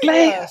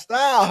 Layla,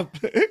 stop.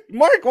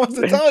 Mark wants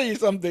to tell you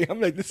something.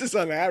 I'm like, this is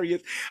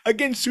hilarious.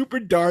 Again,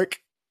 super dark,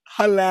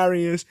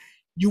 hilarious.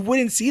 You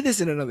wouldn't see this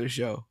in another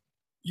show.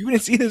 You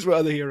wouldn't see this with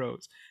other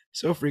heroes.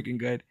 So freaking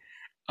good.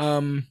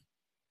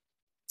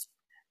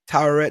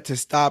 Taweret to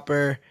stop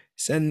her.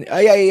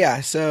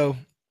 So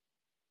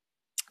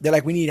they're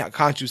like, we need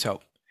Khonshu's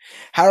help.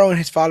 Harrow and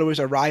his followers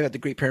arrive at the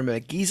Great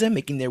Pyramid of Giza,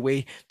 making their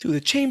way through the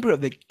Chamber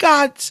of the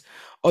Gods,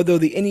 although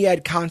the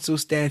Ennead Council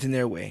stands in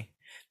their way.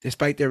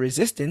 Despite their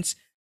resistance,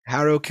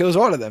 Harrow kills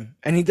all of them.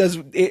 And he does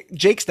it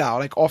Jake style,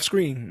 like off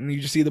screen. And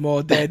you just see them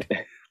all dead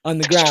on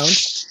the ground.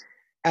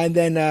 And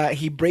then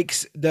he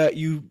breaks the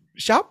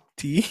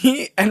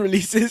Ushabti and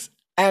releases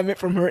Amit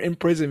from her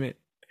imprisonment.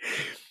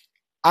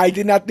 I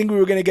did not think we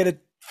were going to get a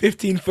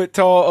 15-foot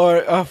tall or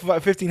a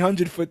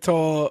 1,500-foot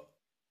tall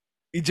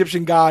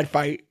Egyptian god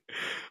fight.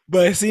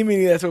 But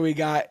seemingly that's what we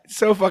got.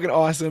 So fucking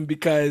awesome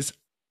because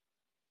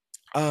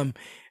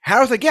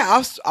Harrow's like,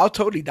 yeah, I'll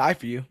totally die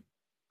for you.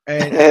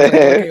 And like,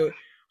 okay,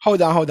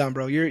 hold on,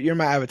 bro. You're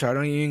my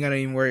avatar. You ain't gotta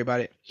even worry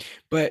about it.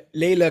 But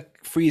Layla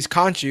frees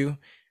Khonshu.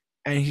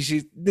 And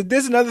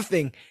there's another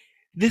thing.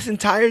 This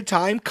entire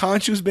time,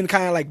 Khonshu's been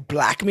kind of like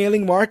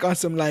blackmailing Mark on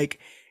some like,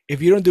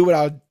 if you don't do what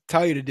I'll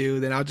tell you to do,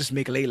 then I'll just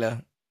make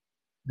Layla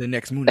the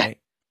next Moon Knight.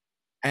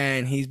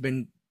 And he's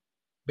been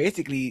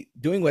basically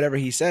doing whatever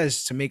he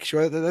says to make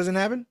sure that doesn't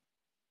happen.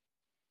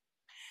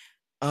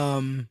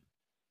 And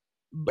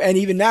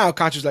even now,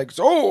 Khonshu's like,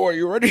 so are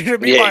you ready to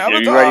be my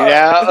avatar? You ready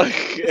now?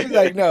 He's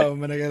like, no,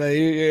 man,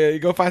 you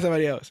go find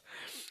somebody else.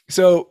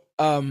 So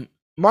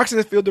Mark's in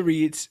the field of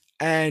reeds,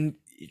 and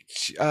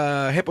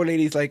Hippo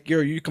Lady's like,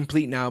 you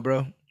complete now,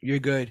 bro. You're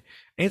good.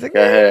 And he's like,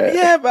 Go ahead.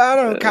 yeah, but I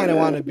don't kind of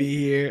want to be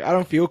here. I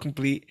don't feel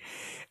complete.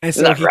 And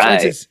so Not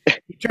right.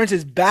 he turns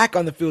his back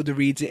on the field of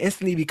reeds. It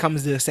instantly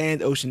becomes the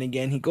sand ocean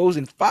again. He goes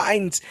and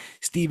finds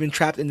Steven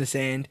trapped in the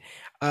sand,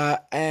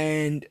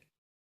 and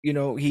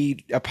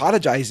he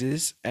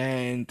apologizes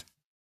and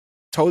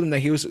told him that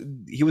he was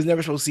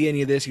never supposed to see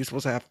any of this. He was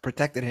supposed to have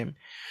protected him.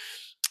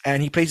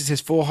 And he places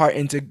his full heart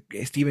into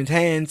Steven's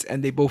hands,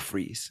 and they both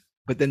freeze.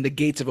 But then the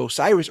gates of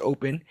Osiris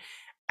open,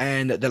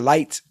 and the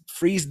lights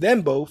freeze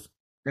them both,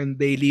 and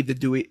they leave the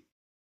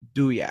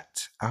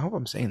Duat. I hope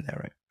I'm saying that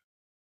right.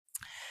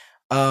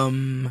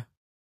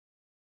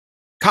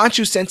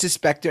 Khonshu senses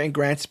Spectre and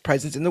Grant's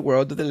presence in the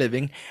world of the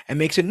living and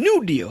makes a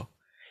new deal,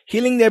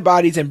 healing their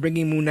bodies and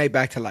bringing Moon Knight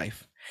back to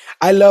life.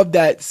 I love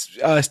that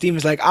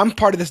Steven's like, I'm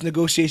part of this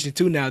negotiation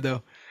too now,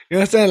 though. You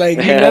know what I'm saying? Like,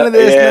 none of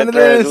this, none of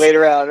this.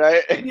 Later on,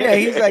 right? Yeah,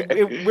 he's like,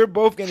 we're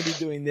both going to be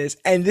doing this.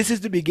 And this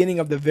is the beginning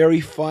of the very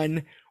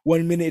fun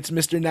 1 minute it's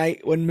Mr.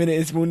 Knight, 1 minute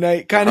it's Moon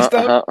Knight kind of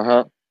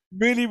stuff.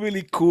 Really,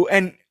 really cool.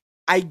 And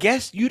I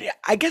guess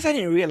I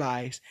didn't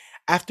realize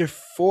after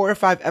 4 or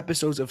 5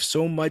 episodes of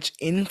so much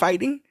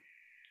infighting,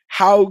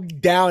 how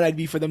down I'd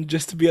be for them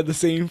just to be on the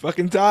same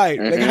fucking tide.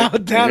 Like how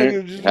down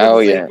I'd be just on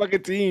the same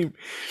fucking team.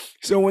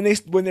 So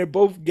when they're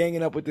both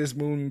ganging up with this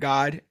moon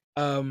god,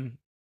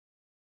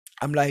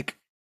 I'm like,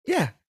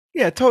 yeah,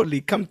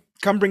 totally. Come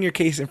bring your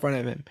case in front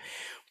of him.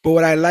 But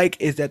what I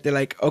like is that they're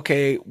like,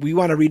 okay, we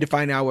want to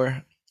redefine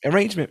our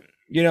arrangement.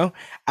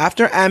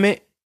 After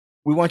Amit,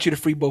 we want you to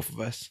free both of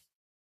us.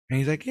 And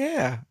he's like,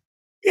 yeah,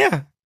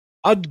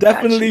 I'll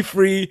definitely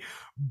free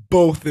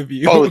both of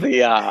you. Both of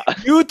y'all.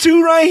 You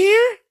two right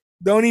here,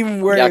 don't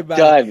even worry about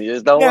it.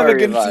 Just don't Never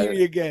worry gonna see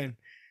me again.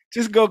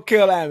 Just go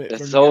kill Amit.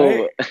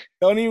 Right?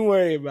 Don't even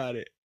worry about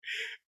it.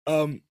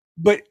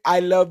 But I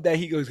love that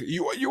he goes,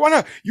 you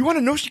wanna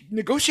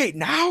negotiate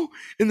now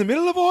in the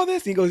middle of all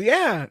this? And he goes,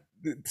 yeah.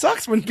 It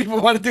sucks when people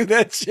want to do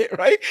that shit,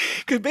 right?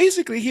 Because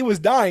basically he was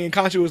dying, and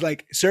Khonshu was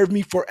like, serve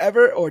me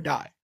forever or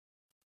die.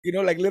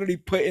 Like literally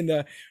put in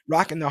the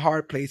rock in the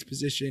hard place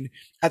position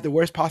at the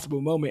worst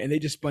possible moment, and they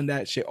just spun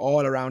that shit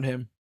all around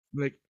him.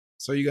 Like,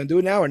 so you gonna do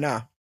it now or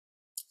nah?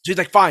 She's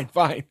like, fine.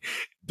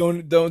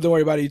 Don't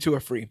worry about it. You two are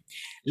free.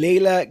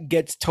 Layla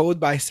gets told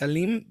by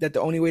Salim that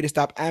the only way to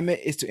stop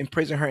Amit is to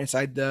imprison her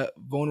inside the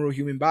vulnerable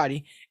human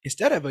body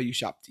instead of a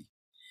Ushabti.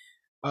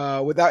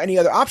 Without any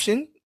other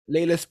option,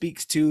 Layla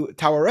speaks to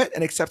Taweret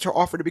and accepts her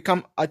offer to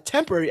become a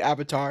temporary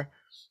avatar.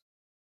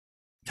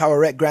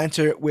 Taweret grants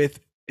her with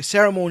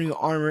ceremonial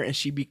armor, and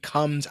she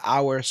becomes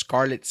our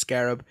Scarlet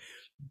Scarab.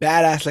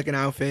 Badass looking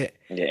outfit.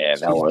 Yeah,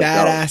 that was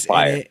badass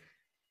in it.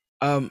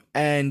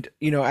 And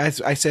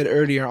as I said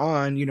earlier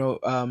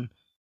on,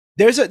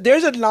 there's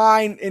a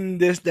line in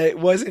this that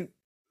wasn't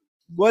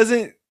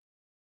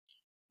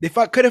they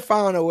could have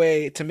found a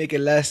way to make it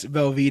less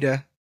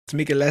Velveeta, to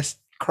make it less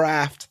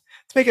craft,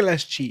 to make it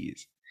less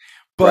cheese.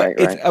 But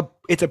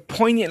it's a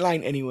poignant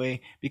line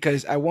anyway,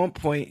 because at one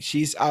point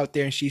she's out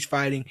there and she's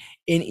fighting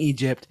in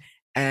Egypt,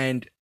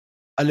 and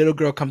a little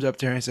girl comes up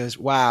to her and says,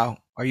 "Wow,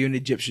 are you an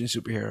Egyptian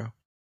superhero?"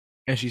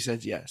 And she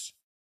says, "Yes."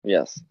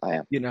 Yes, I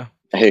am.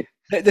 Hey.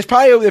 There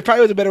probably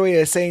was a better way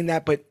of saying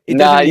that, but you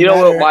know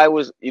why it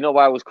was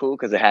cool?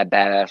 Because it had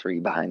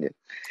badassery behind it.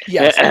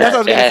 Yes, that's what I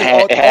was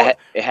gonna say.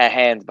 It had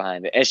hands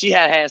behind it, and she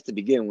had hands to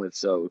begin with.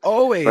 So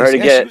always, for her to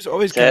she was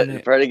always for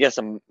her to get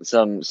some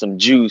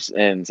juice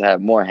and to have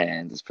more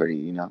hands is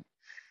pretty, And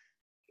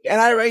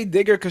I already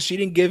dig her because she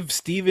didn't give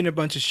Steven a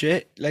bunch of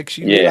shit. Like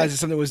she realized that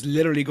something was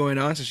literally going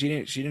on, so she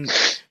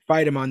didn't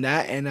fight him on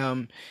that. And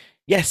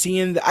I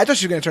thought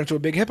she was gonna turn into a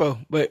big hippo,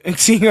 but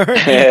seeing her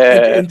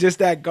in just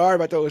that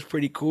garb, I thought was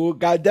pretty cool.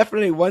 Got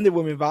definitely Wonder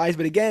Woman vibes,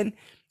 but again,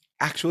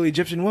 actual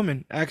Egyptian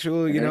woman,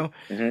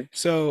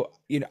 So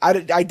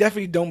I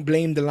definitely don't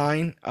blame the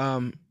line,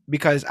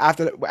 because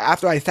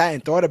after I sat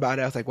and thought about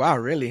it, I was like, wow,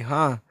 really,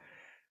 huh?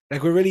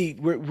 Like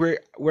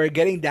we're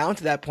getting down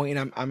to that point,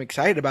 and I'm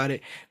excited about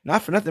it.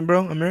 Not for nothing,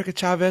 bro. America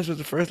Chavez was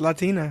the first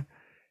Latina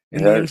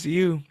in the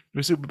MCU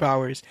with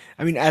superpowers.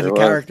 I mean, as a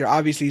character,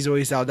 obviously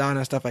Zoe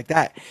Saldana, stuff like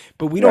that.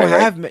 But we don't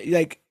have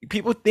like,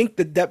 people think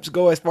the depths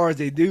go as far as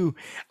they do.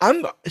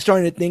 I'm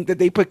starting to think that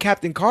they put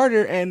Captain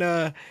Carter and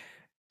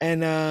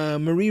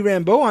Marie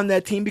Rambeau on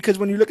that team, because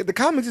when you look at the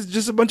comics, it's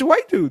just a bunch of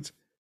white dudes.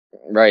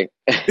 Right.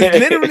 It's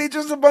literally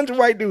just a bunch of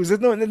white dudes. There's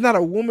not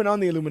a woman on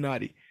the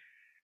Illuminati.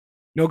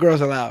 No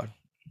girls allowed,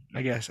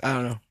 I guess. I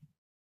don't know.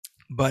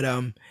 But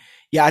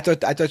I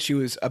thought she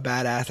was a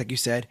badass, like you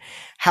said.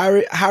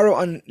 Harrow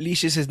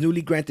unleashes his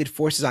newly granted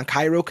forces on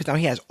Cairo, because now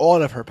he has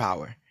all of her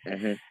power.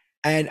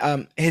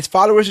 And his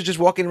followers are just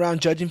walking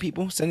around judging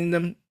people, sending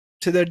them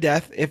to their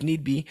death if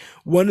need be.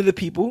 One of the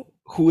people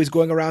who is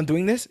going around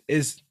doing this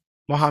is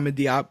Mohammed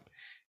Diab,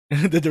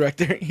 the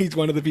director. He's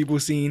one of the people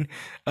seen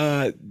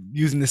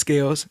using the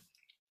scales.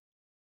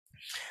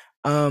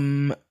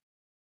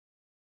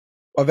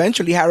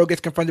 Eventually, Harrow gets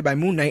confronted by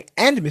Moon Knight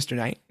and Mr.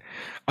 Knight,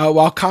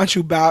 while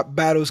Khonshu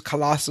battles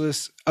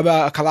Colossus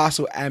about a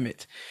colossal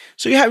Amit.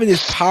 So you're having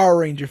this Power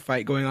Ranger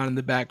fight going on in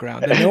the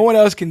background that no one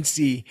else can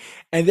see,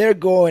 and they're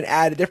going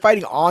at it. They're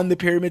fighting on the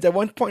pyramids. At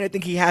one point, I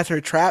think he has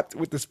her trapped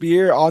with the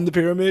spear on the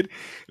pyramid,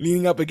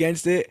 leaning up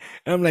against it.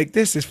 And I'm like,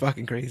 this is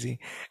fucking crazy.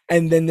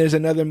 And then there's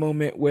another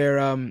moment where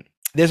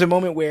there's a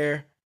moment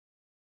where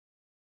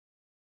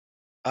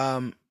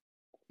um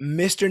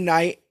Mr.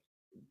 Knight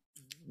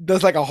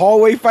does like a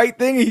hallway fight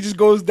thing. And he just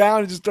goes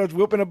down and just starts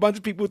whooping a bunch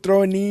of people,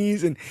 throwing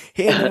knees and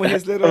hitting them with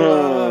his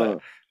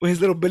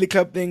little billy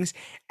club things.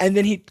 And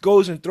then he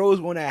goes and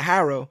throws one at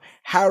Harrow.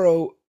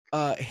 Harrow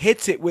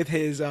hits it with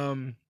his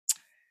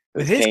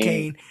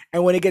cane,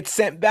 and when it gets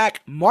sent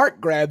back,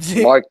 Mark grabs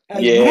it. Mark,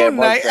 as yeah, Moon Mark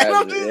Knight, and I'm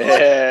grabs just it.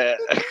 like, Yeah.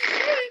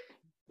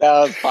 That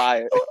was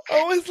fire.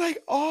 I was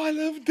like, oh, I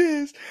love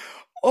this.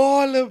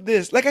 All of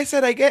this. Like I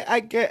said, I get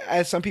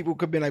as some people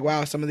could be like,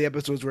 wow, some of the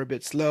episodes were a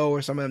bit slow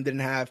or some of them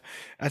didn't have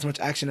as much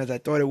action as I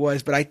thought it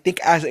was. But I think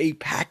as a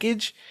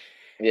package,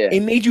 Yeah.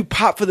 it made you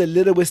pop for the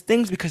littlest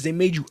things because they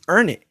made you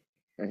earn it.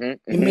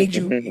 It made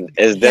you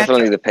It's you had definitely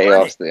to the earn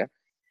payoffs it. there.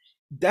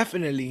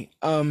 Definitely.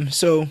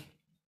 So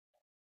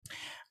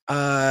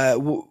uh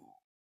w-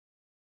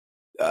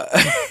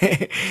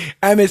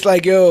 and it's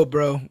like, yo,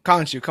 bro,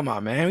 Khonshu, come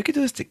on, man. We could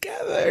do this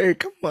together.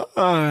 Come You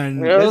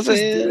on. know what I'm Let's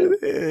just saying? do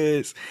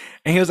this.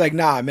 And he was like,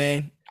 nah,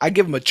 man. I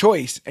give him a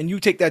choice, and you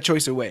take that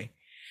choice away.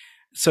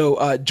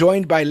 So,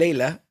 joined by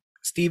Layla,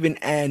 Stephen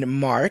and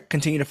Mark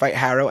continue to fight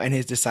Harrow and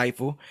his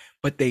disciple,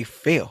 but they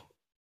fail.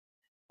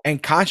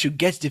 And Khonshu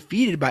gets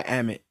defeated by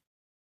Amit,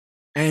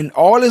 and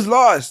all is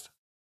lost.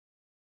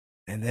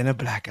 And then a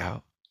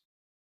blackout.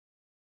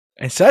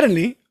 And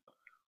suddenly,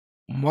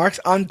 Mark's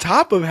on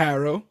top of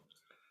Harrow,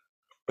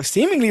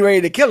 seemingly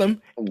ready to kill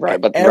him.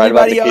 Right, And but right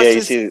about the yeah,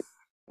 you see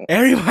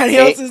everybody cane,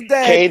 else is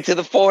dead. cane to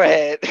the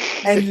forehead.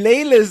 And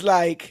Layla's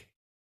like,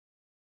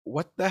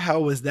 what the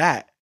hell was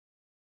that?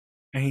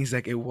 And he's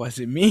like, it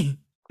wasn't me.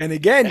 And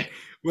again,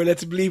 we're led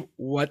to believe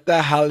what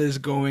the hell is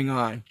going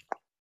on.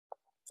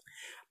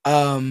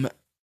 Um,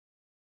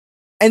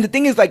 and the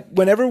thing is, like,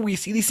 whenever we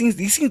see these scenes,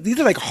 these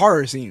are like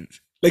horror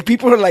scenes. Like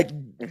people are like,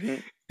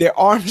 their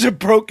arms are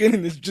broken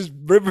and there's just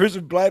rivers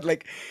of blood.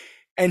 Like,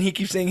 and he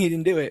keeps saying he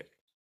didn't do it.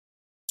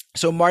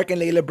 So Mark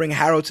and Layla bring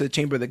Harrow to the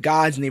Chamber of the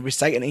Gods and they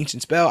recite an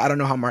ancient spell. I don't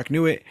know how Mark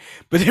knew it,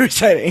 but they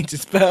recite an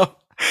ancient spell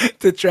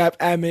to trap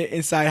Amit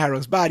inside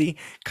Harrow's body.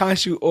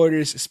 Khonshu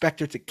orders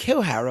Spectre to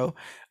kill Harrow,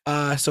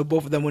 so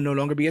both of them will no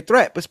longer be a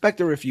threat. But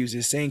Spectre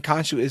refuses, saying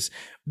Khonshu is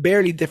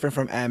barely different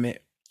from Amit.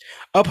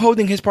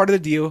 Upholding his part of the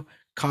deal,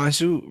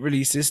 Khonshu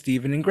releases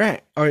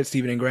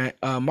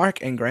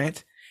Mark and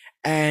Grant,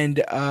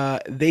 and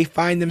they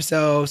find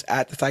themselves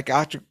at the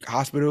psychiatric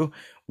hospital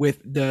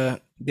with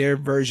their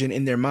version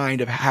in their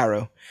mind of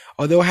Harrow.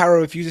 Although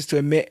Harrow refuses to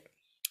admit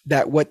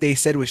that what they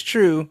said was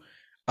true,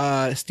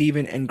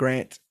 Stephen and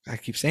Grant, I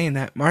keep saying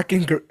that, Mark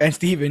and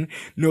Stephen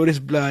notice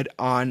blood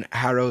on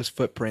Harrow's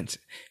footprints,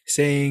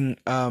 saying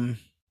that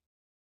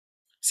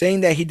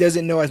he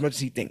doesn't know as much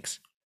as he thinks.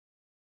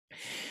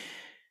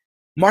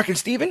 Mark and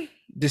Stephen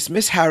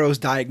dismiss Harrow's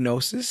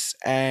diagnosis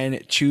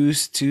and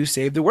choose to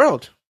save the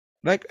world.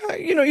 Like,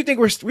 you think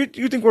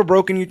we're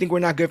broken, you think we're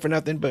not good for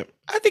nothing, but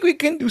I think we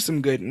can do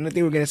some good, and I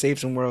think we're gonna save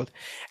some world.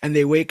 And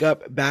they wake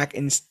up back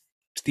in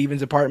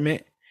Steven's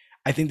apartment.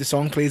 I think the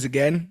song plays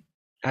again.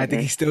 I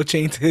think he's still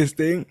chained to his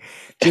thing,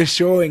 just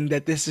showing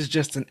that this is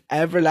just an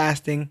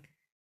everlasting,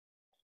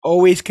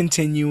 always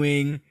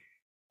continuing,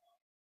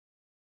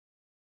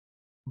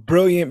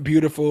 brilliant,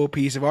 beautiful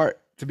piece of art.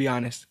 To be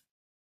honest,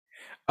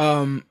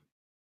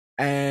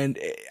 and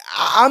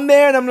I'm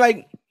there, and I'm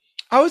like,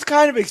 I was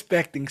kind of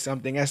expecting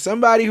something. As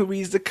somebody who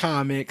reads the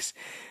comics,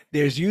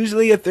 there's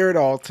usually a third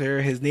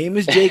alter. His name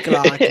is Jake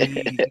Locke,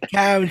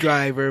 cam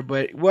driver,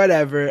 but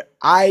whatever.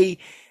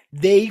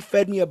 They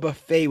fed me a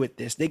buffet with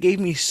this. They gave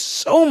me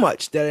so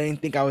much that I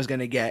didn't think I was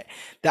gonna get.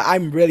 That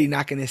I'm really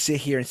not gonna sit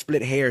here and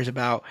split hairs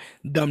about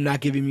them not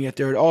giving me a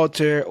third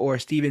alter or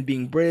Steven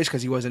being British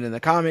because he wasn't in the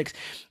comics.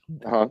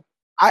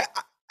 I,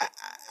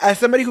 as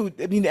somebody who,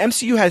 I mean, the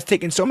MCU has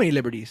taken so many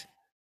liberties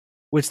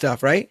with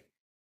stuff, right?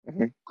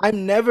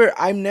 I'm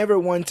never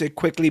one to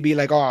quickly be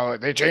like, oh,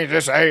 they changed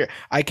this. I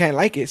can't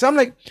like it. So I'm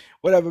like,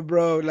 whatever,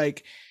 bro.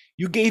 Like,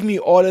 you gave me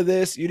all of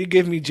this. You didn't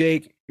give me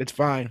Jake. It's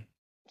fine.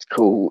 It's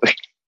cool.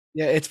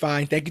 Yeah, it's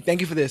fine.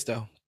 Thank you for this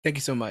though. Thank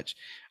you so much.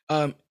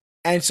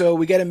 And so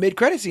we get a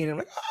mid-credit scene. I'm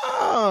like,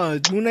 oh,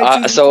 Moon Knight So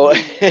season 2.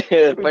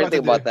 the What we funny about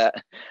thing to do? about that,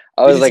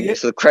 I Did was you see like, it?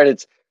 so the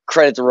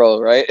credits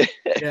roll, right?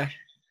 Yeah,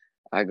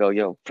 I go,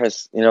 yo,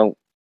 press,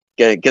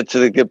 get to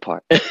the good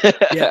part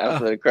yeah,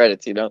 after the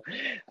credits,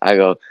 I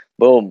go,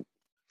 boom.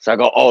 So I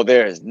go, oh,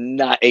 there's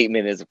not 8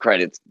 minutes of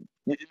credits.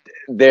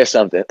 There's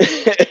something.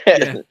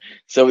 yeah,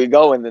 So we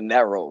go and then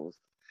that rolls.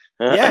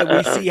 yeah.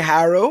 We see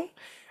Harrow.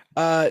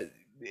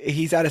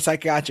 He's at a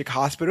psychiatric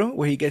hospital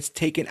where he gets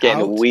taken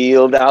Getting out.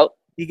 wheeled out.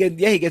 He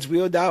gets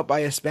wheeled out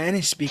by a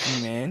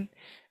Spanish-speaking man.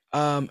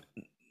 Um,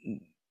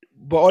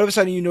 but all of a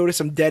sudden, you notice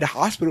some dead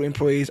hospital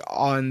employees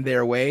on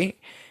their way,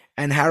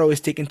 and Harrow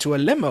is taken to a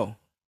limo.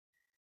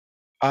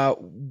 Uh,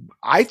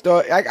 I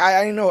thought I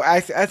didn't know.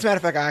 As a matter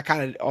of fact, I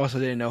kind of also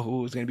didn't know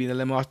who was going to be in the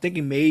limo. I was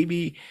thinking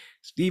maybe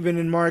Steven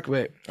and Mark,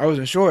 but I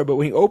wasn't sure. But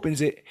when he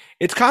opens it,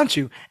 it's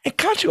Kanchu, and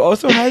Kanchu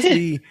also has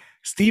the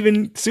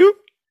Steven suit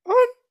on.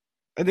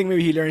 I think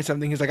maybe he learned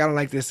something. He's like, I don't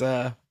like this.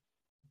 The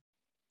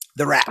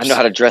I know wraps.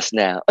 how to dress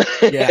now.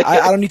 Yeah,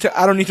 I don't need to.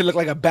 I don't need to look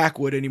like a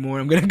backwood anymore.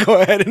 I'm gonna go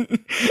ahead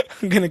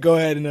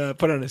and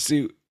put on a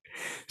suit.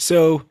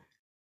 So,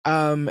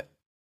 um,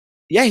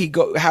 yeah,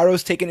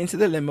 Haro's taken into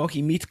the limo.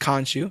 He meets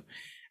Khonshu,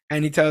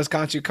 and he tells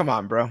Khonshu, "Come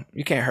on, bro,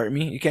 you can't hurt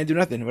me. You can't do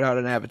nothing without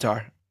an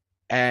avatar."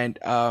 And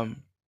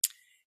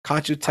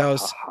Khonshu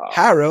tells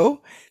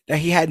Haro that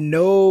he had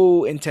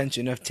no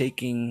intention of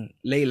taking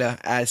Layla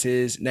as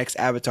his next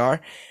avatar,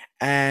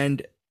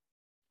 and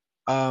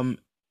um,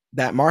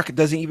 that Mark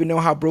doesn't even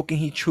know how broken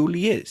he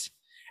truly is.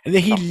 And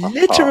then he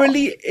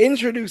literally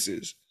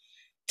introduces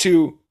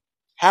to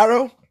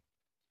Haro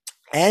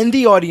and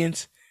the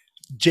audience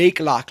Jake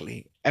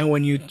Lockley. And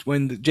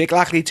when Jake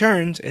Lockley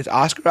turns, it's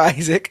Oscar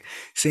Isaac,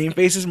 same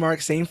face as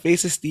Mark, same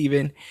face as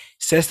Steven,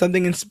 says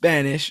something in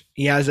Spanish.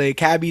 He has a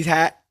cabbie's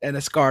hat and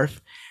a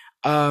scarf.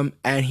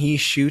 And he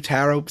shoots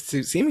Haro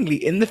seemingly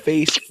in the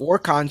face for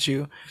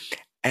Khonshu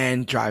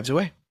and drives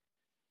away.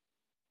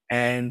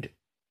 And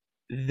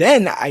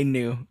then I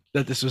knew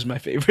that this was my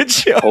favorite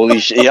show. Holy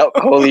shit! Yep,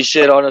 holy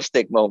shit on a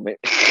stick moment.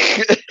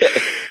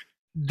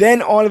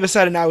 Then all of a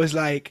sudden I was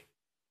like,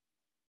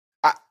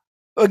 I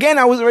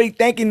was already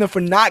thanking them for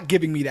not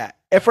giving me that,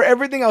 and for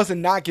everything else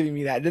and not giving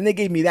me that. Then they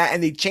gave me that,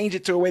 and they changed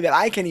it to a way that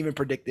I can't even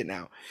predict it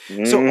now.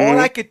 So all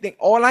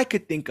I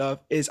could think of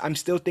is I'm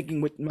still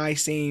thinking with my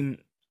same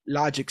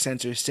logic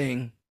sensor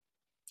saying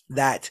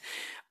that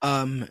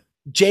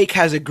Jake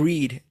has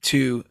agreed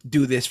to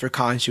do this for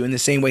Khonshu in the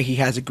same way he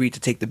has agreed to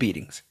take the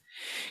beatings.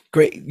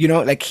 Great,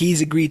 like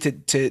he's agreed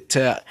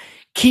to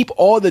keep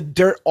all the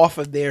dirt off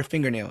of their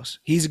fingernails.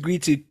 He's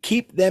agreed to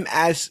keep them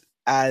as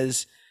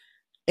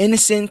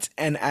innocent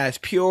and as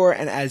pure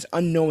and as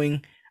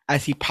unknowing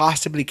as he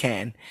possibly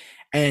can,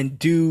 and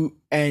do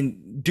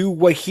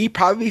what he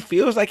probably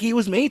feels like he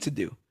was made to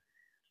do.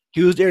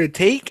 He was there to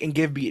take and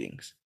give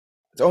beatings.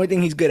 It's the only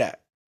thing he's good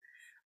at.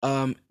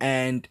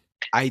 And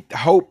I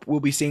hope we'll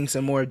be seeing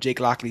some more of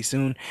Jake Lockley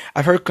soon.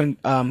 I've heard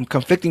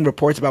conflicting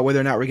reports about whether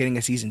or not we're getting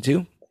a season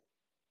 2.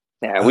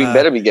 Yeah, we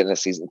better be getting a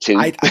season 2.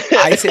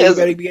 I say we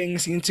better be getting a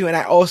season 2, and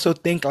I also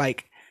think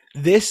like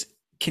this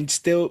can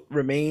still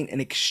remain an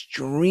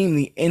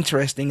extremely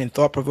interesting and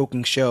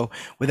thought-provoking show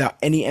without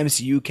any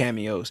MCU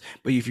cameos.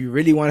 But if you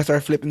really want to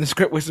start flipping the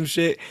script with some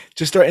shit,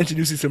 just start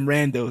introducing some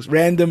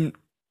random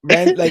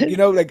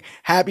like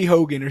Happy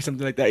Hogan or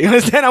something like that. You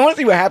understand? I want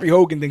to see what Happy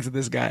Hogan thinks of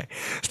this guy.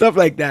 Stuff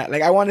like that.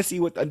 Like I want to see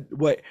what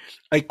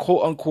like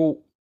quote unquote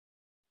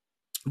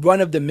run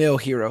of the mill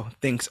hero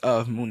thinks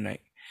of Moon Knight.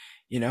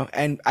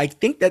 And I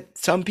think that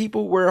some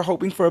people were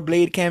hoping for a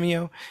Blade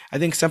cameo. I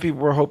think some people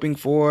were hoping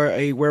for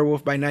a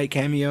Werewolf by Night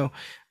cameo.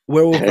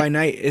 Werewolf by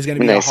Night is going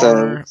to be a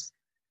horror.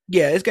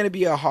 Yeah, it's going to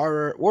be a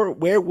horror. Or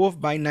Werewolf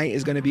by Night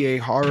is going to be a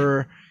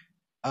horror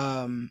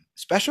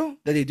special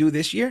that they do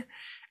this year.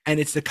 And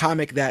it's the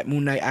comic that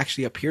Moon Knight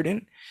actually appeared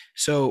in.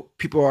 So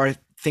people are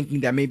thinking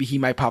that maybe he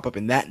might pop up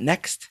in that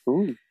next.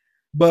 Ooh.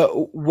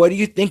 But what do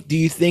you think? Do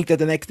you think that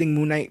the next thing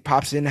Moon Knight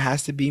pops in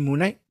has to be Moon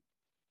Knight?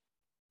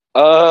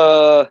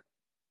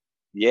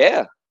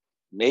 Yeah,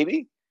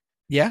 maybe.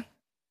 Yeah.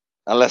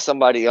 Unless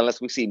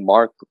we see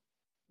Mark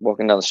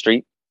walking down the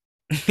street.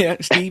 Yeah,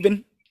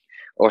 Steven.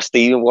 Or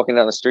Steven walking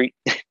down the street.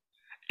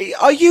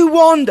 Are you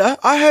Wanda?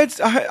 I've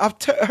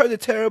heard the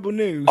terrible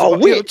news about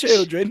little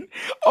children.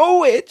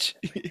 Oh, witch.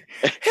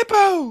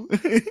 Hippo.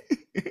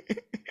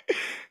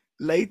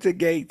 Later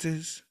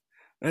Gators.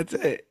 That's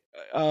it.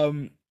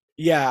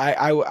 Yeah,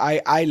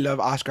 I love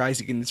Oscar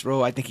Isaac in this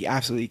role. I think he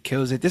absolutely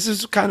kills it. This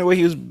is kind of what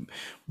he was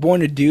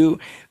born to do.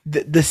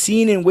 The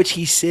scene in which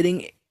he's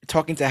sitting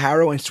talking to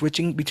Haro and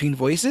switching between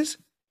voices.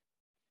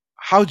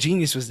 How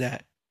genius was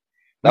that?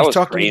 That was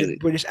talking crazy. with a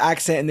British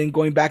accent and then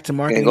going back to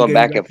Mark and going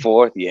back and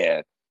forth.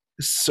 Yeah,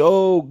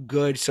 so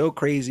good, so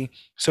crazy.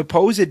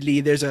 Supposedly,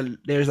 there's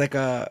like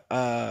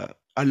a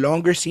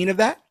longer scene of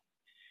that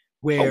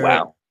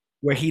where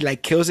he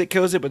like kills it,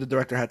 but the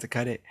director had to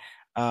cut it.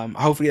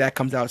 Hopefully that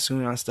comes out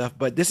soon on stuff.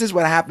 But this is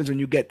what happens when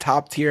you get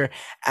top tier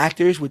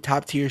actors with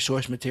top tier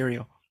source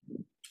material.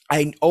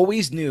 I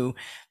always knew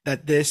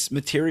that this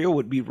material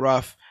would be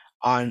rough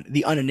on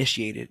the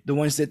uninitiated, the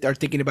ones that are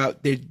thinking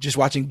about they're just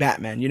watching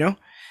Batman,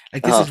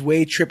 like this is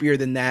way trippier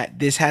than that.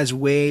 This has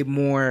way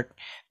more,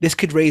 this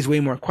could raise way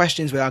more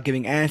questions without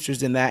giving answers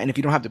than that. And if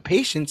you don't have the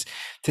patience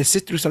to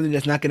sit through something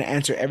that's not going to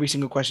answer every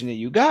single question that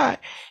you got,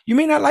 you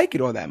may not like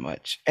it all that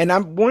much. And I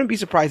wouldn't be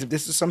surprised if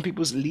this is some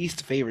people's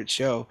least favorite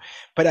show.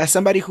 But as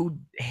somebody who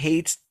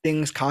hates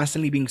things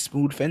constantly being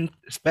spoon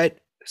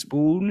fed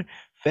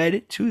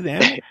to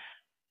them,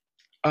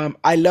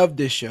 I love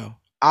this show.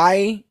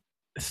 I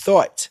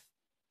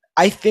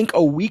think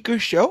a weaker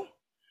show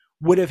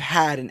would have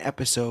had an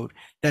episode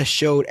that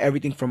showed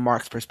everything from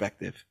Mark's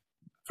perspective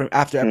from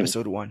after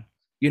episode 1,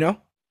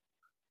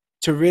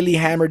 to really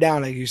hammer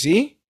down, like, you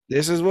see,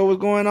 this is what was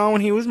going on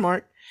when he was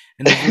Mark.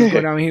 and this is what's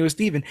going on here with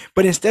Steven.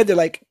 But instead, they're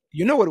like,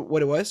 you know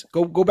what it was?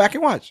 Go back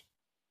and watch.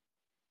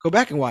 Go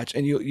back and watch,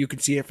 and you can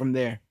see it from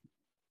there.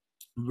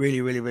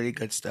 Really, really, really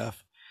good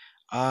stuff.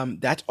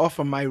 That's all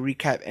from my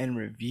recap and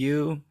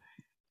review.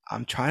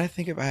 I'm trying to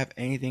think if I have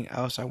anything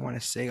else I want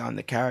to say on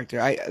the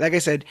character. I like I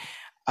said,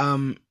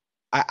 um,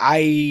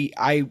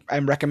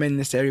 I'm recommending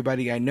this to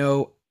everybody I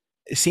know.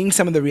 Seeing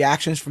some of the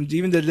reactions from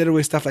even the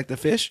little stuff like the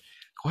fish.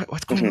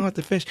 What's going on with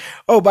the fish?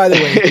 Oh, by the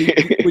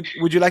way,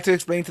 would you like to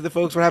explain to the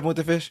folks what happened with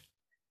the fish?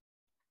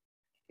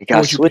 It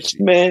got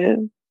switched,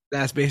 man.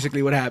 That's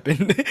basically what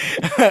happened.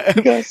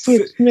 It got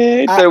switched,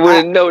 man. I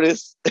wouldn't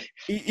notice.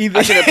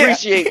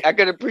 I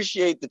could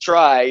appreciate the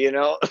try, you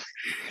know.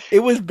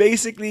 It was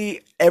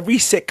basically every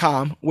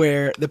sitcom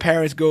where the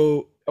parents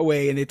go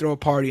away and they throw a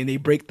party and they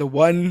break the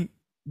one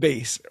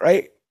vase,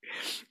 right?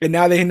 And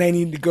now they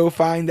need to go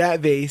find that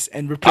vase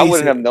and replace it. I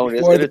wouldn't have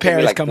noticed. Before the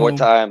parents like come 4 home.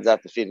 times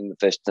after feeding the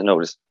fish to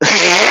notice.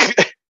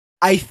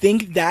 I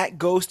think that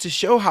goes to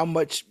show how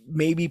much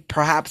maybe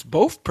perhaps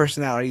both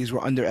personalities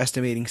were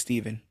underestimating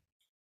Steven.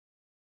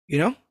 You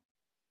know?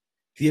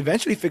 He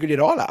eventually figured it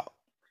all out.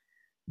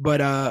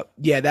 But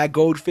yeah, that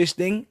goldfish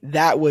thing,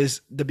 that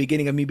was the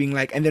beginning of me being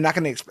like, and they're not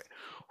gonna explain.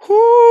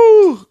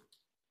 Whoo!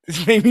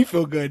 This made me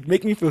feel good,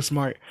 make me feel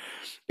smart.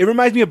 It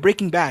reminds me of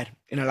Breaking Bad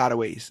in a lot of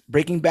ways.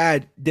 Breaking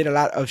Bad did a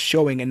lot of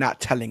showing and not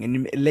telling,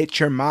 and it let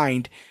your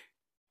mind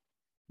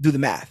do the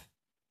math,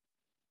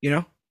 you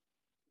know?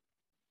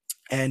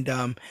 And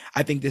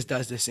I think this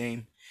does the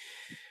same.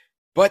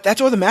 But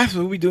that's all the math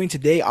we'll be doing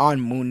today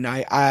on Moon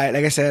Knight.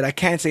 Like I said, I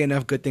can't say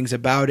enough good things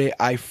about it.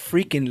 I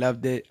freaking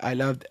loved it. I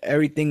loved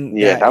everything.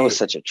 Yeah, that was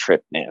such a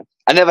trip, man.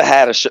 I never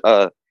had a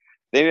show.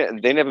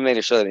 They never made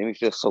a show that made me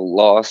feel so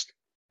lost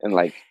and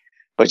like,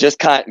 but just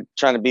kind of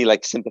trying to be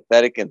like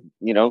sympathetic and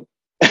you know.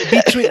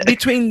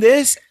 between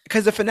this,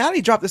 because the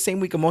finale dropped the same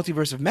week of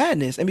Multiverse of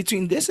Madness, and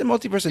between this and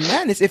Multiverse of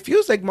Madness, it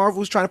feels like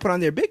Marvel's trying to put on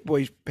their big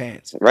boy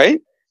pants,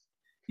 right?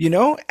 You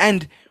know,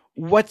 and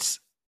what's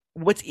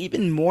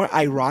even more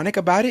ironic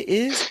about it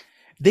is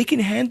they can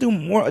handle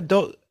more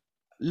adult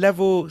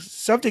level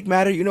subject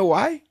matter. You know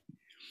why?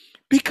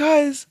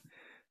 Because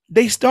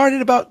they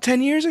started about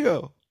 10 years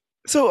ago.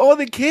 So all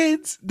the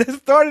kids that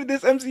started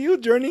this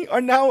MCU journey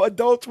are now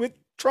adults with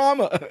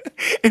trauma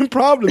and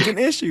problems and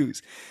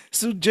issues.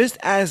 So just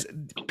as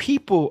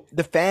people,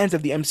 the fans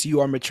of the MCU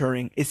are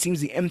maturing, it seems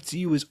the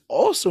MCU is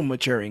also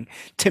maturing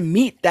to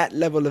meet that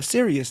level of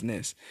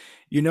seriousness.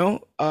 You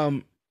know,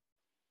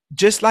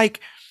 just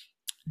like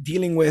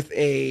dealing with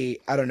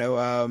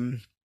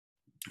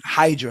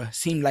Hydra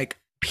seemed like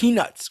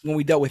peanuts when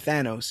we dealt with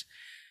Thanos.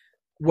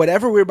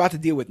 Whatever we're about to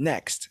deal with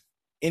next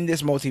in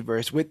this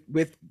multiverse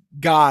with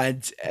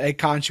gods like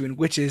Khonshu and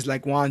witches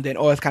like Wanda and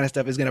all this kind of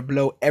stuff is going to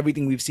blow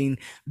everything we've seen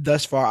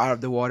thus far out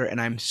of the water, and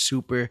I'm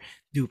super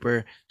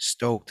duper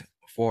stoked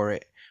for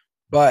it.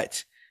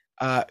 But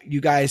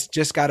you guys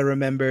just got to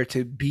remember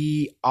to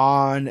be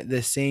on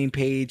the same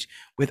page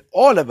with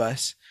all of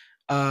us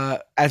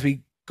as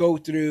we go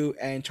through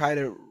and try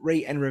to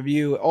rate and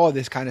review all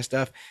this kind of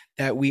stuff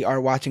that we are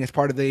watching as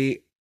part of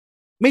the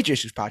Major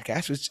Issues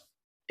podcast, which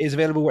is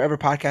available wherever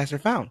podcasts are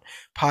found.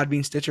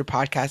 Podbean, Stitcher,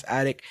 Podcast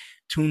Addict,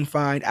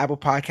 TuneFind, Apple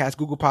Podcasts,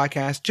 Google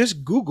Podcasts. Just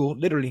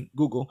literally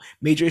Google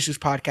Major Issues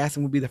Podcast,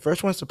 and we'll be the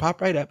first ones to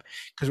pop right up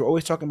because we're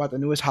always talking about the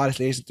newest, hottest,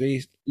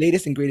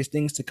 latest and greatest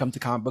things to come to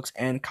comic books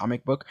and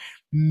comic book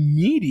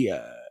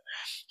media.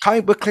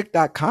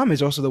 ComicBookClick.com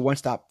is also the one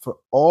stop for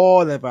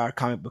all of our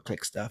Comic Book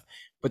Click stuff.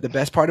 But the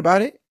best part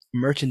about it,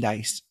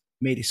 merchandise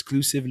made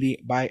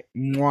exclusively by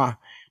moi.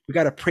 We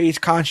got a Praise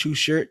Khonshu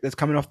shirt that's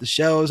coming off the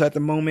shelves at the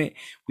moment.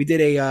 We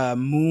did a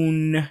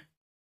Blue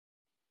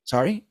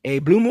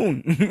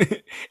Moon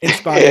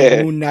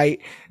inspired Moon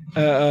Knight,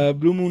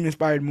 Blue Moon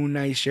inspired Moon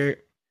Knight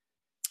shirt.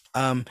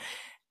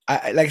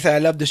 Like I said, I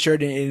love the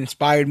shirt and it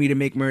inspired me to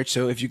make merch.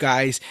 So if you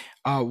guys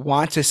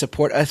want to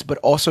support us, but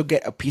also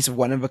get a piece of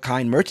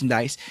one-of-a-kind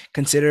merchandise,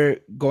 consider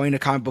going to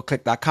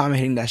comicbookclick.com and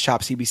hitting that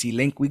Shop CBC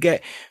link. We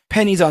get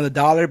pennies on the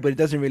dollar, but it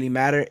doesn't really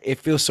matter. It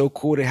feels so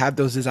cool to have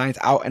those designs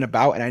out and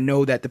about, and I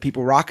know that the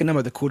people rocking them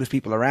are the coolest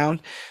people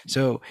around.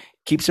 So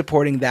keep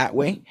supporting that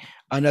way.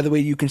 Another way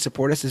you can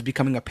support us is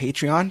becoming a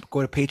Patreon.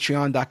 Go to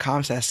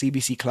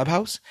patreon.com/CBC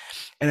Clubhouse.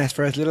 And as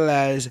for as little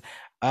as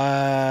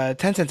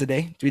 10 cents a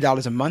day,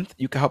 $3 a month,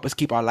 you can help us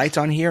keep our lights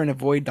on here and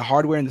avoid the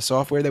hardware and the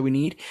software that we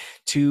need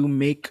to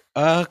make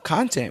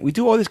content. We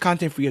do all this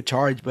content free of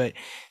charge, but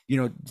you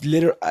know,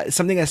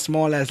 something as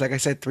small as, like I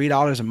said,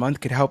 $3 a month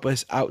could help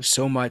us out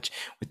so much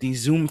with these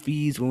Zoom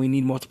feeds when we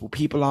need multiple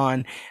people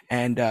on,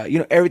 and you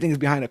know, everything is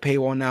behind a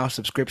paywall now,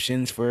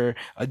 subscriptions for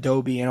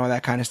Adobe and all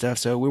that kind of stuff.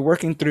 So we're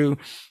working through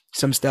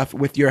some stuff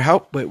with your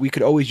help, but we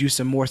could always use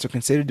some more, so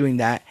consider doing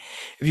that.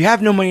 If you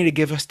have no money to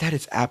give us, that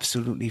is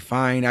absolutely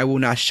fine. I will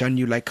not shun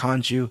you like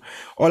Khonshu.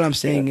 All I'm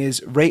saying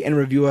is rate and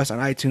review us on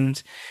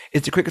iTunes.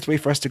 It's the quickest way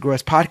for us to grow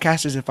as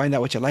podcasters and find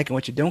out what you like and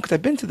what you don't, because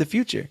I've been to the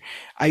future.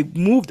 I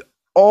moved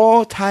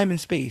all time and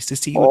space to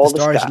see what the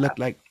stars look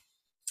like.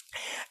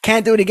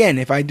 Can't do it again.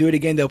 If I do it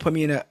again, they'll put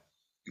me in a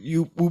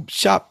you whoop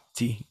shop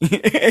tea.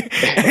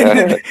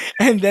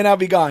 And then I'll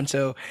be gone.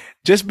 So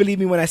just believe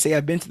me when I say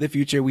I've been to the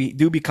future. We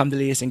do become the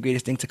latest and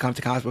greatest thing to come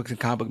to comic books and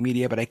comic book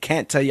media, but I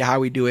can't tell you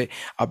how we do it.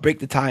 I'll break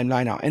the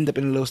timeline. I'll end up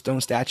in a little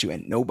stone statue,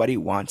 and nobody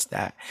wants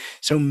that.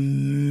 So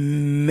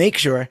make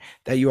sure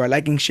that you are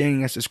liking,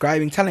 sharing, and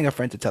subscribing, telling a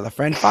friend to tell a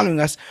friend, following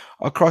us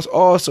across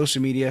all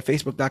social media,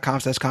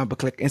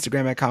 facebook.com/comicbookclick,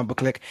 Instagram at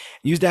comicbookclick.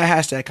 Use that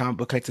hashtag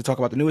comicbookclick to talk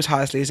about the newest,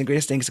 hottest, latest, and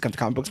greatest things to come to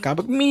comic books, comic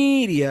book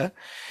media.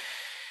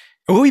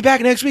 We'll be back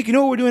next week. You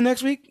know what we're doing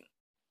next week?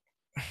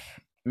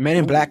 Men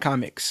in Black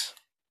comics.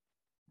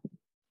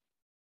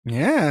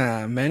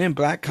 Yeah, Men in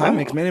Black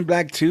comics. Men in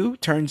Black 2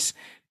 turns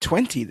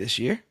 20 this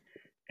year.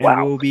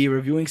 And we'll be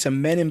reviewing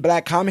some Men in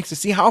Black comics to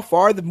see how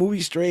far the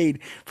movie strayed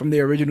from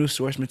the original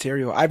source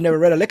material. I've never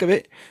read a lick of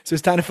it, so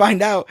it's time to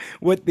find out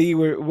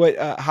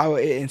how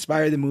it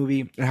inspired the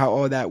movie and how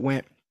all that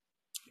went.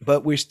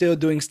 But we're still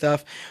doing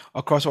stuff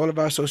across all of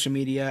our social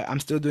media. I'm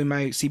still doing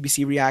my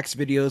CBC Reacts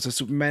videos of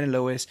Superman and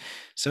Lois.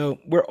 So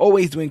we're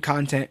always doing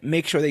content.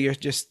 Make sure that you're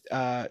just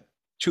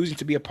choosing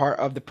to be a part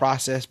of the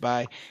process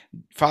by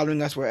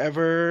following us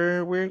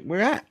wherever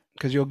we're at,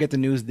 because you'll get the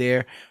news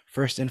there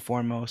first and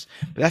foremost.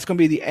 But that's going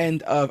to be the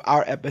end of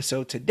our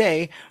episode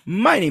today.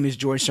 My name is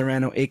George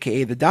Serrano,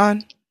 aka The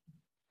Don.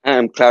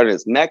 I'm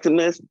Claudius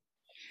Maximus.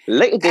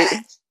 Later.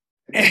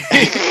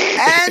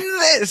 And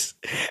this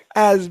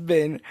has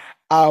been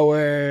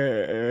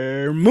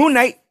our Moon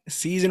Knight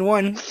Season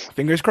 1,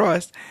 fingers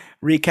crossed,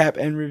 recap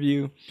and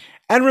review.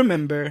 And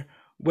remember,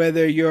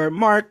 whether you're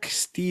Mark,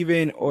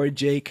 Steven, or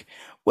Jake,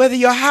 whether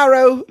you're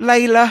Harrow,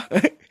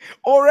 Layla,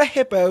 or a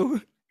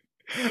hippo,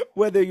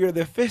 whether you're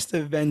the Fist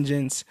of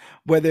Vengeance,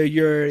 whether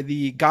you're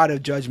the God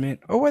of Judgment,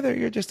 or whether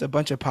you're just a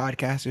bunch of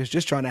podcasters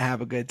just trying to have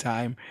a good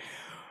time,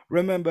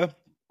 remember,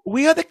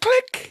 we are the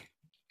Click.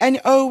 And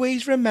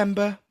always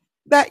remember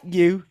that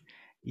you,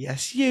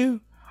 yes,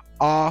 you,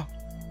 are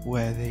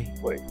worthy.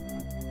 Wait.